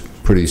actually is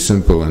pretty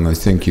simple, and I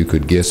think you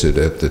could guess it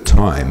at the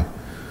time,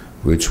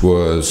 which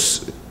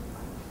was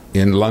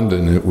in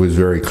London it was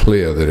very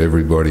clear that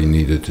everybody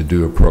needed to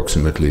do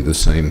approximately the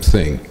same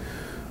thing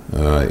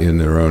in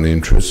their own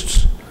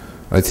interests.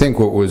 I think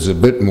what was a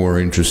bit more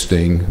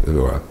interesting,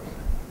 what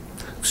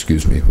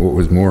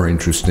was more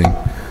interesting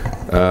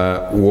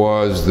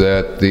was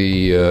that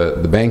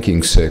the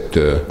banking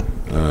sector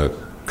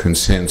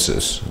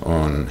consensus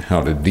on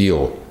how to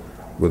deal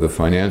with a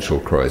financial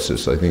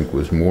crisis, I think,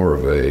 was more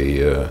of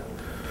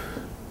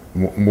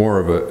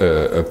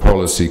a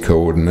policy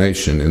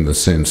coordination, in the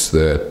sense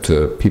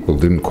that people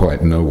didn't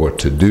quite know what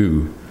to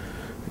do,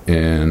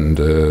 and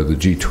the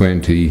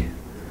G20,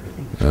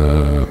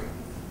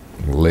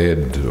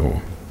 led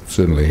or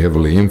certainly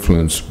heavily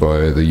influenced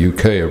by the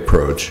UK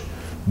approach,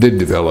 did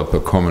develop a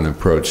common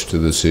approach to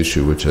this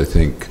issue, which I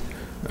think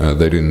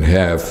they didn't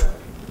have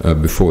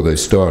before they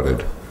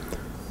started.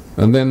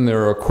 And then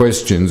there are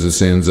questions,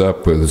 this ends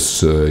up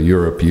with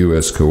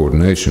Europe-US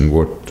coordination,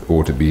 what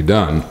ought to be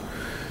done.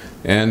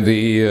 And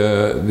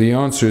the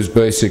answer is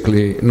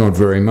basically not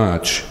very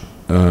much.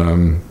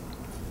 Don't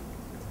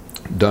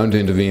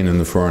intervene in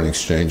the foreign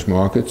exchange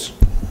markets.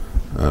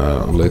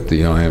 Let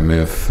the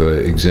IMF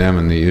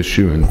examine the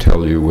issue and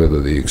tell you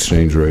whether the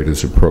exchange rate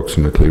is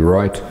approximately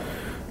right.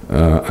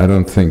 I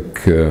don't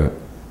think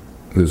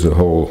there's a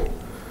whole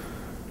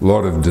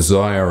lot of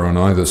desire on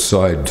either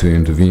side to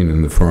intervene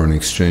in the foreign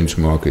exchange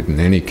market in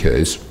any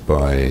case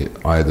by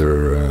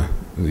either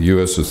the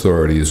US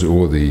authorities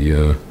or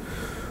the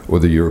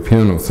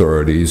European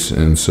authorities,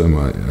 and so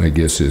my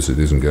guess is it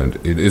isn't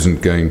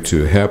going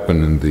to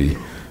happen, and the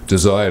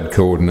desired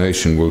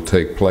coordination will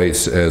take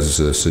place as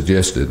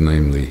suggested,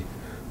 namely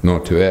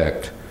not to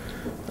act.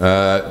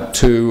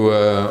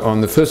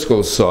 On the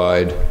fiscal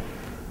side,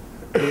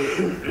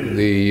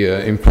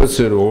 the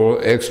implicit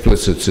or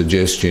explicit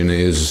suggestion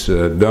is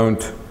don't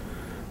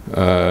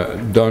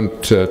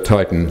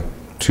tighten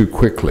too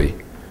quickly,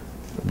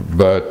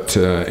 but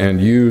and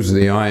use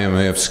the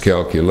IMF's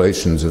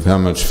calculations of how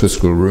much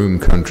fiscal room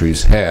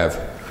countries have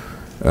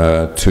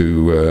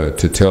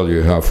to tell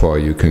you how far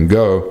you can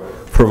go,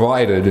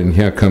 provided, and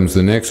here comes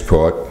the next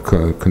part,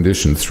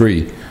 condition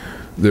 3,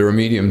 there are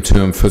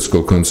medium-term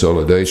fiscal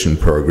consolidation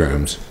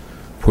programs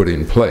put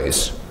in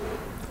place.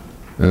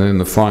 And then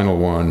the final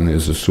one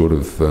is a sort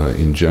of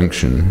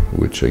injunction,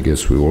 which I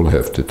guess we all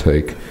have to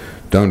take.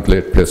 Don't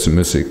let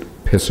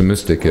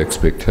pessimistic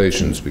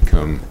expectations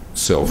become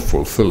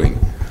self-fulfilling.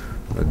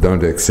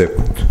 Don't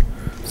accept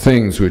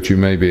things which you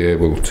may be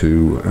able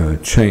to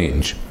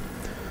change.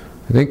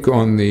 I think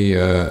on the,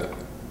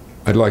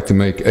 I'd like to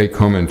make a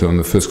comment on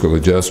the fiscal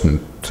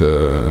adjustment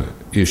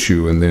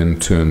issue and then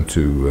turn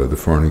to the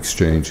foreign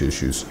exchange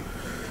issues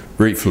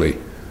briefly.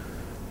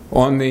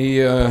 On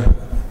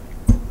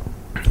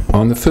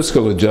the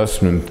fiscal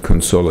adjustment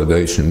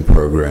consolidation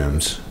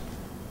programs,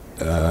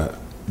 as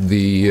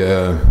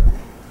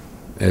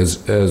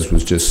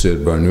was just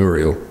said by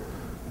Nouriel,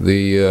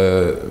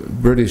 the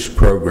British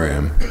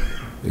program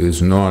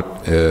is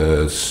not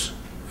as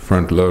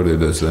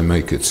front-loaded as they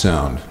make it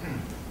sound.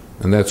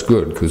 And that's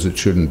good, because it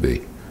shouldn't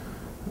be.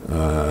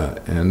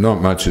 And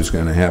not much is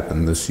going to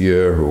happen this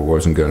year, or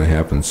wasn't going to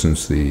happen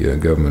since the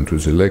government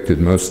was elected.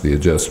 Most of the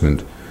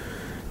adjustment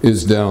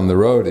is down the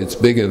road. It's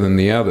bigger than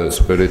the others,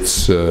 but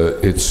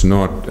it's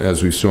not,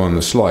 as we saw on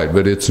the slide,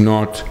 but it's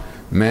not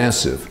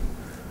massive.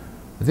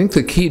 I think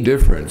the key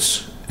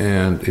difference,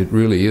 and it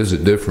really is a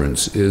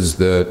difference, is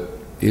that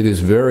it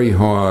is very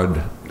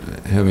hard,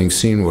 having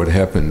seen what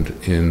happened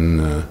in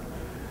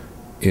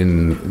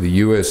the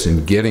US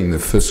in getting the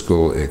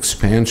fiscal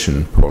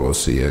expansion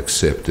policy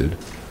accepted,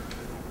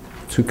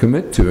 to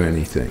commit to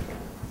anything.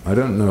 I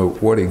don't know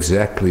what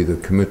exactly the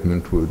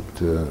commitment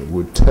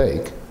would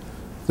take,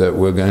 that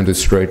we're going to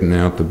straighten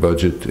out the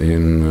budget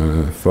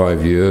in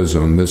 5 years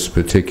on this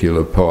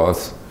particular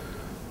path,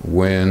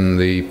 when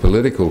the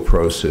political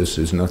process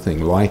is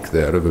nothing like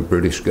that of a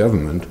British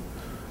government,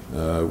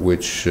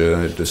 which,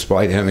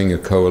 despite having a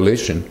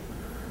coalition,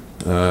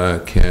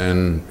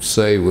 can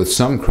say with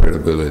some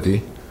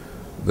credibility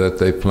that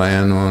they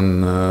plan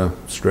on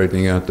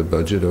straightening out the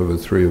budget over a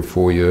 3 or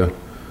 4 year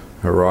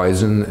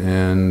horizon,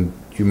 and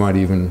you might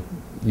even,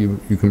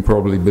 you can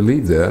probably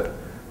believe that.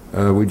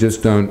 We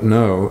just don't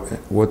know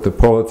what the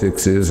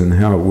politics is and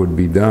how it would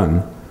be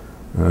done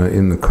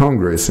in the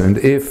Congress. And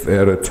if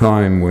at a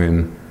time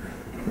when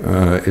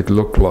it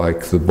looked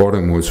like the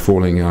bottom was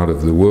falling out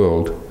of the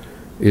world,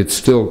 it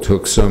still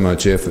took so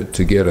much effort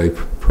to get a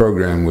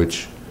program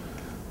which,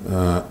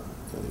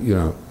 you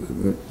know,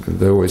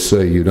 they always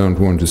say you don't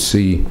want to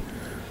see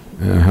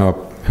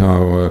how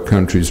how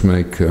countries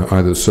make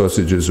either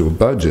sausages or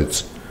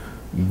budgets,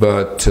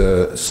 but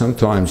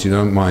sometimes you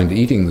don't mind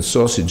eating the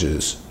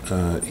sausages.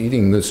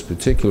 Eating this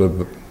particular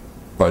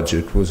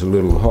budget was a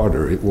little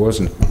harder. It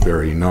wasn't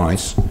very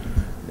nice,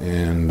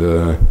 and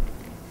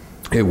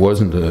it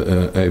wasn't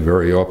a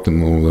very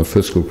optimal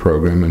fiscal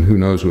program, and who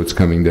knows what's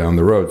coming down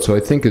the road. So I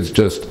think it's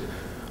just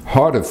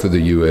harder for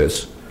the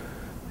US,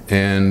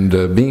 and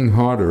being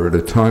harder at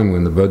a time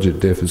when the budget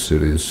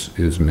deficit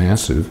is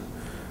massive,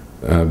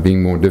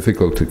 being more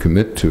difficult to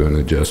commit to an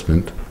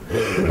adjustment,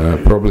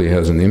 probably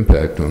has an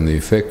impact on the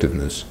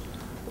effectiveness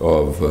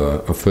of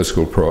a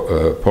fiscal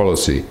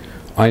policy.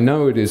 I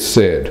know it is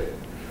said,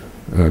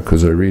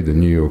 because I read the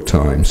New York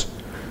Times,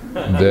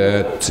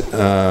 that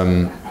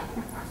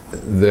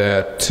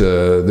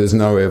there's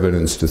no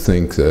evidence to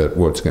think that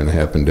what's going to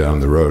happen down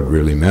the road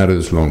really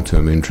matters.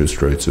 Long-term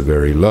interest rates are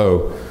very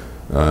low.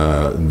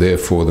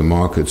 Therefore, the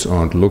markets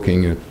aren't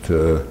looking at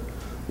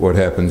what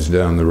happens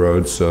down the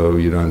road, so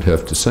you don't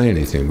have to say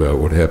anything about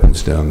what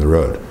happens down the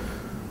road.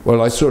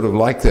 Well, I sort of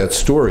like that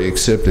story,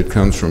 except it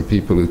comes from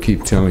people who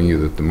keep telling you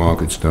that the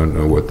markets don't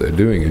know what they're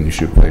doing and you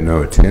should pay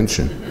no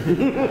attention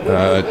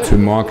to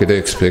market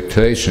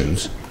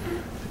expectations.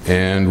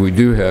 And we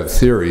do have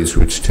theories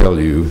which tell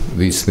you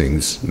these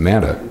things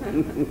matter.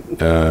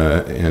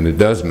 And it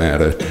does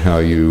matter how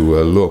you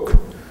look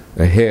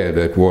ahead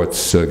at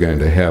what's going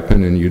to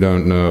happen, and you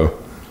don't know.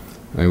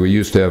 And we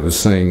used to have a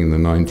saying in the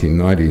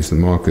 1990s, the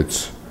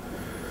markets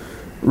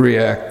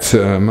react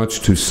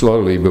much too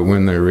slowly, but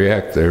when they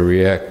react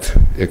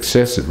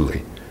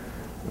excessively.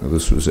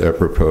 This was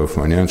apropos of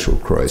financial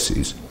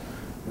crises.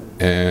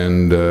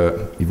 And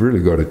you've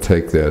really got to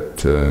take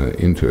that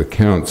into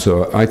account.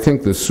 So I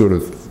think this sort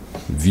of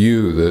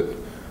view that,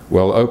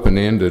 well,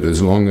 open-ended,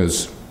 as long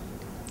as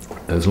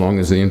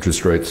the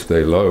interest rates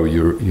stay low,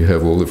 you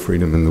have all the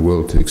freedom in the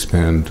world to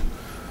expand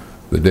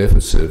the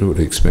deficit or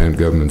to expand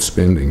government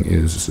spending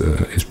is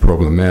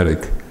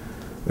problematic,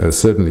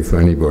 certainly for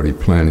anybody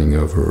planning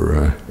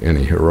over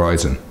any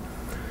horizon,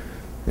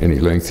 any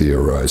lengthy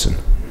horizon.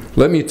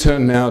 Let me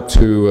turn now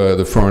to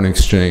the foreign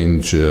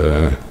exchange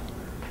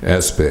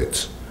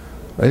aspects.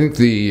 I think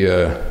the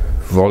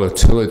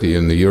volatility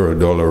in the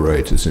euro-dollar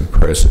rate is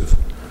impressive.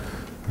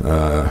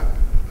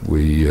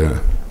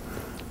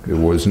 It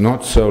was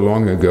not so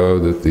long ago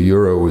that the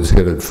euro was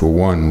headed for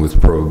 1 with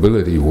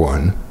probability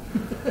 1,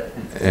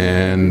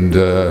 and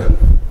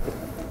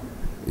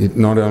it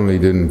not only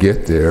didn't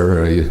get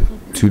there,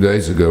 2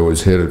 days ago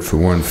was headed for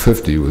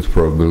 150 with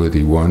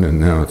probability 1, and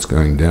now it's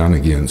going down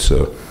again.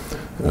 So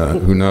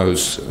who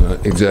knows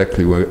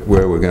exactly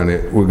where we're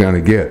going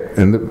to get,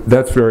 and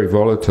that's very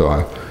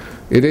volatile.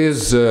 It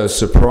is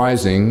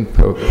surprising,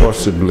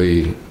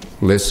 possibly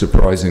less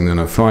surprising than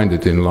I find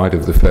it in light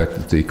of the fact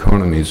that the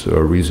economies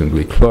are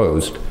reasonably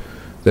closed,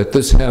 that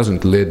this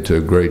hasn't led to a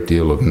great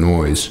deal of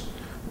noise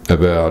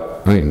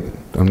about, I mean,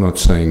 I'm not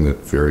saying that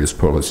various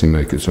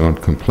policymakers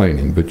aren't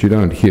complaining, but you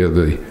don't hear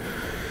the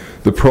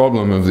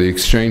problem of the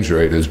exchange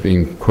rate as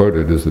being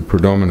quoted as the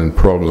predominant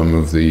problem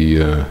of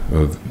the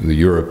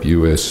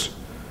Europe-US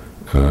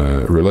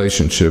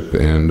relationship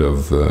and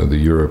of the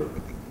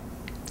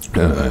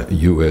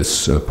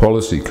Europe-US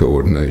policy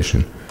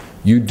coordination.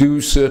 You do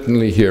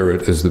certainly hear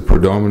it as the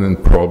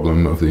predominant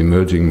problem of the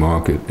emerging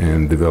market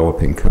and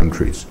developing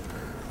countries.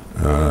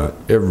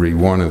 Every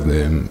one of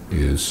them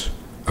is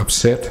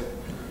upset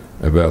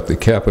about the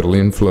capital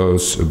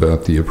inflows,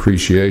 about the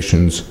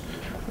appreciations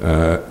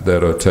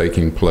that are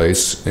taking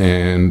place,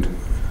 and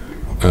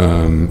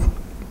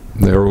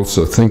they're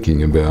also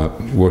thinking about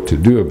what to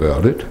do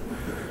about it.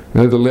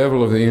 Now, at the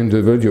level of the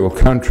individual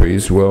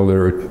countries, well,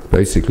 there are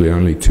basically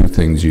only 2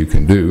 things you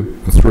can do,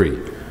 3.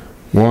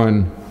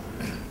 1,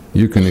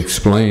 you can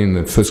explain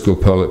that fiscal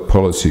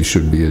policy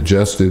should be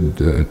adjusted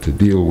to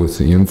deal with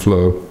the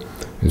inflow,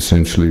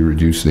 essentially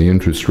reduce the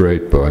interest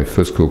rate by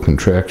fiscal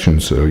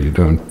contraction so you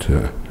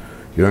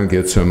don't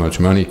get so much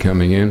money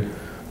coming in.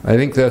 I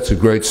think that's a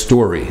great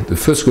story. The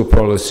fiscal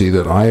policy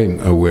that I'm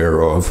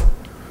aware of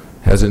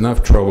has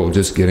enough trouble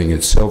just getting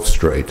itself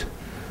straight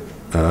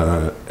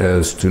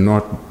as to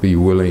not be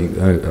willing.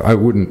 I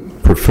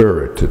wouldn't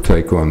prefer it to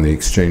take on the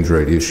exchange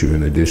rate issue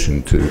in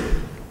addition to,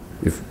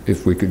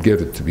 if we could get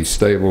it to be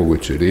stable,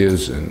 which it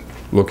is, and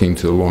looking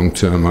to the long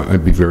term,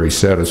 I'd be very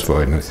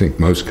satisfied, and I think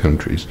most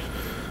countries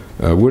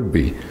would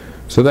be.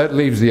 So that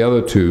leaves the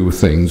other 2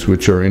 things,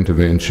 which are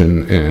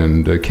intervention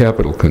and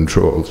capital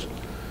controls.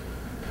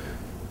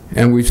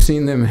 And we've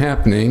seen them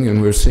happening,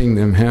 and we're seeing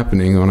them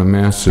happening on a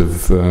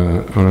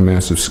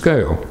massive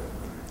scale.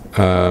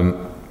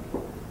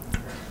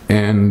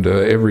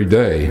 Every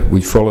day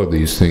we follow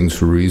these things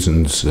for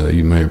reasons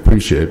you may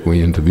appreciate.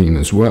 We intervene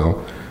as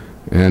well.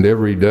 And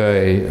every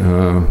day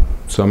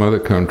some other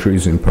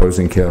countries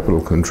imposing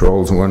capital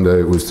controls. One day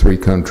it was 3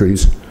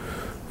 countries,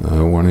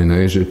 1 in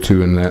Asia,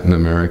 2 in Latin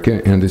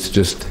America, and it's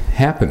just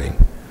happening.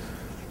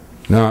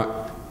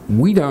 Now,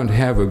 we don't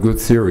have a good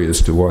theory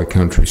as to why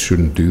countries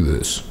shouldn't do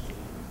this,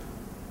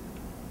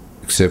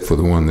 except for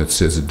the one that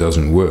says it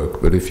doesn't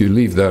work. But if you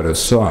leave that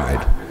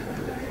aside,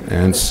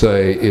 and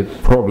say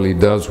it probably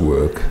does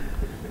work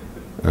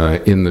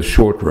in the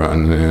short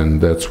run,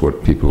 and that's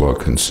what people are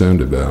concerned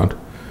about,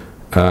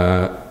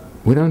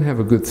 we don't have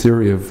a good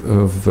theory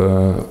of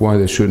why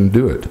they shouldn't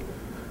do it.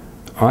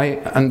 I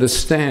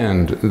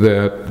understand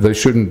that they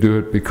shouldn't do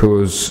it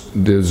because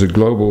there's a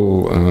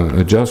global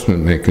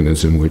adjustment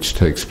mechanism which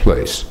takes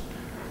place,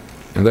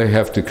 and they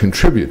have to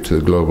contribute to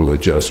the global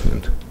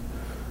adjustment.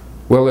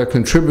 Well, they're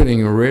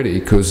contributing already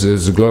because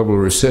there's a global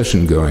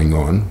recession going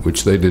on,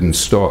 which they didn't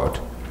start.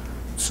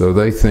 So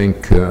they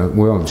think,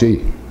 well,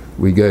 gee,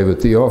 we gave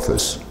it the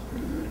office.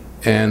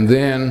 And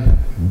then,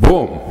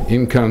 boom,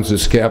 in comes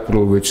this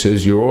capital which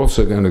says you're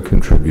also going to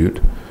contribute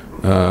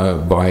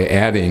by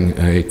adding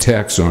a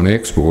tax on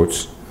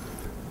exports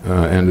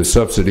and a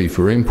subsidy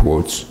for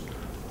imports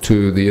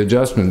to the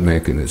adjustment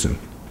mechanism.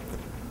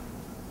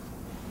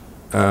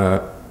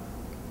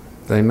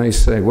 They may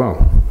say,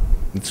 well,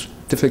 it's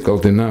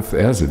difficult enough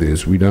as it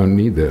is, we don't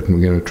need that, and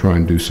we're going to try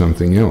and do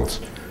something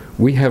else.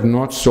 We have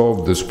not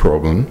solved this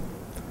problem.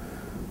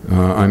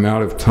 I'm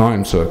out of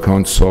time, so I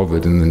can't solve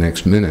it in the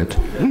next minute.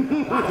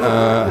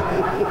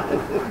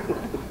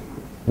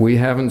 We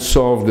haven't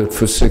solved it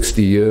for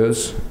 60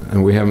 years,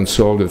 and we haven't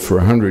solved it for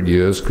 100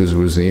 years because it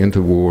was the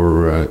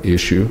interwar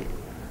issue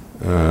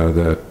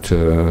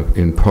that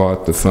in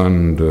part the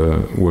fund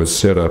was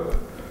set up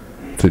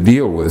to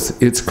deal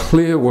with. It's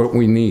clear what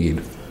we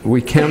need.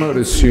 We cannot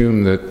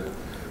assume that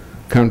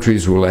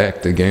countries will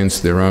act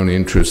against their own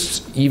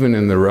interests, even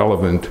in the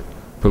relevant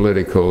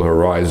political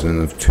horizon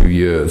of 2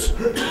 years.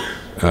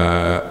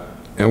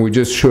 And we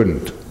just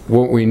shouldn't.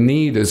 What we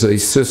need is a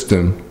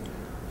system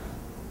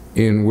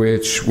in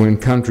which, when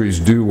countries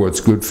do what's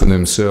good for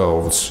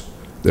themselves,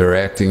 they're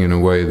acting in a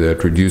way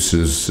that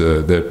reduces,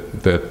 that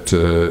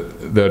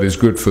is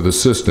good for the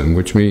system,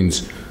 which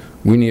means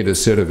we need a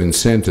set of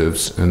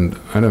incentives, and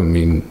I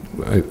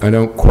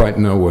don't quite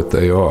know what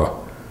they are.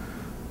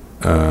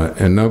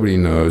 And nobody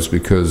knows,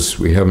 because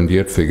we haven't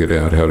yet figured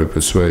out how to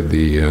persuade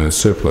the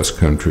surplus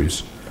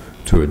countries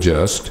to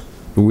adjust.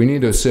 But we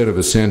need a set of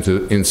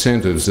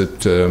incentives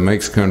that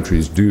makes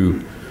countries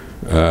do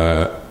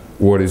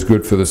what is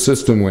good for the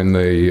system when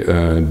they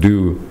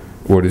do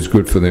what is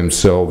good for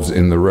themselves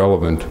in the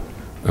relevant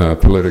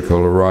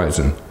political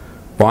horizon.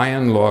 By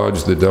and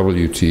large, the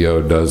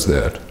WTO does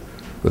that.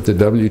 But the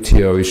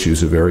WTO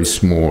issues are very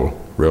small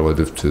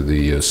relative to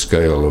the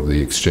scale of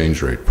the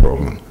exchange rate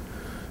problem.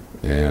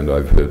 And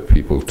I've heard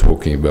people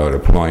talking about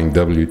applying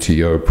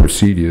WTO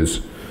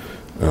procedures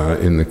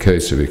in the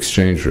case of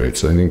exchange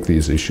rates. I think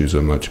these issues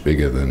are much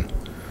bigger than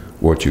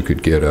what you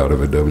could get out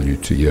of a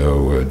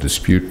WTO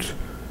dispute,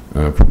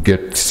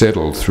 get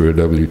settled through a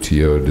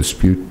WTO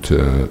dispute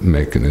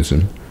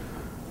mechanism.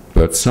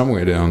 But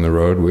somewhere down the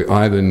road,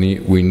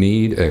 we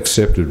need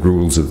accepted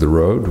rules of the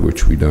road,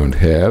 which we don't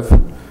have.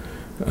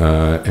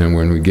 And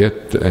when we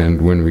get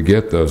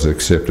those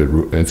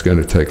accepted, it's going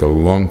to take a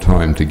long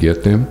time to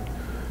get them.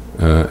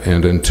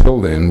 And until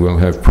then, we'll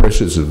have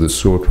pressures of the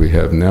sort we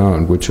have now,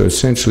 and which are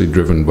essentially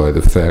driven by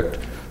the fact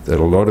that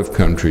a lot of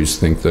countries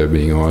think they're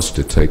being asked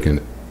to take an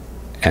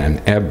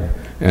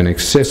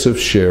excessive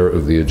share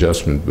of the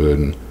adjustment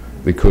burden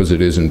because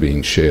it isn't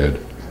being shared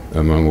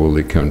among all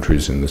the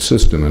countries in the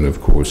system. And of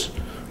course,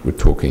 we're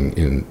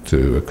talking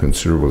to a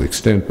considerable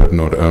extent, but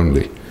not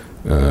only,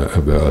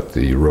 about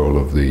the role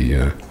of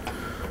the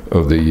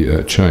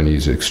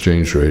Chinese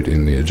exchange rate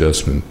in the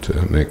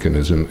adjustment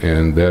mechanism,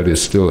 and that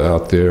is still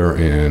out there,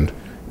 and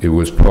it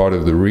was part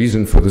of the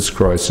reason for this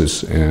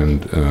crisis.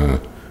 And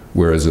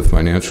whereas the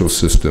financial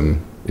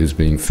system is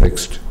being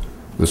fixed,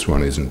 this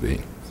one isn't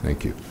being.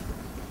 Thank you.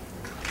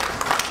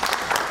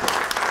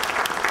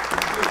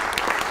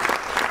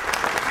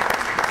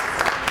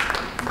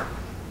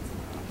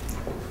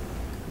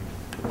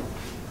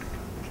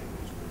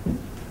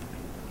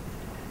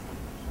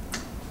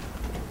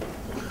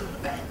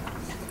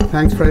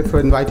 Thanks, Fred, for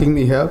inviting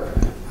me here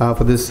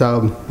for this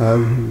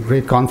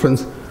great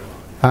conference.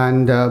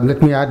 And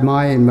let me add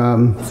my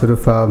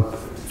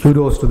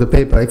kudos to the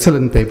paper.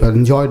 Excellent paper.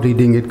 Enjoyed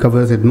reading it.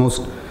 Covers it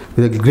most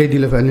with a great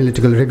deal of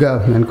analytical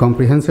rigor and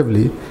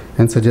comprehensively,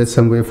 and suggests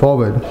some way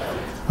forward.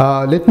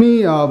 Let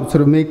me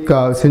make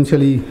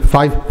essentially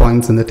 5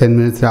 points in the 10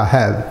 minutes I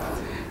have.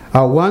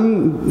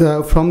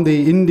 One, from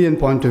the Indian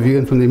point of view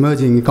and from the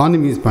emerging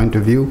economies point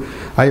of view,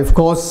 of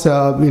course,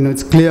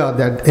 it's clear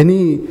that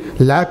any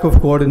lack of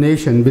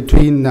coordination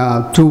between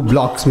two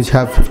blocks which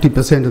have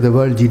 50% of the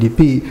world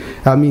GDP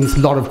means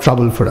a lot of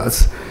trouble for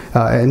us.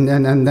 And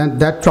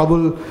that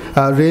trouble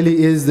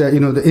really is,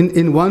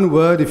 in one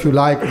word, if you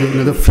like,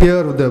 the fear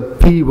of the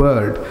P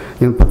word,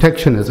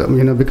 protectionism.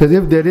 Because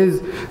if there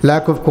is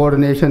lack of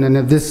coordination, and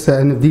if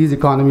these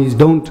economies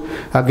don't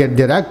get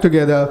their act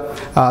together,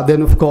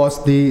 then of course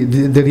the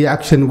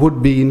reaction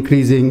would be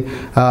increasing,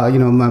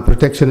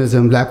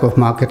 protectionism, lack of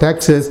market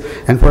access.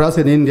 And for us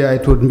in India,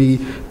 it would be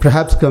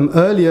perhaps come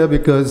earlier,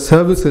 because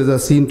services are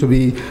seen to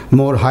be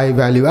more high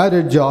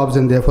value-added jobs,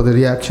 and therefore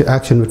the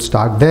action would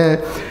start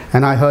there.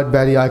 And I heard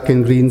Barry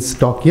Eichengreen's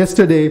talk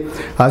yesterday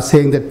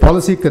saying that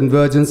policy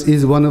convergence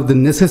is one of the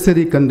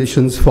necessary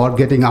conditions for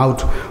getting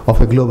out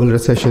of a global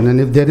recession. And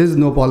if there is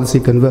no policy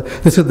convergence,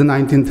 this is the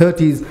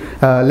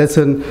 1930s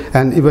lesson,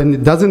 and when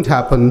it doesn't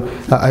happen,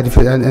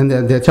 and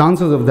there are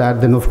chances of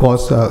that, then of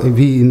course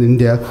we in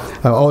India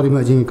or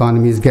emerging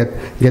economies get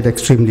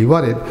extremely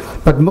worried.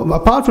 But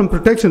apart from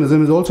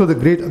protectionism is also the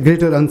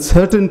greater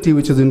uncertainty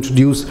which is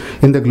introduced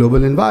in the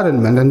global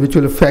environment, and which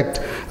will affect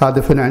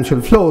the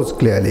financial flows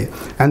clearly.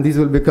 And these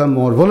will become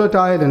more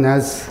volatile, and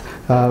as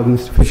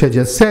Mr. Fisher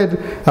just said,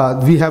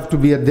 we have to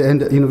be at the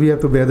end, we have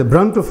to bear the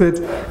brunt of it,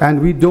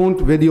 and we don't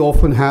very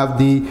often have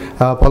the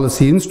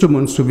policy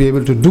instruments to be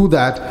able to do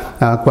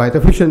that quite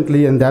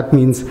efficiently, and that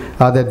means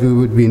that we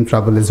would be in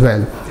trouble as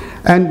well.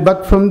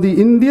 But from the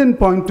Indian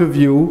point of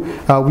view,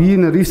 we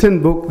in a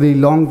recent book, The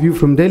Long View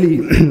from Delhi,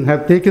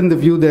 have taken the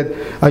view that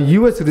a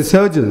US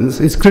resurgence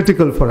is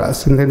critical for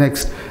us in the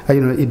next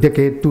a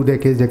decade, 2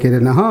 decades, decade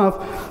and a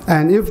half.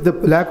 And if the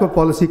lack of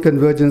policy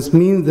convergence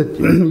means that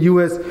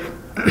US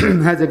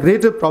has a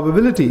greater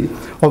probability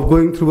of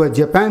going through a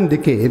Japan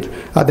decade,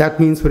 that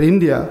means for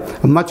India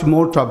much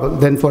more trouble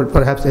than for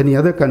perhaps any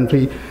other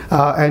country.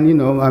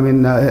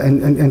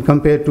 And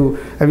compared to,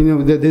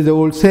 there's the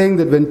old saying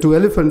that when two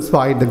elephants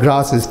fight, the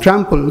grass is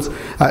trampled,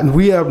 and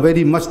we are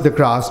very much the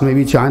grass.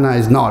 Maybe China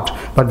is not,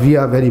 but we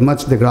are very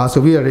much the grass,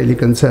 so we are really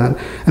concerned.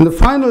 And the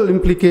final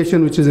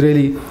implication, which is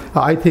really,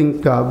 I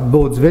think,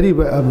 bodes very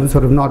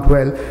sort of not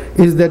well,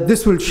 is that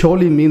this will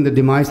surely mean the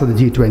demise of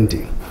the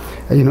G20.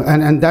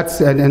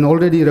 And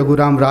already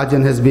Raghuram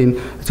Rajan has been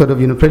sort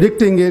of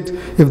predicting it.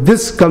 If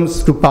this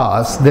comes to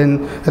pass,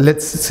 then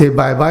let's say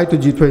bye-bye to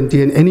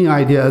G20 and any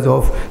ideas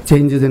of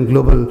changes in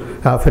global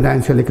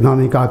financial,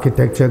 economic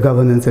architecture,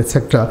 governance,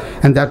 etc.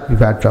 And that will be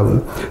bad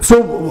trouble.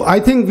 So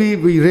I think we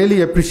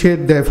really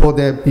appreciate therefore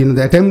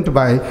the attempt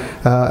by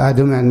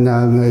Adam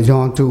and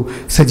Jean to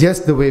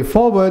suggest the way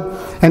forward.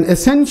 And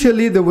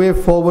essentially the way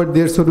forward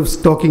they're sort of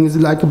talking is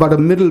like about a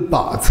middle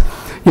path,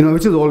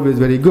 which is always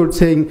very good,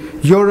 saying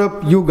Europe,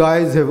 you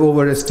guys have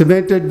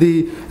overestimated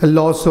the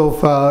loss of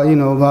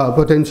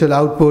potential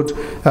output.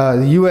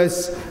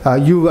 US,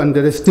 you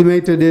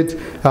underestimated it,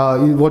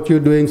 what you're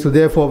doing. So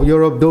therefore,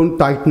 Europe, don't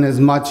tighten as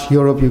much.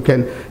 Europe, you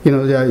can,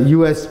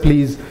 US,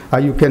 please,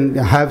 you can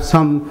have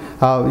some,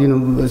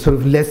 sort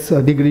of less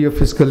degree of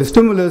fiscal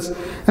stimulus.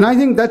 And I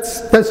think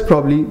that's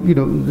probably,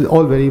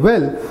 all very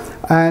well.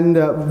 And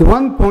the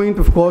one point,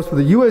 of course, for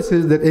the US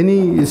is that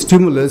any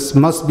stimulus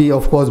must be,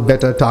 of course,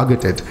 better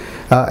targeted.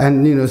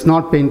 And, it's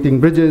not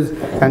painting bridges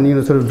and,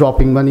 sort of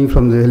dropping money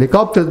from the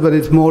helicopters, but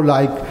it's more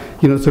like,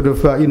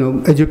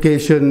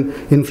 education,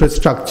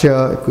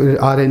 infrastructure,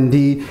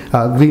 R&D,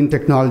 green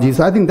technologies.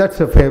 So I think that's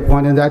a fair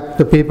point, and that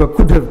the paper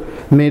could have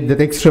made that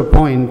extra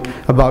point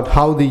about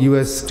how the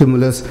US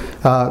stimulus,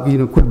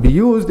 could be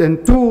used.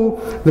 And two,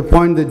 the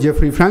point that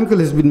Jeffrey Frankel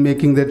has been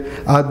making, that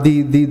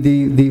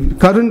the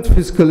current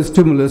fiscal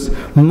stimulus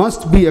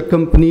must be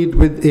accompanied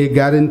with a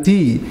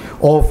guarantee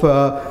of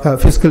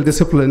fiscal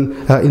discipline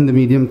in the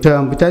medium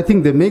term, which I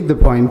think they make the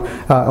point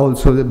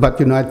also.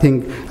 But I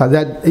think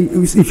that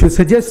if you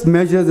suggest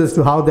measures as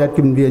to how that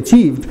can be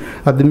achieved,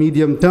 the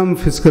medium term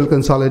fiscal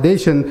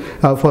consolidation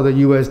for the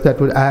US, that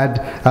would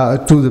add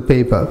to the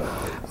paper.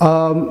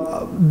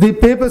 The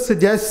paper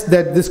suggests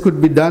that this could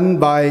be done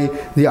by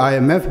the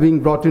IMF being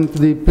brought into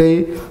the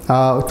play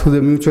through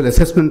the mutual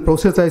assessment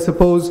process, I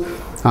suppose.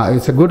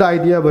 It's a good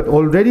idea, but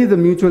already the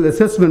mutual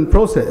assessment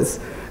process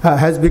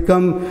has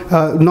become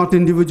not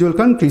individual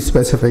country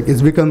specific.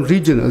 It's become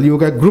regional. You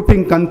get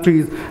grouping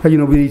countries,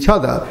 with each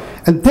other,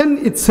 and then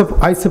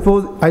I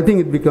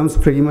think it becomes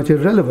pretty much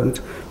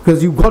irrelevant,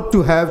 because you've got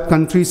to have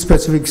country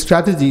specific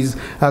strategies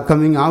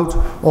coming out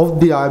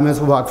of the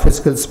IMF about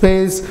fiscal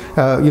space,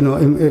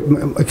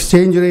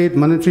 exchange rate,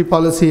 monetary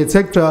policy,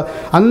 etc.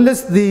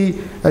 Unless the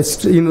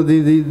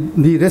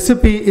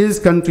recipe is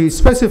country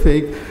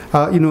specific,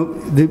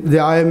 the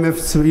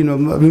IMF's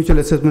mutual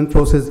assessment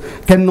process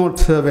cannot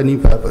serve any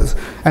purpose.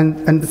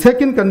 And the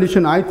second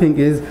condition, I think,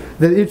 is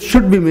that it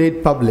should be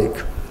made public.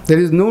 There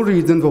is no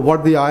reason for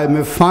what the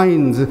IMF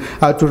finds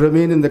to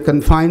remain in the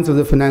confines of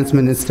the finance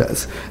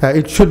ministers.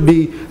 It should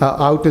be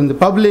out in the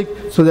public,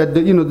 so that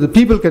the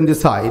people can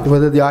decide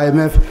whether the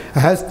IMF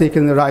has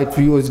taken the right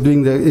view,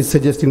 is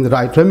suggesting the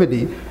right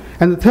remedy.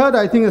 And the third,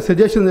 I think, a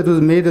suggestion that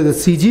was made at the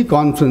CG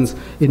conference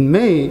in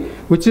May,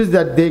 which is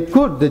that the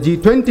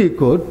G20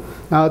 could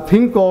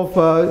think of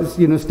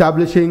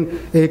establishing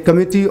a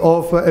committee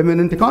of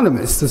eminent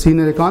economists, the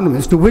senior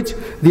economists, to which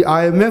the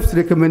IMF's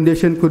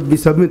recommendation could be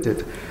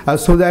submitted,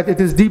 so that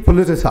it is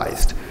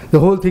depoliticized. The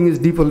whole thing is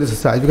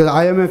depoliticized, because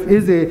IMF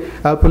is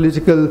a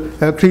political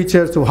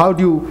creature, so how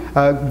do you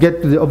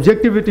get to the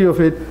objectivity of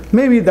it?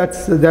 Maybe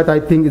that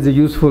I think is a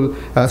useful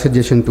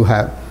suggestion to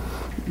have.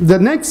 The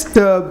next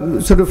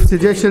sort of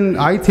suggestion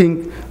I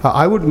think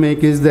I would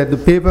make is that the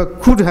paper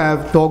could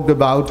have talked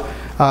about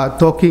how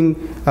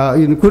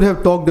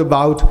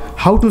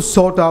to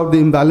sort out the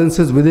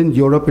imbalances within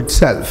Europe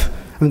itself.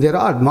 I mean, there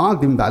are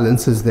marked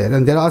imbalances there,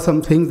 and there are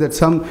some things that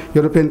some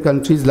European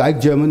countries,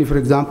 like Germany, for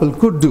example,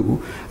 could do,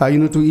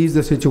 to ease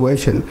the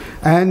situation.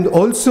 And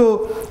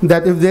also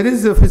that if there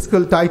is a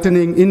fiscal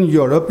tightening in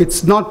Europe, it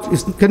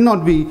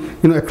cannot be,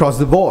 across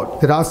the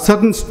board. There are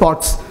certain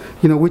spots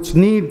which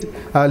need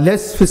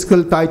less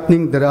fiscal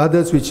tightening. There are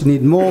others which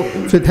need more.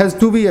 So it has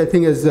to be, I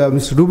think, as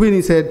Mr.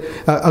 Rubini said,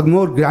 a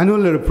more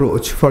granular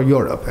approach for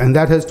Europe. And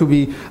that has to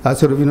be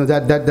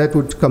that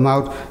would come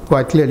out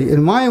quite clearly.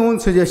 And my own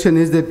suggestion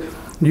is that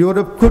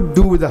Europe could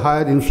do with a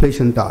higher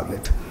inflation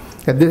target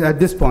at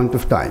this point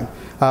of time.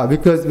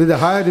 Because with a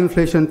higher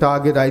inflation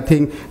target, I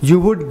think you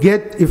would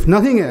get, if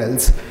nothing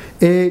else,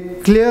 a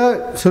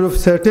clear sort of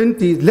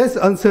certainty, less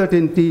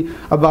uncertainty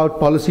about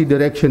policy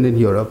direction in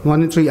Europe,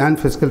 monetary and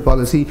fiscal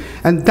policy,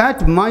 and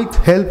that might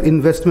help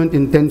investment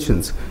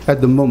intentions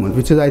at the moment,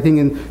 which is, I think,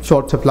 in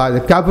short supply.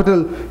 The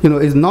capital,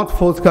 is not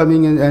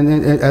forthcoming,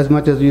 and as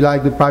much as you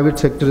like, the private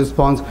sector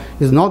response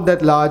is not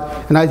that large,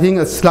 and I think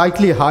a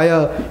slightly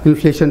higher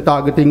inflation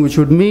targeting, which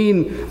would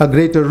mean a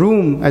greater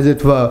room, as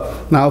it were,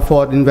 now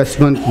for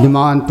investment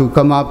demand to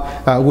come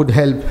up, would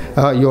help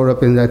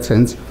Europe in that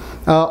sense.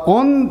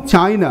 On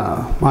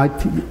China,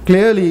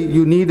 clearly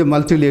you need a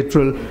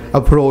multilateral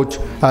approach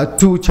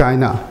to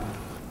China.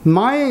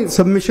 My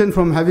submission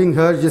from having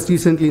heard just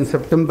recently in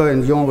September,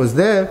 and Jean was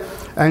there,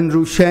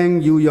 Andrew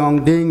Sheng, Yu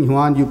Yongding,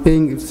 Huan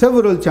Yuping,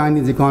 several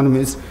Chinese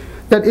economists,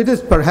 that it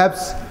is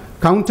perhaps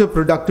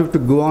counterproductive to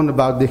go on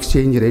about the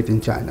exchange rate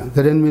in China,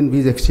 the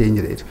renminbi's exchange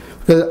rate.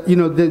 Because,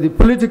 the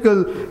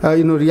political,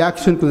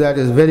 reaction to that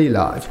is very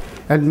large.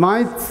 And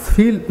my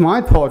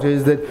thought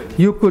is that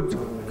you could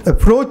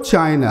approach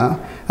China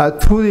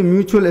through the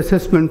mutual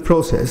assessment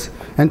process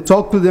and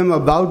talk to them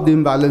about the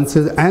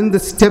imbalances and the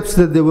steps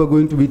that they were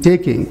going to be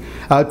taking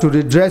to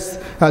redress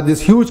this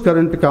huge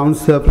current account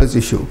surplus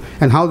issue,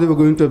 and how they were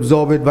going to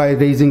absorb it by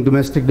raising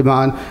domestic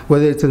demand,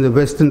 whether it's in the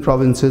western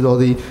provinces or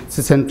the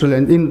central,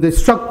 and in the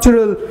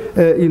structural,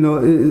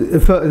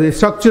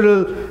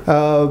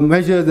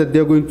 measures that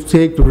they're going to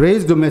take to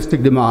raise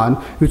domestic demand,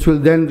 which will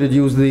then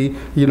reduce the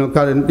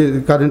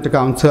current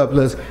account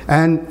surplus,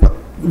 and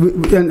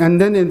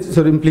then in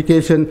sort of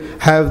implication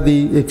have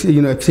the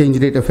exchange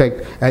rate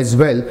effect as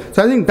well.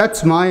 So I think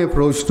that's my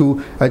approach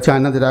to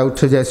China that I would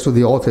suggest to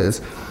the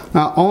authors.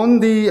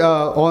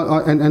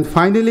 And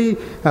finally,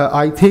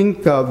 I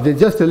think there's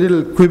just a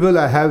little quibble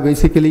I have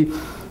basically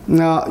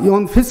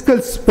on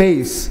fiscal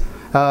space.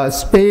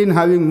 Spain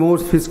having more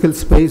fiscal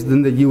space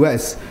than the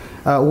US.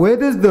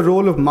 Where is the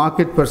role of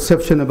market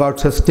perception about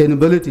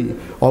sustainability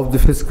of the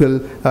fiscal,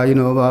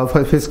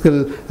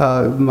 fiscal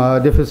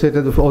deficit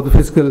or the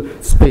fiscal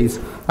space?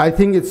 I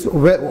think it's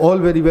all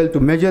very well to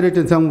measure it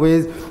in some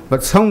ways,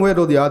 but somewhere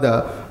or the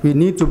other, we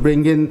need to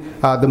bring in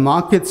the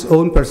market's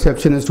own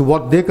perception as to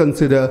what they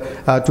consider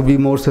to be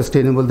more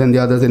sustainable than the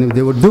others. And if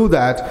they would do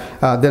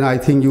that, then I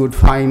think you would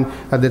find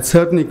that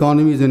certain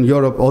economies in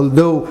Europe,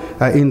 although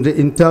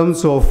in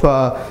terms of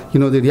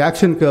the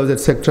reaction curves,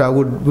 etc.,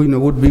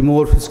 would be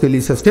more fiscally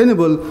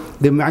sustainable,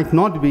 they might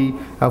not be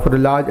for a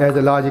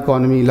large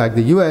economy like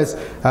the US,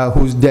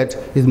 whose debt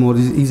is more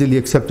easily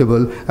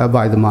acceptable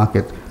by the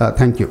market.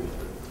 Thank you.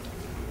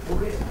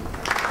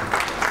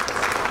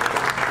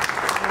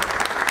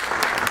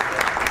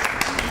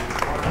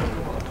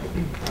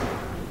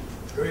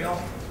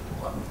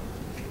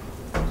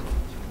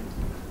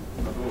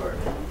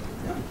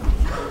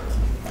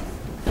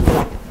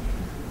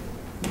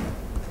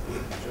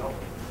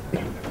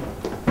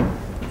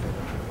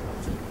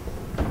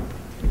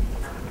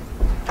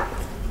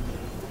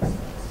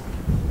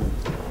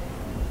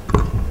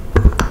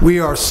 We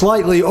are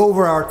slightly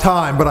over our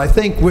time, but I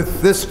think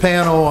with this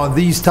panel on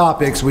these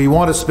topics, we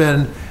want to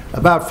spend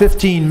about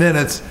 15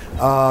 minutes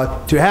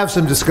to have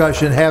some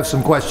discussion, have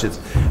some questions.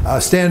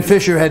 Stan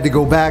Fisher had to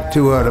go back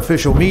to an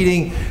official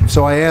meeting,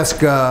 so I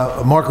asked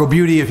Marco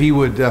Beauty if he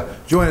would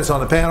join us on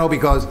the panel,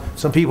 because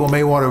some people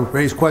may want to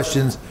raise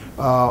questions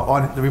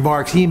on the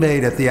remarks he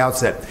made at the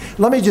outset.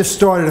 Let me just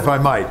start it, if I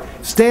might.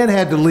 Stan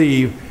had to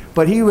leave,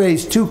 but he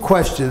raised two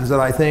questions that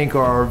I think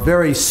are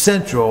very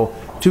central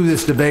to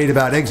this debate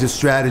about exit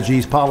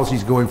strategies,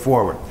 policies going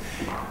forward.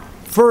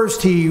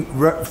 First, he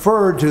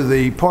referred to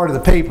the part of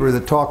the paper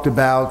that talked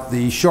about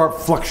the sharp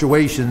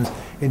fluctuations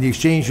in the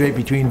exchange rate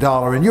between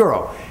dollar and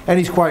euro. And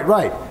he's quite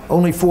right.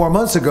 Only 4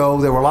 months ago,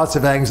 there were lots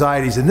of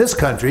anxieties in this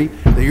country.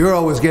 The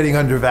euro was getting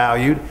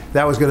undervalued.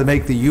 That was going to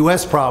make the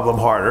US problem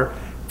harder.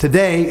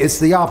 Today, it's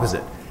the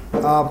opposite.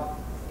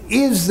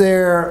 Is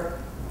there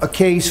a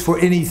case for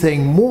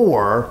anything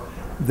more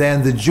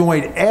than the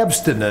joint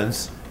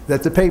abstinence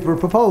that the paper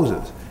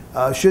proposes?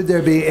 Should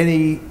there be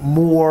any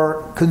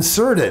more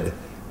concerted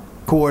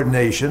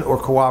coordination or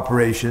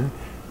cooperation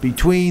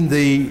between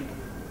the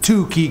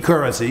two key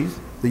currencies,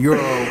 the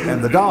euro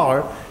and the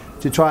dollar,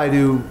 to try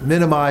to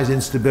minimize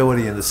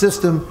instability in the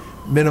system,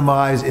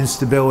 minimize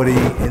instability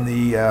in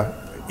the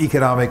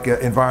economic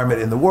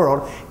environment in the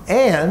world,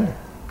 and,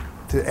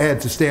 to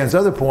add to Stan's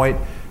other point,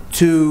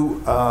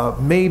 to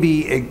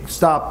maybe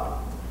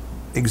stop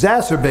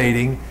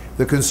exacerbating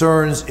the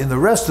concerns in the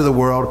rest of the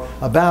world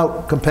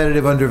about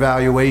competitive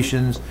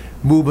undervaluations,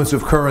 movements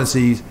of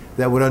currencies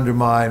that would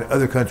undermine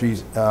other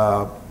countries'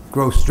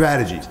 growth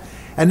strategies.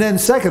 And then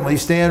secondly,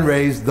 Stan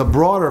raised the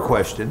broader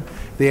question,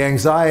 the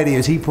anxiety,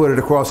 as he put it,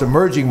 across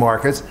emerging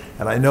markets,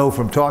 and I know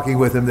from talking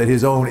with him that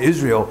his own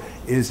Israel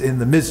is in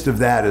the midst of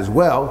that as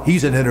well.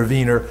 He's an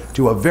intervener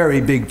to a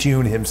very big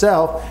tune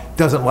himself,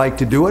 doesn't like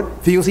to do it,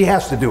 feels he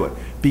has to do it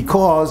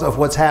because of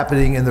what's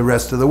happening in the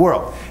rest of the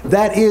world.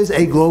 That is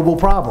a global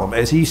problem,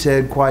 as he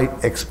said quite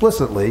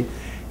explicitly.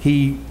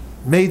 He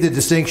made the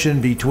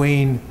distinction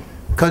between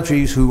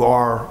countries who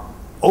are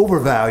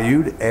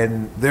overvalued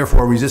and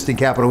therefore resisting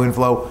capital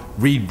inflow,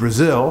 read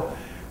Brazil,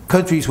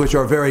 countries which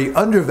are very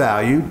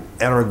undervalued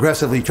and are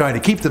aggressively trying to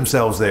keep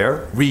themselves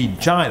there, read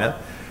China.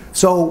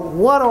 So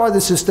what are the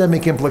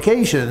systemic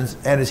implications?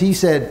 And as he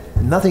said,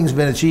 nothing's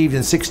been achieved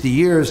in 60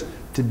 years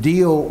to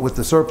deal with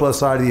the surplus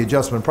side of the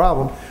adjustment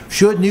problem.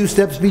 Should new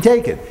steps be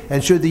taken?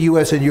 And should the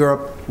US and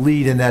Europe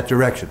lead in that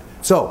direction?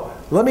 So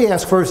let me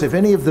ask first if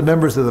any of the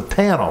members of the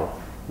panel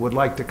would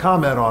like to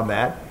comment on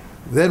that.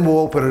 Then we'll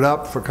open it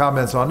up for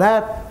comments on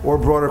that or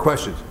broader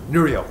questions.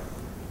 Nuriel.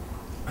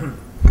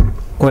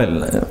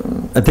 Well,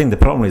 I think the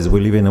problem is we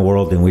live in a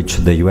world in which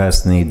the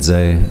US needs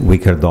a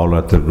weaker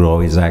dollar to grow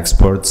its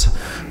exports.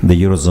 The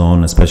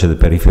Eurozone, especially the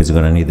periphery, is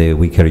going to need a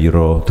weaker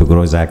euro to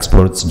grow its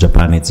exports.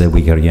 Japan needs a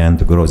weaker yen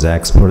to grow its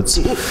exports.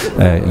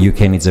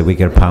 UK needs a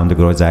weaker pound to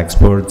grow its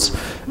exports.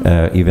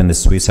 Even the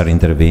Swiss are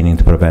intervening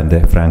to prevent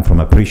the franc from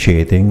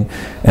appreciating.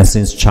 And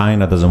since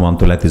China doesn't want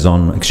to let its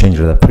own exchange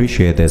rate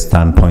appreciate, as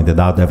Stan pointed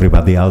out,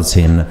 everybody else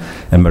in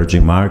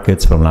emerging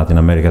markets from Latin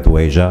America to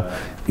Asia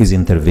is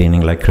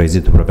intervening like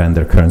crazy to prevent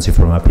their currency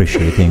from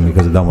appreciating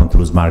because they don't want to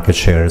lose market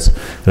shares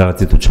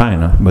relative to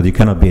China. But you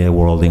cannot be in a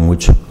world in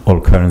which all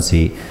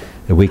currency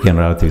weaken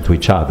relative to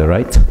each other,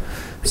 right?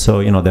 So,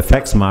 you know, the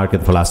FX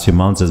market for the last few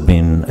months has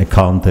been a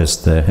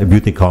contest, a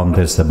beauty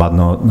contest about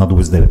not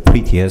who's the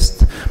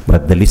prettiest,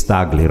 but the least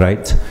ugly,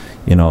 right?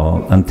 You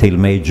know, until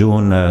May,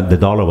 June, the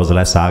dollar was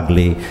less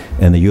ugly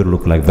and the euro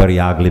looked like very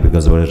ugly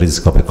because there was a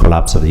risk of a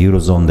collapse of the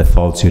Eurozone,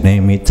 defaults, you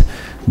name it.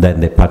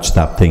 Then they patched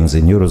up things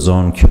in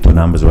Eurozone, Q2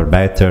 numbers were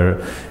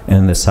better,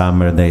 in the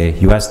summer the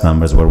US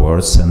numbers were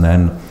worse, and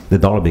then the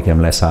dollar became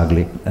less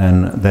ugly,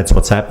 and that's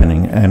what's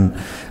happening. And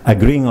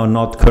agreeing on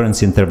not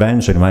currency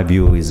intervention, in my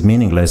view, is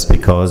meaningless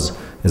because,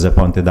 as I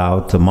pointed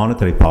out,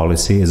 monetary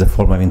policy is a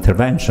form of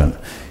intervention.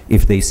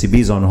 If the ECB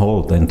is on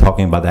hold and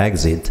talking about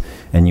exit,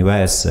 and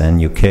US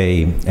and UK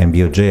and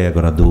BOJ are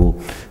going to do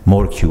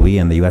more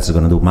QE, and the US is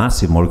going to do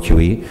massive more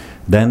QE,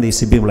 then the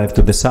ECB will have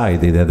to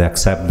decide either they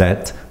accept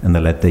that and they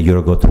let the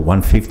euro go to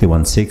 150,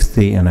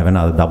 160 and have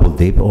another double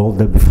dip, or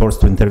they'll be forced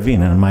to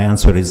intervene. And my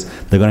answer is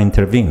they're going to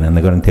intervene, and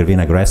they're going to intervene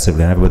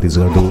aggressively, and everybody's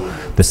going to do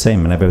the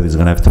same, and everybody's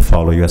going to have to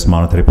follow US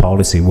monetary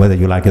policy, whether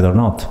you like it or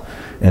not.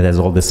 And there's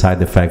all the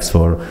side effects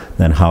for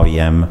then how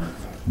EM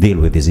deal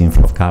with this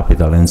inflow of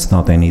capital, and it's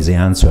not an easy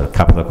answer.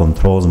 Capital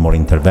controls, more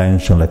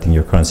intervention, letting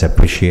your currency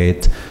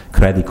appreciate,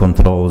 credit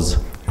controls,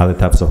 other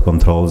types of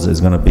controls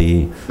is going to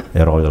be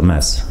a royal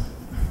mess.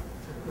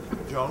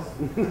 John?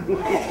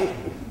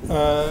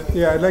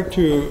 Yeah, I'd like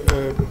to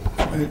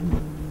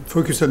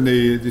focus on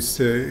this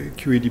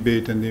QE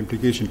debate and the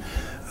implication.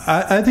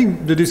 I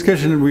think the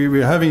discussion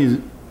we're having is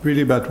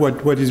really about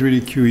what is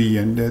really QE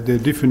and the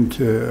different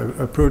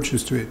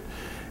approaches to it.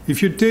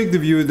 If you take the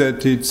view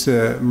that it's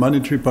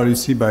monetary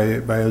policy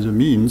by other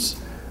means,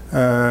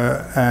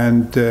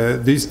 and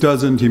this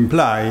doesn't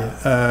imply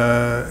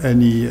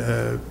any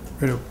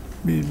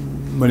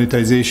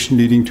monetization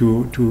leading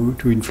to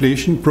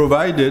inflation,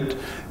 provided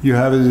you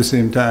have at the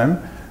same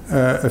time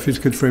a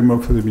fiscal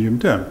framework for the medium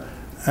term.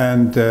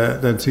 And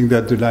I think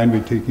that's the line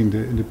we take in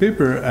the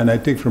paper. And I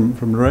take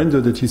from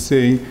Lorenzo that he's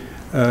saying,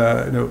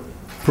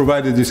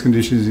 provided this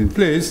condition is in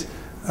place,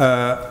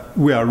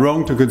 we are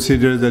wrong to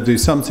consider that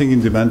there's something in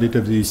the mandate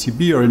of the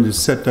ECB or in the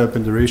setup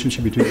and the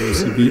relationship between the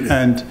ECB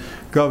and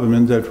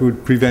government that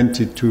would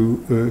prevent it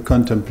to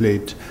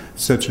contemplate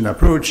such an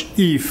approach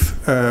if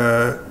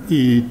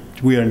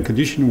we are in a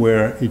condition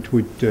where it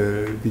would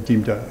be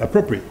deemed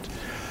appropriate.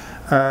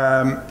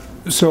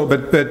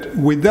 But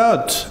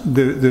without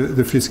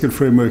the fiscal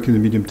framework in the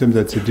medium term,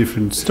 that's a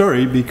different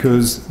story,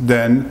 because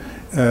then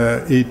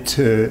it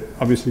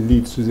obviously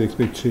leads to the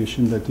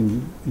expectation that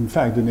in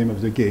fact the name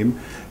of the game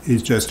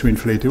is just to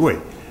inflate away.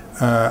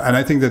 And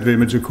I think that's very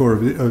much the core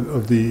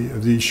of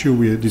the issue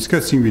we are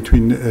discussing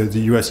between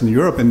the US and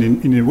Europe. And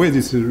in a way,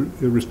 this is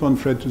a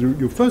response, Fred, to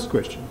your first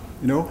question.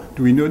 Do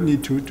we not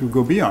need to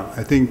go beyond?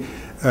 I think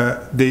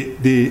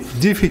the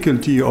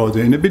difficulty or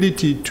the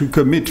inability to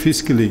commit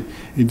fiscally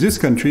in this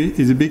country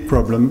is a big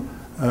problem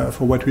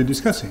for what we're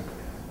discussing.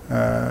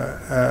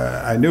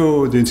 I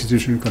know the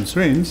institutional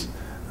constraints,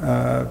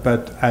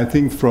 but I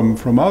think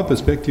from our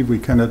perspective, we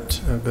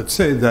cannot but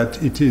say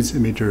that it is a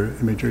major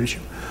issue.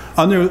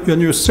 On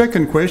your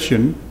second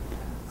question,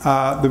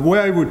 the way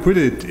I would put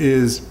it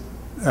is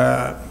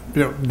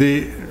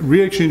the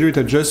real exchange rate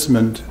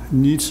adjustment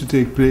needs to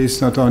take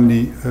place not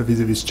only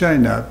vis-à-vis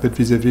China, but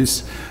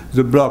vis-à-vis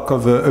the block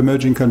of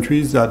emerging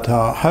countries that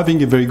are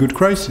having a very good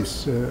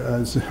crisis,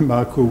 as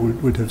Marco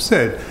would have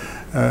said.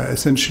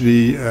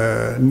 Essentially,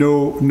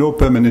 no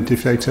permanent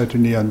effect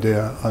certainly on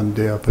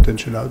their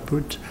potential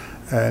output,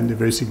 and a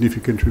very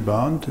significant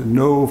rebound.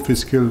 No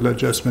fiscal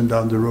adjustment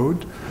down the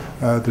road.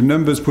 The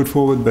numbers put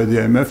forward by the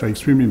IMF are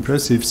extremely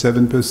impressive.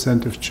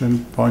 7% of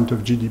point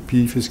of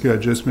GDP fiscal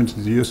adjustment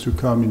in the years to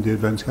come in the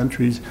advanced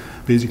countries,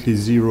 basically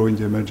zero in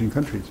the emerging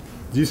countries.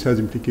 This has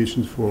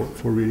implications for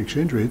real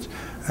exchange rates,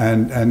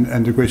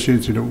 and the question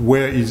is,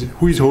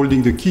 who is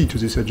holding the key to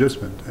this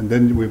adjustment? And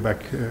then we're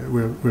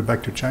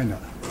back to China.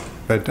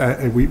 But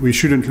we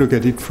shouldn't look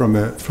at it from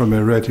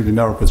a relatively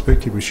narrow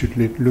perspective. We should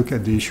look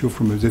at the issue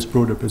from this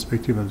broader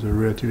perspective of the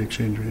relative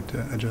exchange rate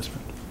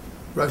adjustment.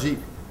 Rajiv.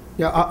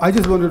 Yeah, I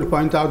just wanted to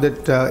point out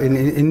that in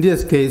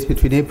India's case,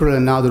 between April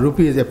and now, the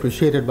rupee has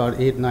appreciated about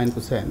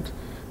 8-9%.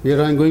 We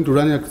are going to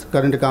run a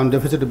current account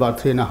deficit about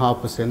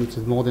 3.5%, which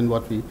is more than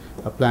what we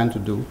planned to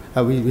do.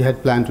 We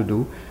had planned to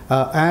do,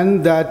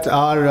 and that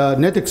our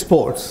net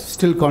exports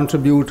still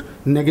contribute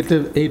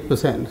negative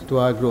 8% to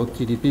our growth,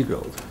 GDP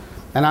growth.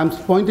 And I'm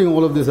pointing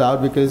all of this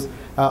out because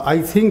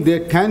I think there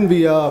can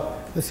be a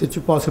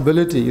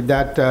possibility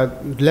that,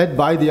 led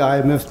by the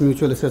IMF's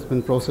mutual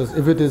assessment process,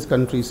 if it is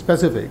country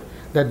specific,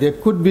 that there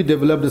could be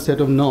developed a set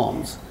of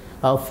norms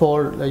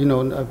for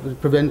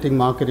preventing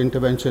market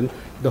intervention,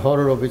 the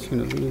horror of which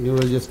you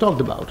just talked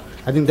about.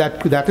 I think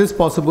that is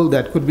possible,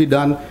 that could be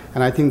done,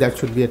 and I think that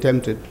should be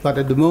attempted. But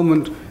at the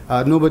moment,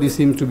 nobody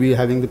seems to be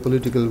having the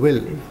political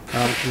will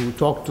to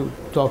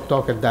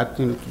talk at that,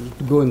 to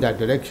go in that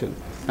direction.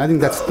 I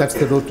think that's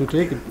the road to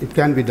take. It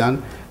can be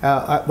done,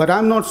 but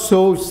I'm not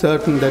so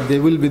certain that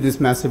there will be these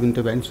massive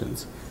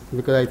interventions,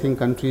 because I think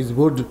countries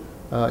would,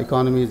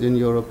 economies in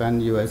Europe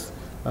and US,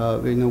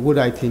 would,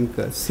 I think,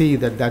 see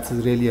that that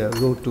is really a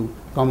road to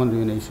common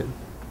ruination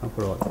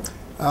for all.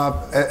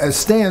 As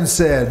Stan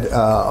said,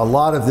 a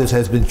lot of this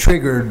has been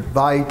triggered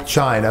by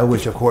China,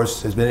 which of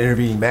course has been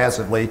intervening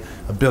massively,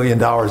 $1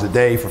 billion a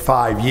day for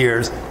 5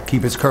 years,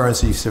 keep its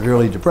currency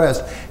severely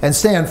depressed. And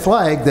Stan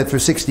flagged that for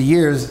 60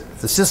 years,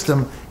 the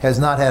system has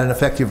not had an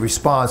effective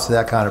response to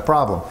that kind of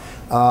problem.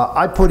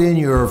 I put in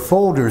your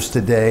folders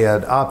today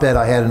an op-ed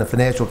I had in the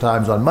Financial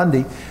Times on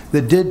Monday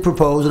that did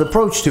propose an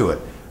approach to it,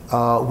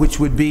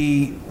 which would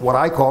be what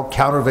I call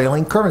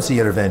countervailing currency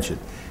intervention.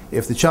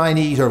 If the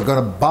Chinese are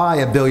going to buy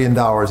 $1 billion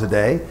a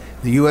day,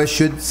 the U.S.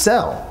 should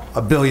sell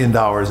 $1 billion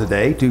a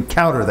day to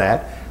counter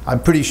that.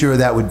 I'm pretty sure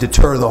that would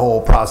deter the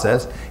whole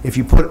process. If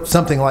you put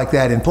something like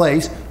that in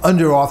place,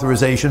 under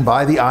authorization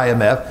by the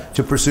IMF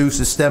to pursue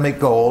systemic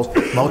goals,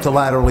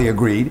 multilaterally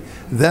agreed,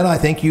 then I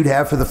think you'd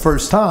have for the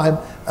first time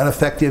an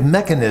effective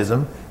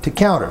mechanism to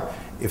counter.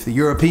 If the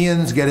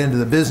Europeans get into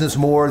the business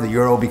more, the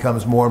euro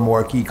becomes more and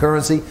more a key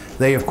currency,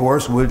 they of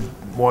course would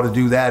want to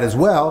do that as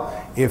well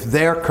if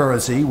their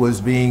currency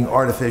was being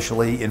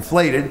artificially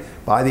inflated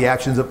by the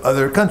actions of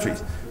other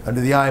countries. Under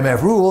the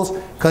IMF rules,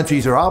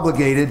 countries are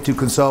obligated to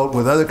consult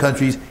with other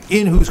countries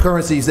in whose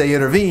currencies they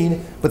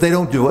intervene, but they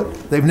don't do it.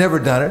 They've never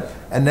done it,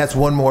 and that's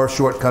one more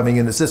shortcoming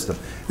in the system.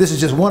 This is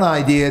just one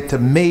idea to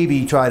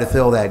maybe try to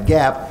fill that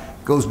gap.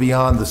 It goes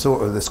beyond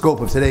the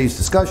scope of today's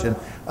discussion,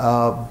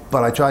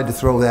 but I tried to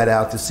throw that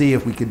out to see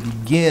if we could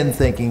begin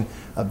thinking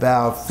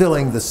about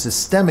filling the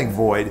systemic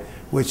void,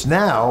 which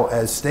now,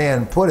 as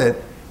Stan put it,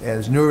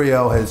 as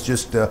Nouriel has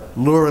just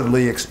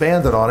luridly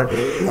expanded on it,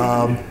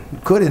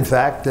 could in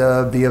fact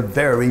be a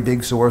very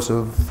big source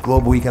of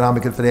global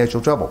economic and financial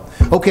trouble.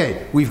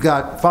 Okay, we've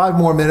got 5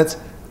 more minutes.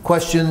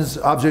 Questions,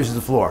 observations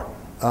of the floor.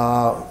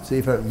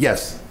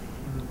 Yes.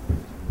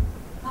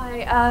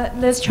 Hi,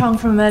 Liz Chong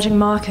from Emerging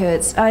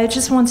Markets. I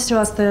just wanted to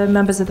ask the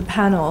members of the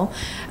panel,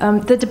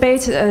 the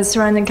debate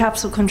surrounding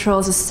capital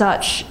controls is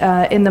such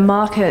in the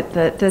market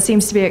that there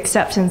seems to be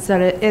acceptance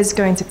that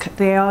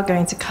they are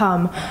going to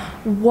come.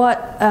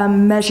 What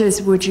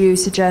measures would you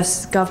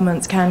suggest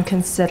governments can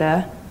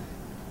consider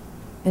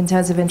in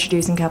terms of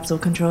introducing capital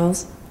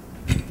controls?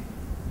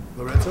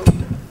 Lorenzo?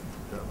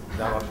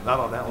 No, not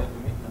on that one.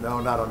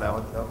 No, not on that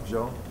one. No,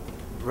 Joe?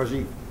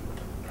 Rajiv?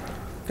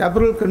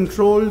 Capital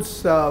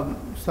controls,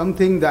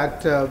 something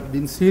that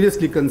been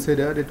seriously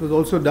considered. It was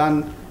also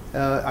done,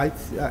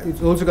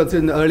 it's also considered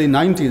in the early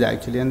 90s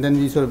actually, and then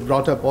we sort of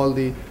brought up all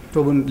the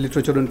Tobin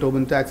literature on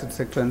Tobin tax,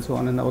 etc., and so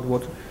on and out.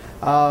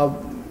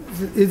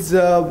 It's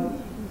at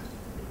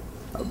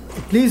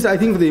least I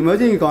think for the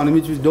emerging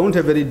economies which don't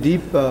have very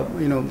deep,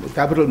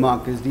 capital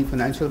markets, deep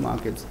financial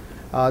markets,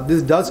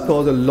 this does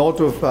cause a lot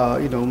of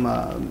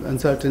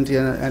uncertainty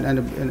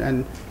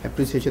and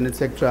appreciation,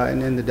 etc.,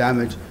 and the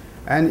damage.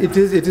 And it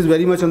is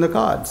very much on the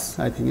cards.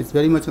 I think it's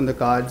very much on the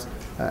cards,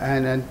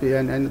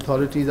 and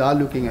authorities are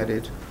looking at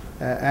it.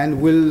 And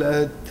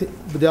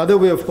the other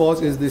way, of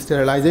course, is the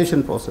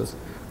sterilization process,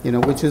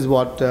 which is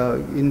what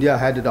India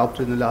had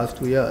adopted in the last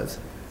 2 years.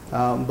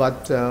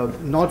 But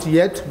not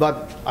yet,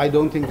 but I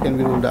don't think it can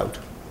be ruled out.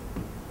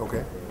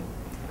 Okay.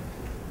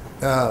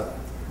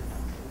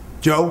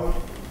 Joe?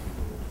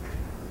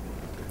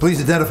 please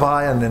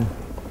identify and then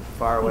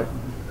fire away.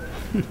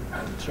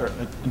 Sure.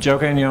 Joe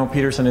Gagnon,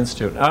 Peterson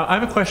Institute. I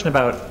have a question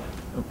about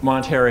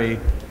monetary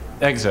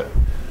exit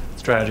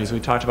strategies we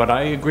talked about.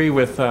 I agree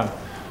with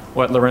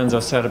what Lorenzo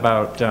said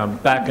about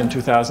back in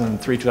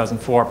 2003,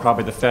 2004,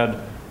 probably the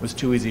Fed was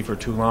too easy for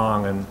too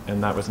long,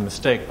 and that was a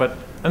mistake. But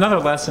another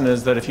lesson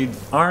is that if you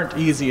aren't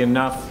easy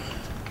enough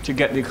to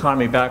get the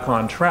economy back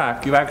on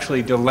track, you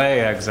actually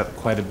delay exit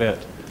quite a bit.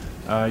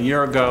 A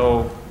year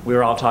ago, we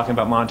were all talking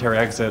about monetary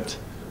exit.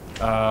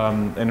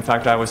 And in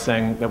fact, I was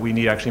saying that we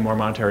need actually more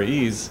monetary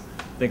ease.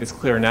 I think it's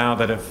clear now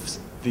that if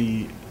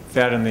the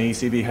Fed and the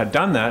ECB had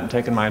done that and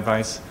taken my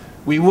advice,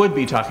 we would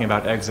be talking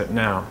about exit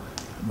now,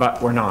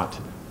 but we're not.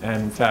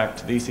 And in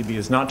fact, the ECB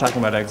is not talking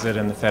about exit,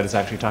 and the Fed is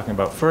actually talking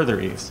about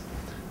further ease.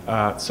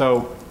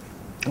 So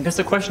I guess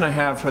the question I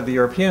have for the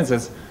Europeans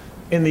is,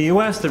 in the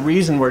US, the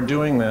reason we're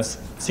doing this,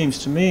 seems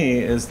to me,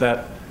 is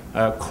that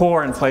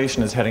core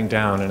inflation is heading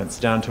down, and it's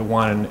down to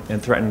 1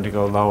 and threatening to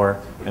go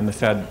lower, and the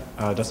Fed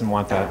doesn't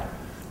want that.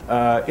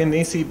 In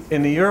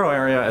the euro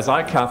area, as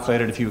I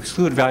calculated, if you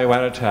exclude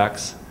value-added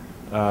tax,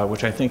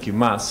 which I think you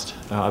must,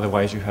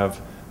 otherwise you have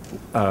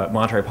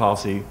monetary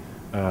policy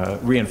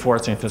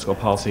reinforcing fiscal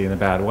policy in a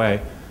bad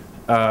way,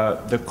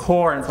 the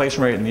core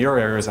inflation rate in the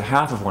euro area is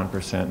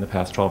 0.5% in the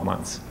past 12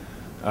 months.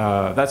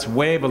 That's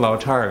way below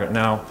target.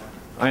 Now,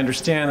 I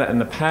understand that in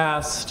the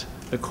past,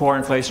 the core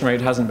inflation rate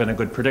hasn't been a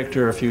good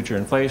predictor of future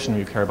inflation.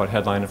 You care about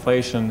headline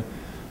inflation.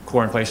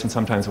 Core inflation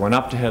sometimes went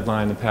up to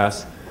headline in the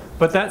past.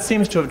 But that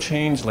seems to have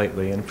changed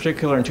lately. In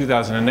particular, in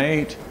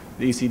 2008,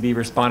 the ECB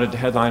responded to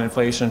headline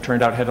inflation.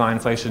 Turned out headline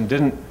inflation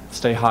didn't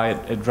stay high.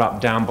 It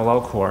dropped down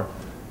below core.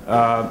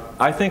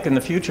 I think in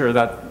the future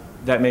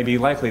that may be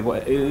likely.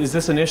 Is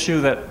this an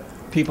issue that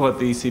people at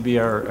the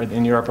ECB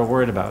in Europe are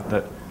worried about,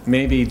 that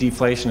maybe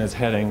deflation is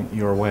heading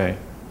your way?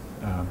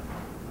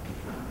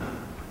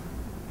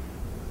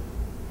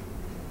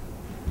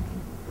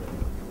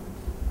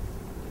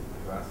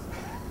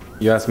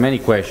 You asked many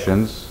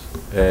questions.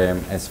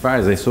 As far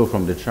as I saw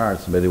from the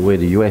charts, by the way,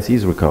 the US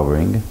is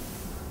recovering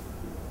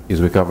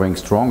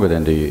stronger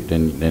than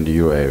the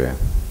euro area.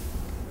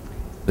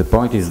 The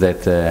point is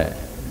that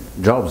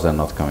jobs are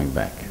not coming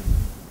back.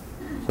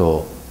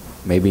 So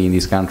maybe in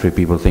this country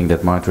people think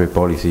that monetary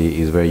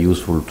policy is very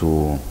useful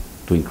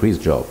to increase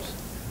jobs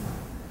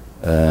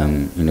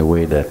in a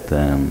way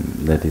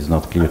that is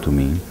not clear to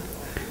me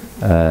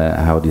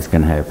how this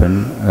can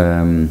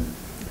happen.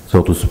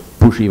 So to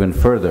push even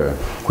further,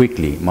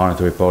 quickly,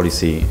 monetary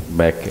policy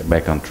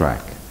back on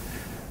track.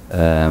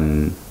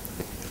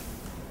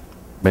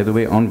 By the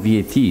way, on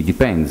VAT,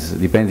 depends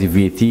if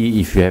VAT,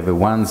 if you have a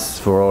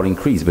once-for-all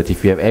increase, but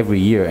if you have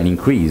every year an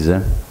increase,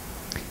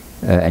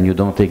 and you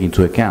don't take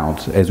into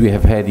account, as we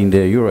have had in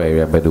the euro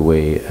area, by the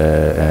way,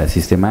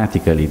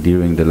 systematically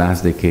during the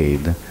last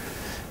decade,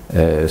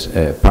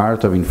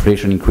 part of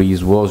inflation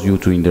increase was due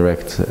to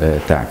indirect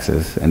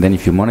taxes, and then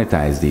if you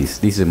monetize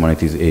this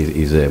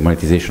is a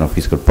monetization of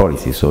fiscal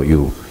policy, so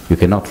you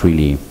cannot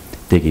really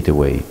take it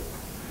away.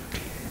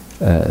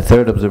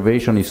 Third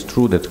observation, is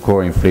true that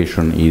core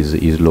inflation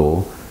is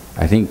low.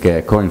 I think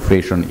core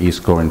inflation is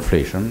core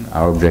inflation.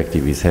 Our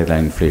objective is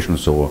headline inflation,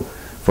 so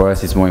for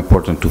us it's more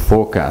important to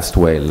forecast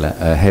well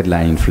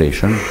headline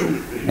inflation,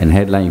 and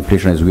headline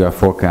inflation as we are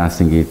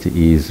forecasting it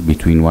is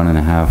between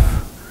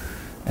 1.5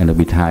 and a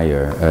bit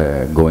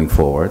higher going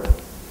forward.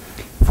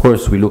 Of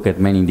course, we look at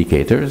many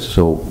indicators,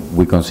 so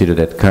we consider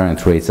that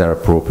current rates are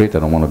appropriate. I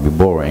don't want to be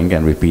boring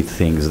and repeat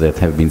things that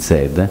have been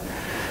said.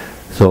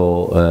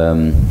 So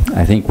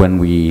I think when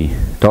we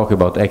talk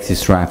about exit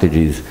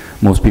strategies,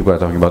 most people are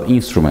talking about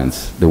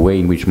instruments, the way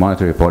in which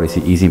monetary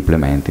policy is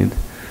implemented,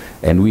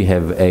 and we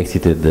have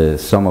exited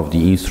some of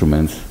the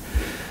instruments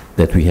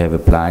that we have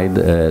applied,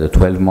 the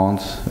 12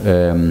 months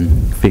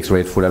fixed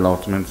rate full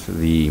allotment,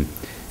 the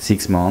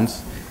 6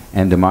 months,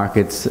 and the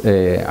markets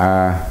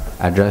are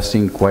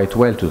adjusting quite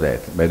well to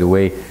that. By the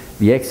way,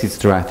 the exit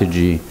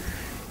strategy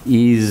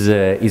is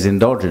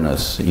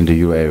endogenous in the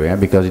euro area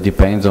because it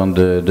depends on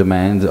the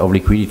demand of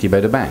liquidity by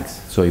the banks.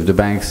 So if the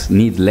banks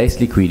need less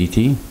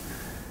liquidity,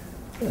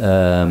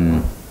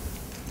 well,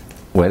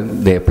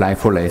 they apply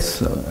for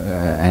less,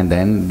 and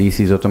then this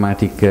is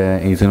automatic.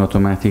 Is an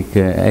automatic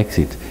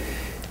exit.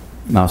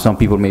 Now, some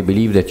people may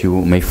believe that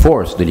you may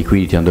force the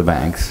liquidity on the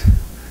banks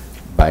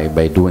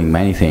by doing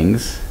many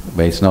things,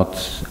 but it's not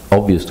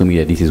obvious to me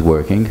that this is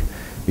working,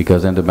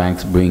 because then the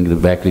banks bring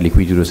back the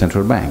liquidity to the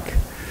central bank.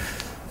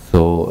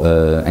 So,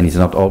 and it's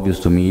not obvious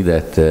to me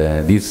that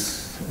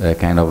this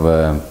kind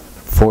of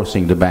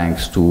forcing the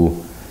banks to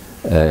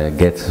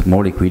get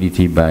more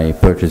liquidity by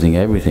purchasing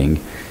everything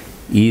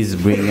is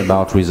bringing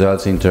about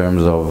results in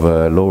terms of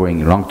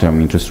lowering long-term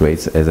interest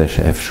rates, as I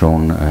have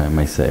shown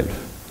myself.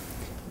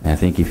 And I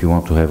think if you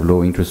want to have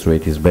low interest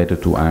rate, it's better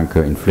to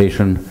anchor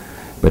inflation.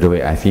 By the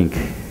way, I think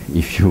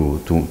if you,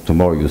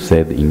 tomorrow you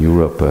said in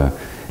Europe,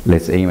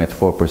 let's aim at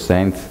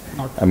 4%,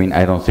 I mean,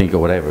 I don't think, or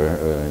whatever,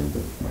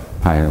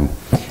 I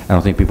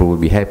don't think people would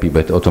be happy,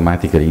 but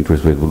automatically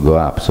interest rate would go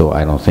up. So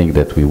I don't think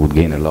that we would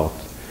gain a lot,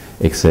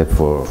 except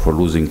for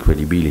losing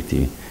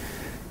credibility.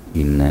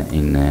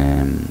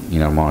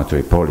 in our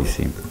monetary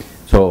policy.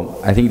 So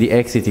I think the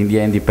exit in the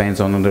end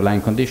depends on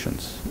underlying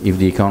conditions. If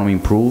the economy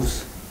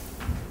improves,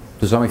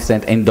 to some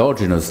extent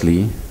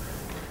endogenously,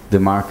 the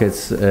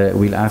markets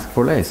will ask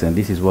for less, and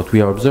this is what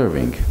we are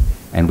observing.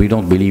 And we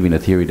don't believe in a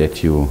theory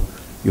that you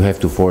have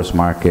to force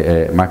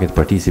market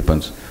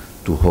participants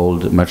to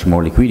hold much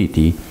more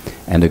liquidity.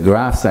 And the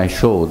graphs I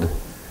showed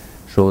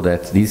show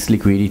that this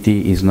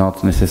liquidity is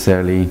not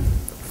necessarily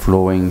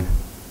flowing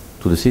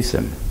to the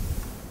system.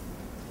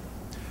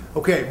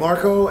 Okay,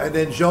 Marco, and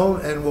then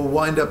Joan, and we'll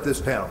wind up this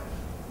panel.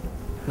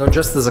 No,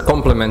 just as a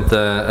complement,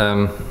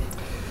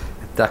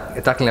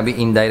 tackling a bit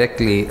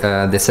indirectly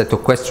the set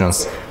of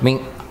questions. I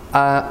mean,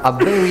 a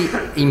very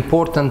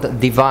important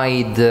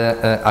divide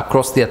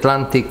across the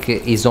Atlantic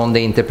is on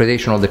the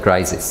interpretation of the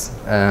crisis.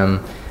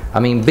 I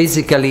mean,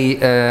 basically,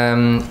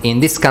 in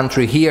this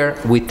country here,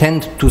 we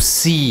tend to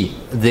see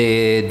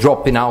the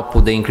drop in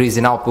output, the increase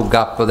in output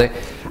gap,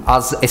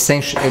 as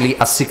essentially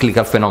a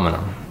cyclical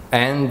phenomenon.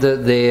 And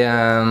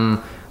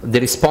the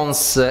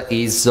response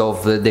is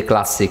of the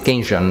classic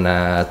Keynesian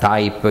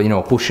type, you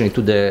know, pushing it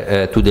to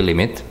the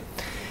limit.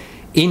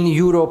 In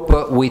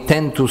Europe, we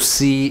tend to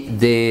see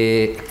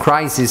the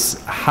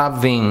crisis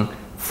having,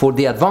 for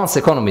the advanced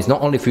economies,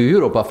 not only for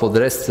Europe, but for the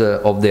rest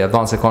of the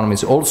advanced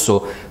economies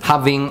also,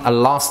 having a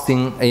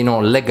lasting, you know,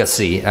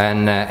 legacy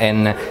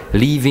and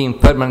leaving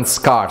permanent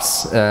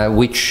scars,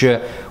 which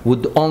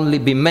would only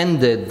be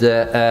mended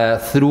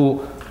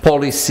through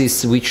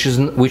policies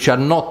which are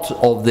not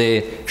of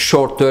the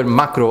short-term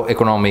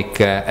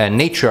macroeconomic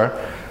nature,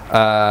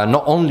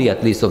 not only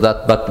at least of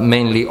that, but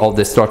mainly of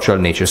the structural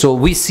nature. So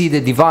we see the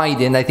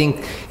divide, and I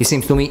think it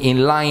seems to me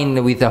in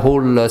line with a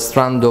whole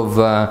strand of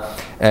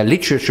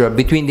literature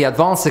between the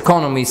advanced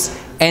economies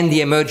and the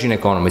emerging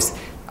economies.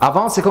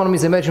 Advanced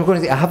economies, emerging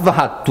economies have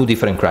had two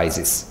different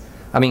crises.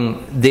 I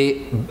mean,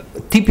 the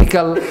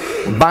typical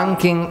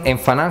banking and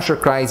financial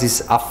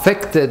crisis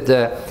affected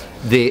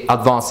the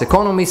advanced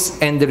economies,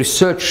 and the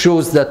research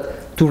shows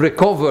that to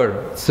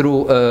recover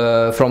through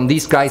from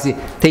this crisis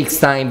takes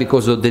time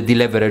because of the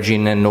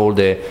deleveraging and all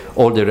the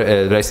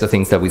rest of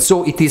things that we.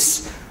 So it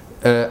is,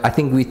 I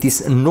think, it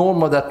is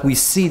normal that we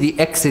see the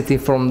exit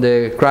from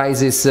the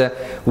crisis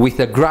with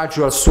a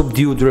gradual,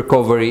 subdued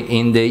recovery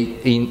in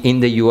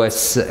the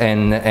US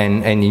and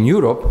in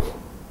Europe.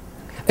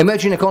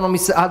 Emerging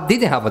economies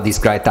didn't have this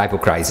type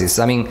of crisis.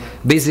 I mean,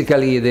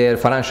 basically their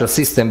financial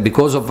system,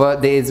 because of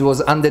it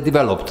was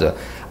underdeveloped,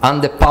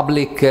 under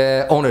public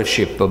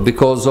ownership,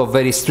 because of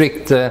very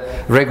strict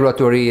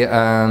regulatory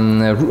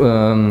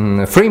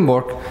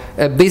framework,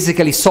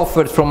 basically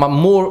suffered from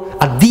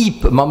a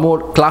deep,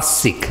 more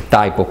classic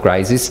type of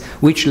crisis,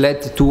 which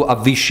led to a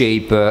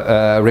V-shaped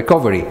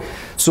recovery.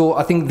 So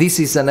I think this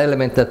is an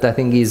element that I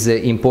think is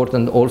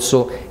important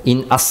also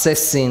in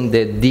assessing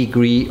the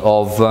degree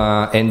of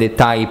and the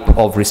type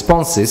of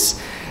responses.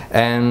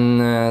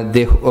 And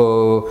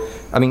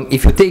I mean,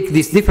 if you take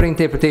this different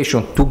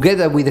interpretation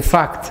together with the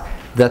fact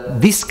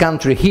that this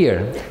country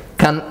here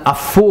can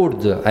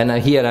afford, and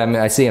here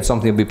I say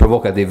something to be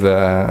provocative,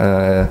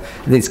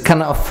 this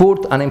can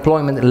afford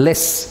unemployment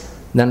less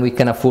than we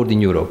can afford in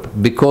Europe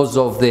because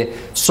of the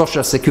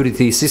social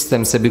security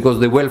systems, because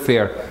of the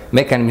welfare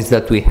mechanisms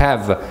that we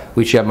have,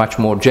 which are much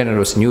more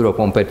generous in Europe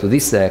compared to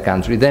this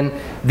country, then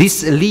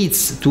this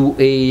leads to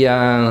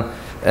a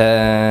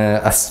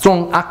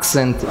strong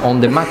accent on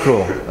the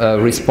macro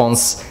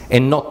response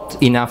and not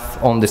enough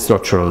on the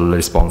structural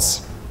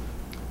response.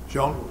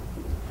 Jean?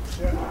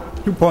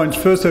 2 points.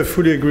 First, I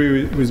fully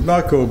agree with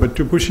Marco, but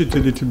to push it a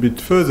little bit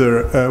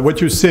further,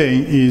 what you're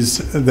saying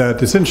is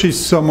that essentially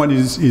someone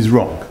is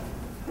wrong.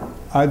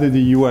 Either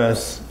the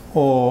US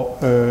or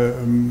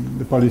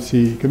the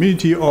policy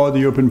community or the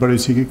European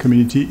policy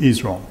community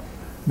is wrong.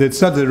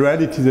 That's not the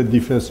reality that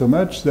differs so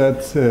much,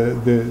 that's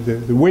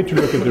the way to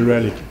look at the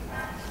reality.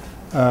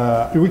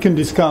 We can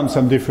discount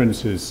some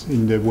differences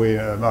in the way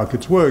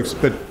markets works,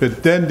 but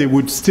then there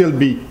would still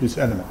be this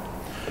element.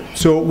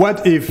 So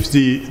what if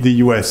the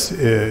US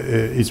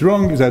is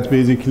wrong? That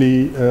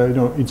basically you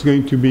know, it's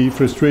going to be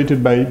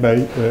frustrated by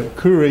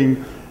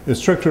curing a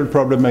structural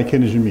problem like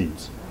energy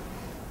means.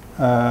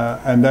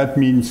 And that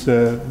means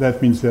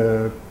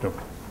no,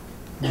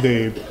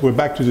 we're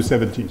back to the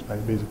 70s, by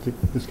basically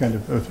this kind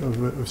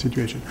of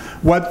situation.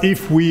 What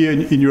if we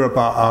in Europe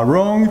are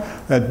wrong?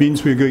 That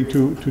means we're going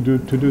to do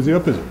the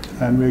opposite,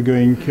 and we're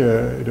going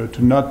you know,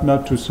 to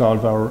not to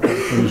solve our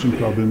solution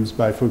problems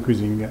by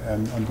focusing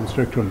on the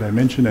structural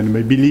dimension and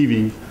by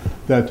believing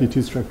that it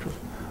is structural.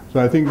 So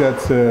I think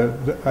that's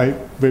I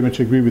very much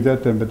agree with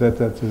that, but that's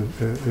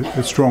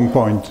a strong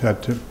point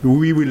that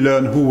we will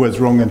learn who was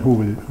wrong and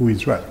who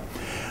is right.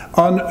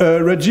 On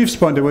Rajiv's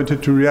point, I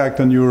wanted to react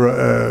on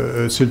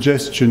your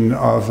suggestion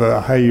of a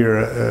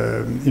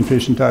higher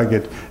inflation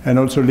target and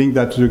also link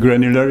that to the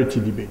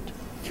granularity debate.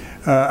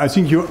 I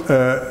think you're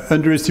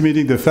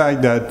underestimating the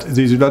fact that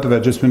there's a lot of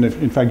adjustment,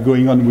 in fact,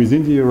 going on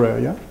within the euro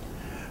area,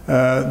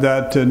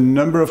 that a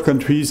number of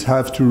countries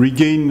have to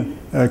regain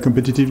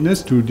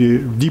competitiveness, to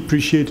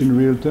depreciate in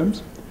real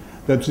terms,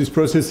 that this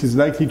process is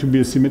likely to be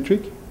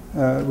asymmetric,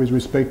 with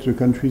respect to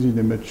countries in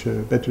a much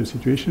better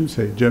situation,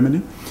 say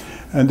Germany.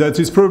 And that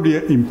this probably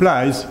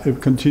implies a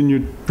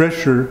continued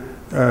pressure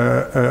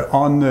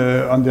on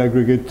the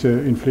aggregate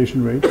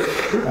inflation rate.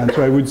 And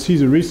so I would see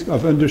the risk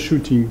of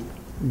undershooting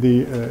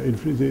the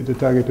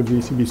target of the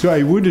ECB. So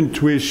I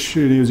wouldn't wish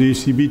the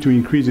ECB to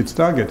increase its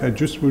target. I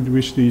just would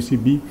wish the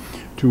ECB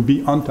to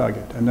be on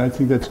target. And I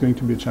think that's going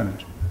to be a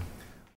challenge.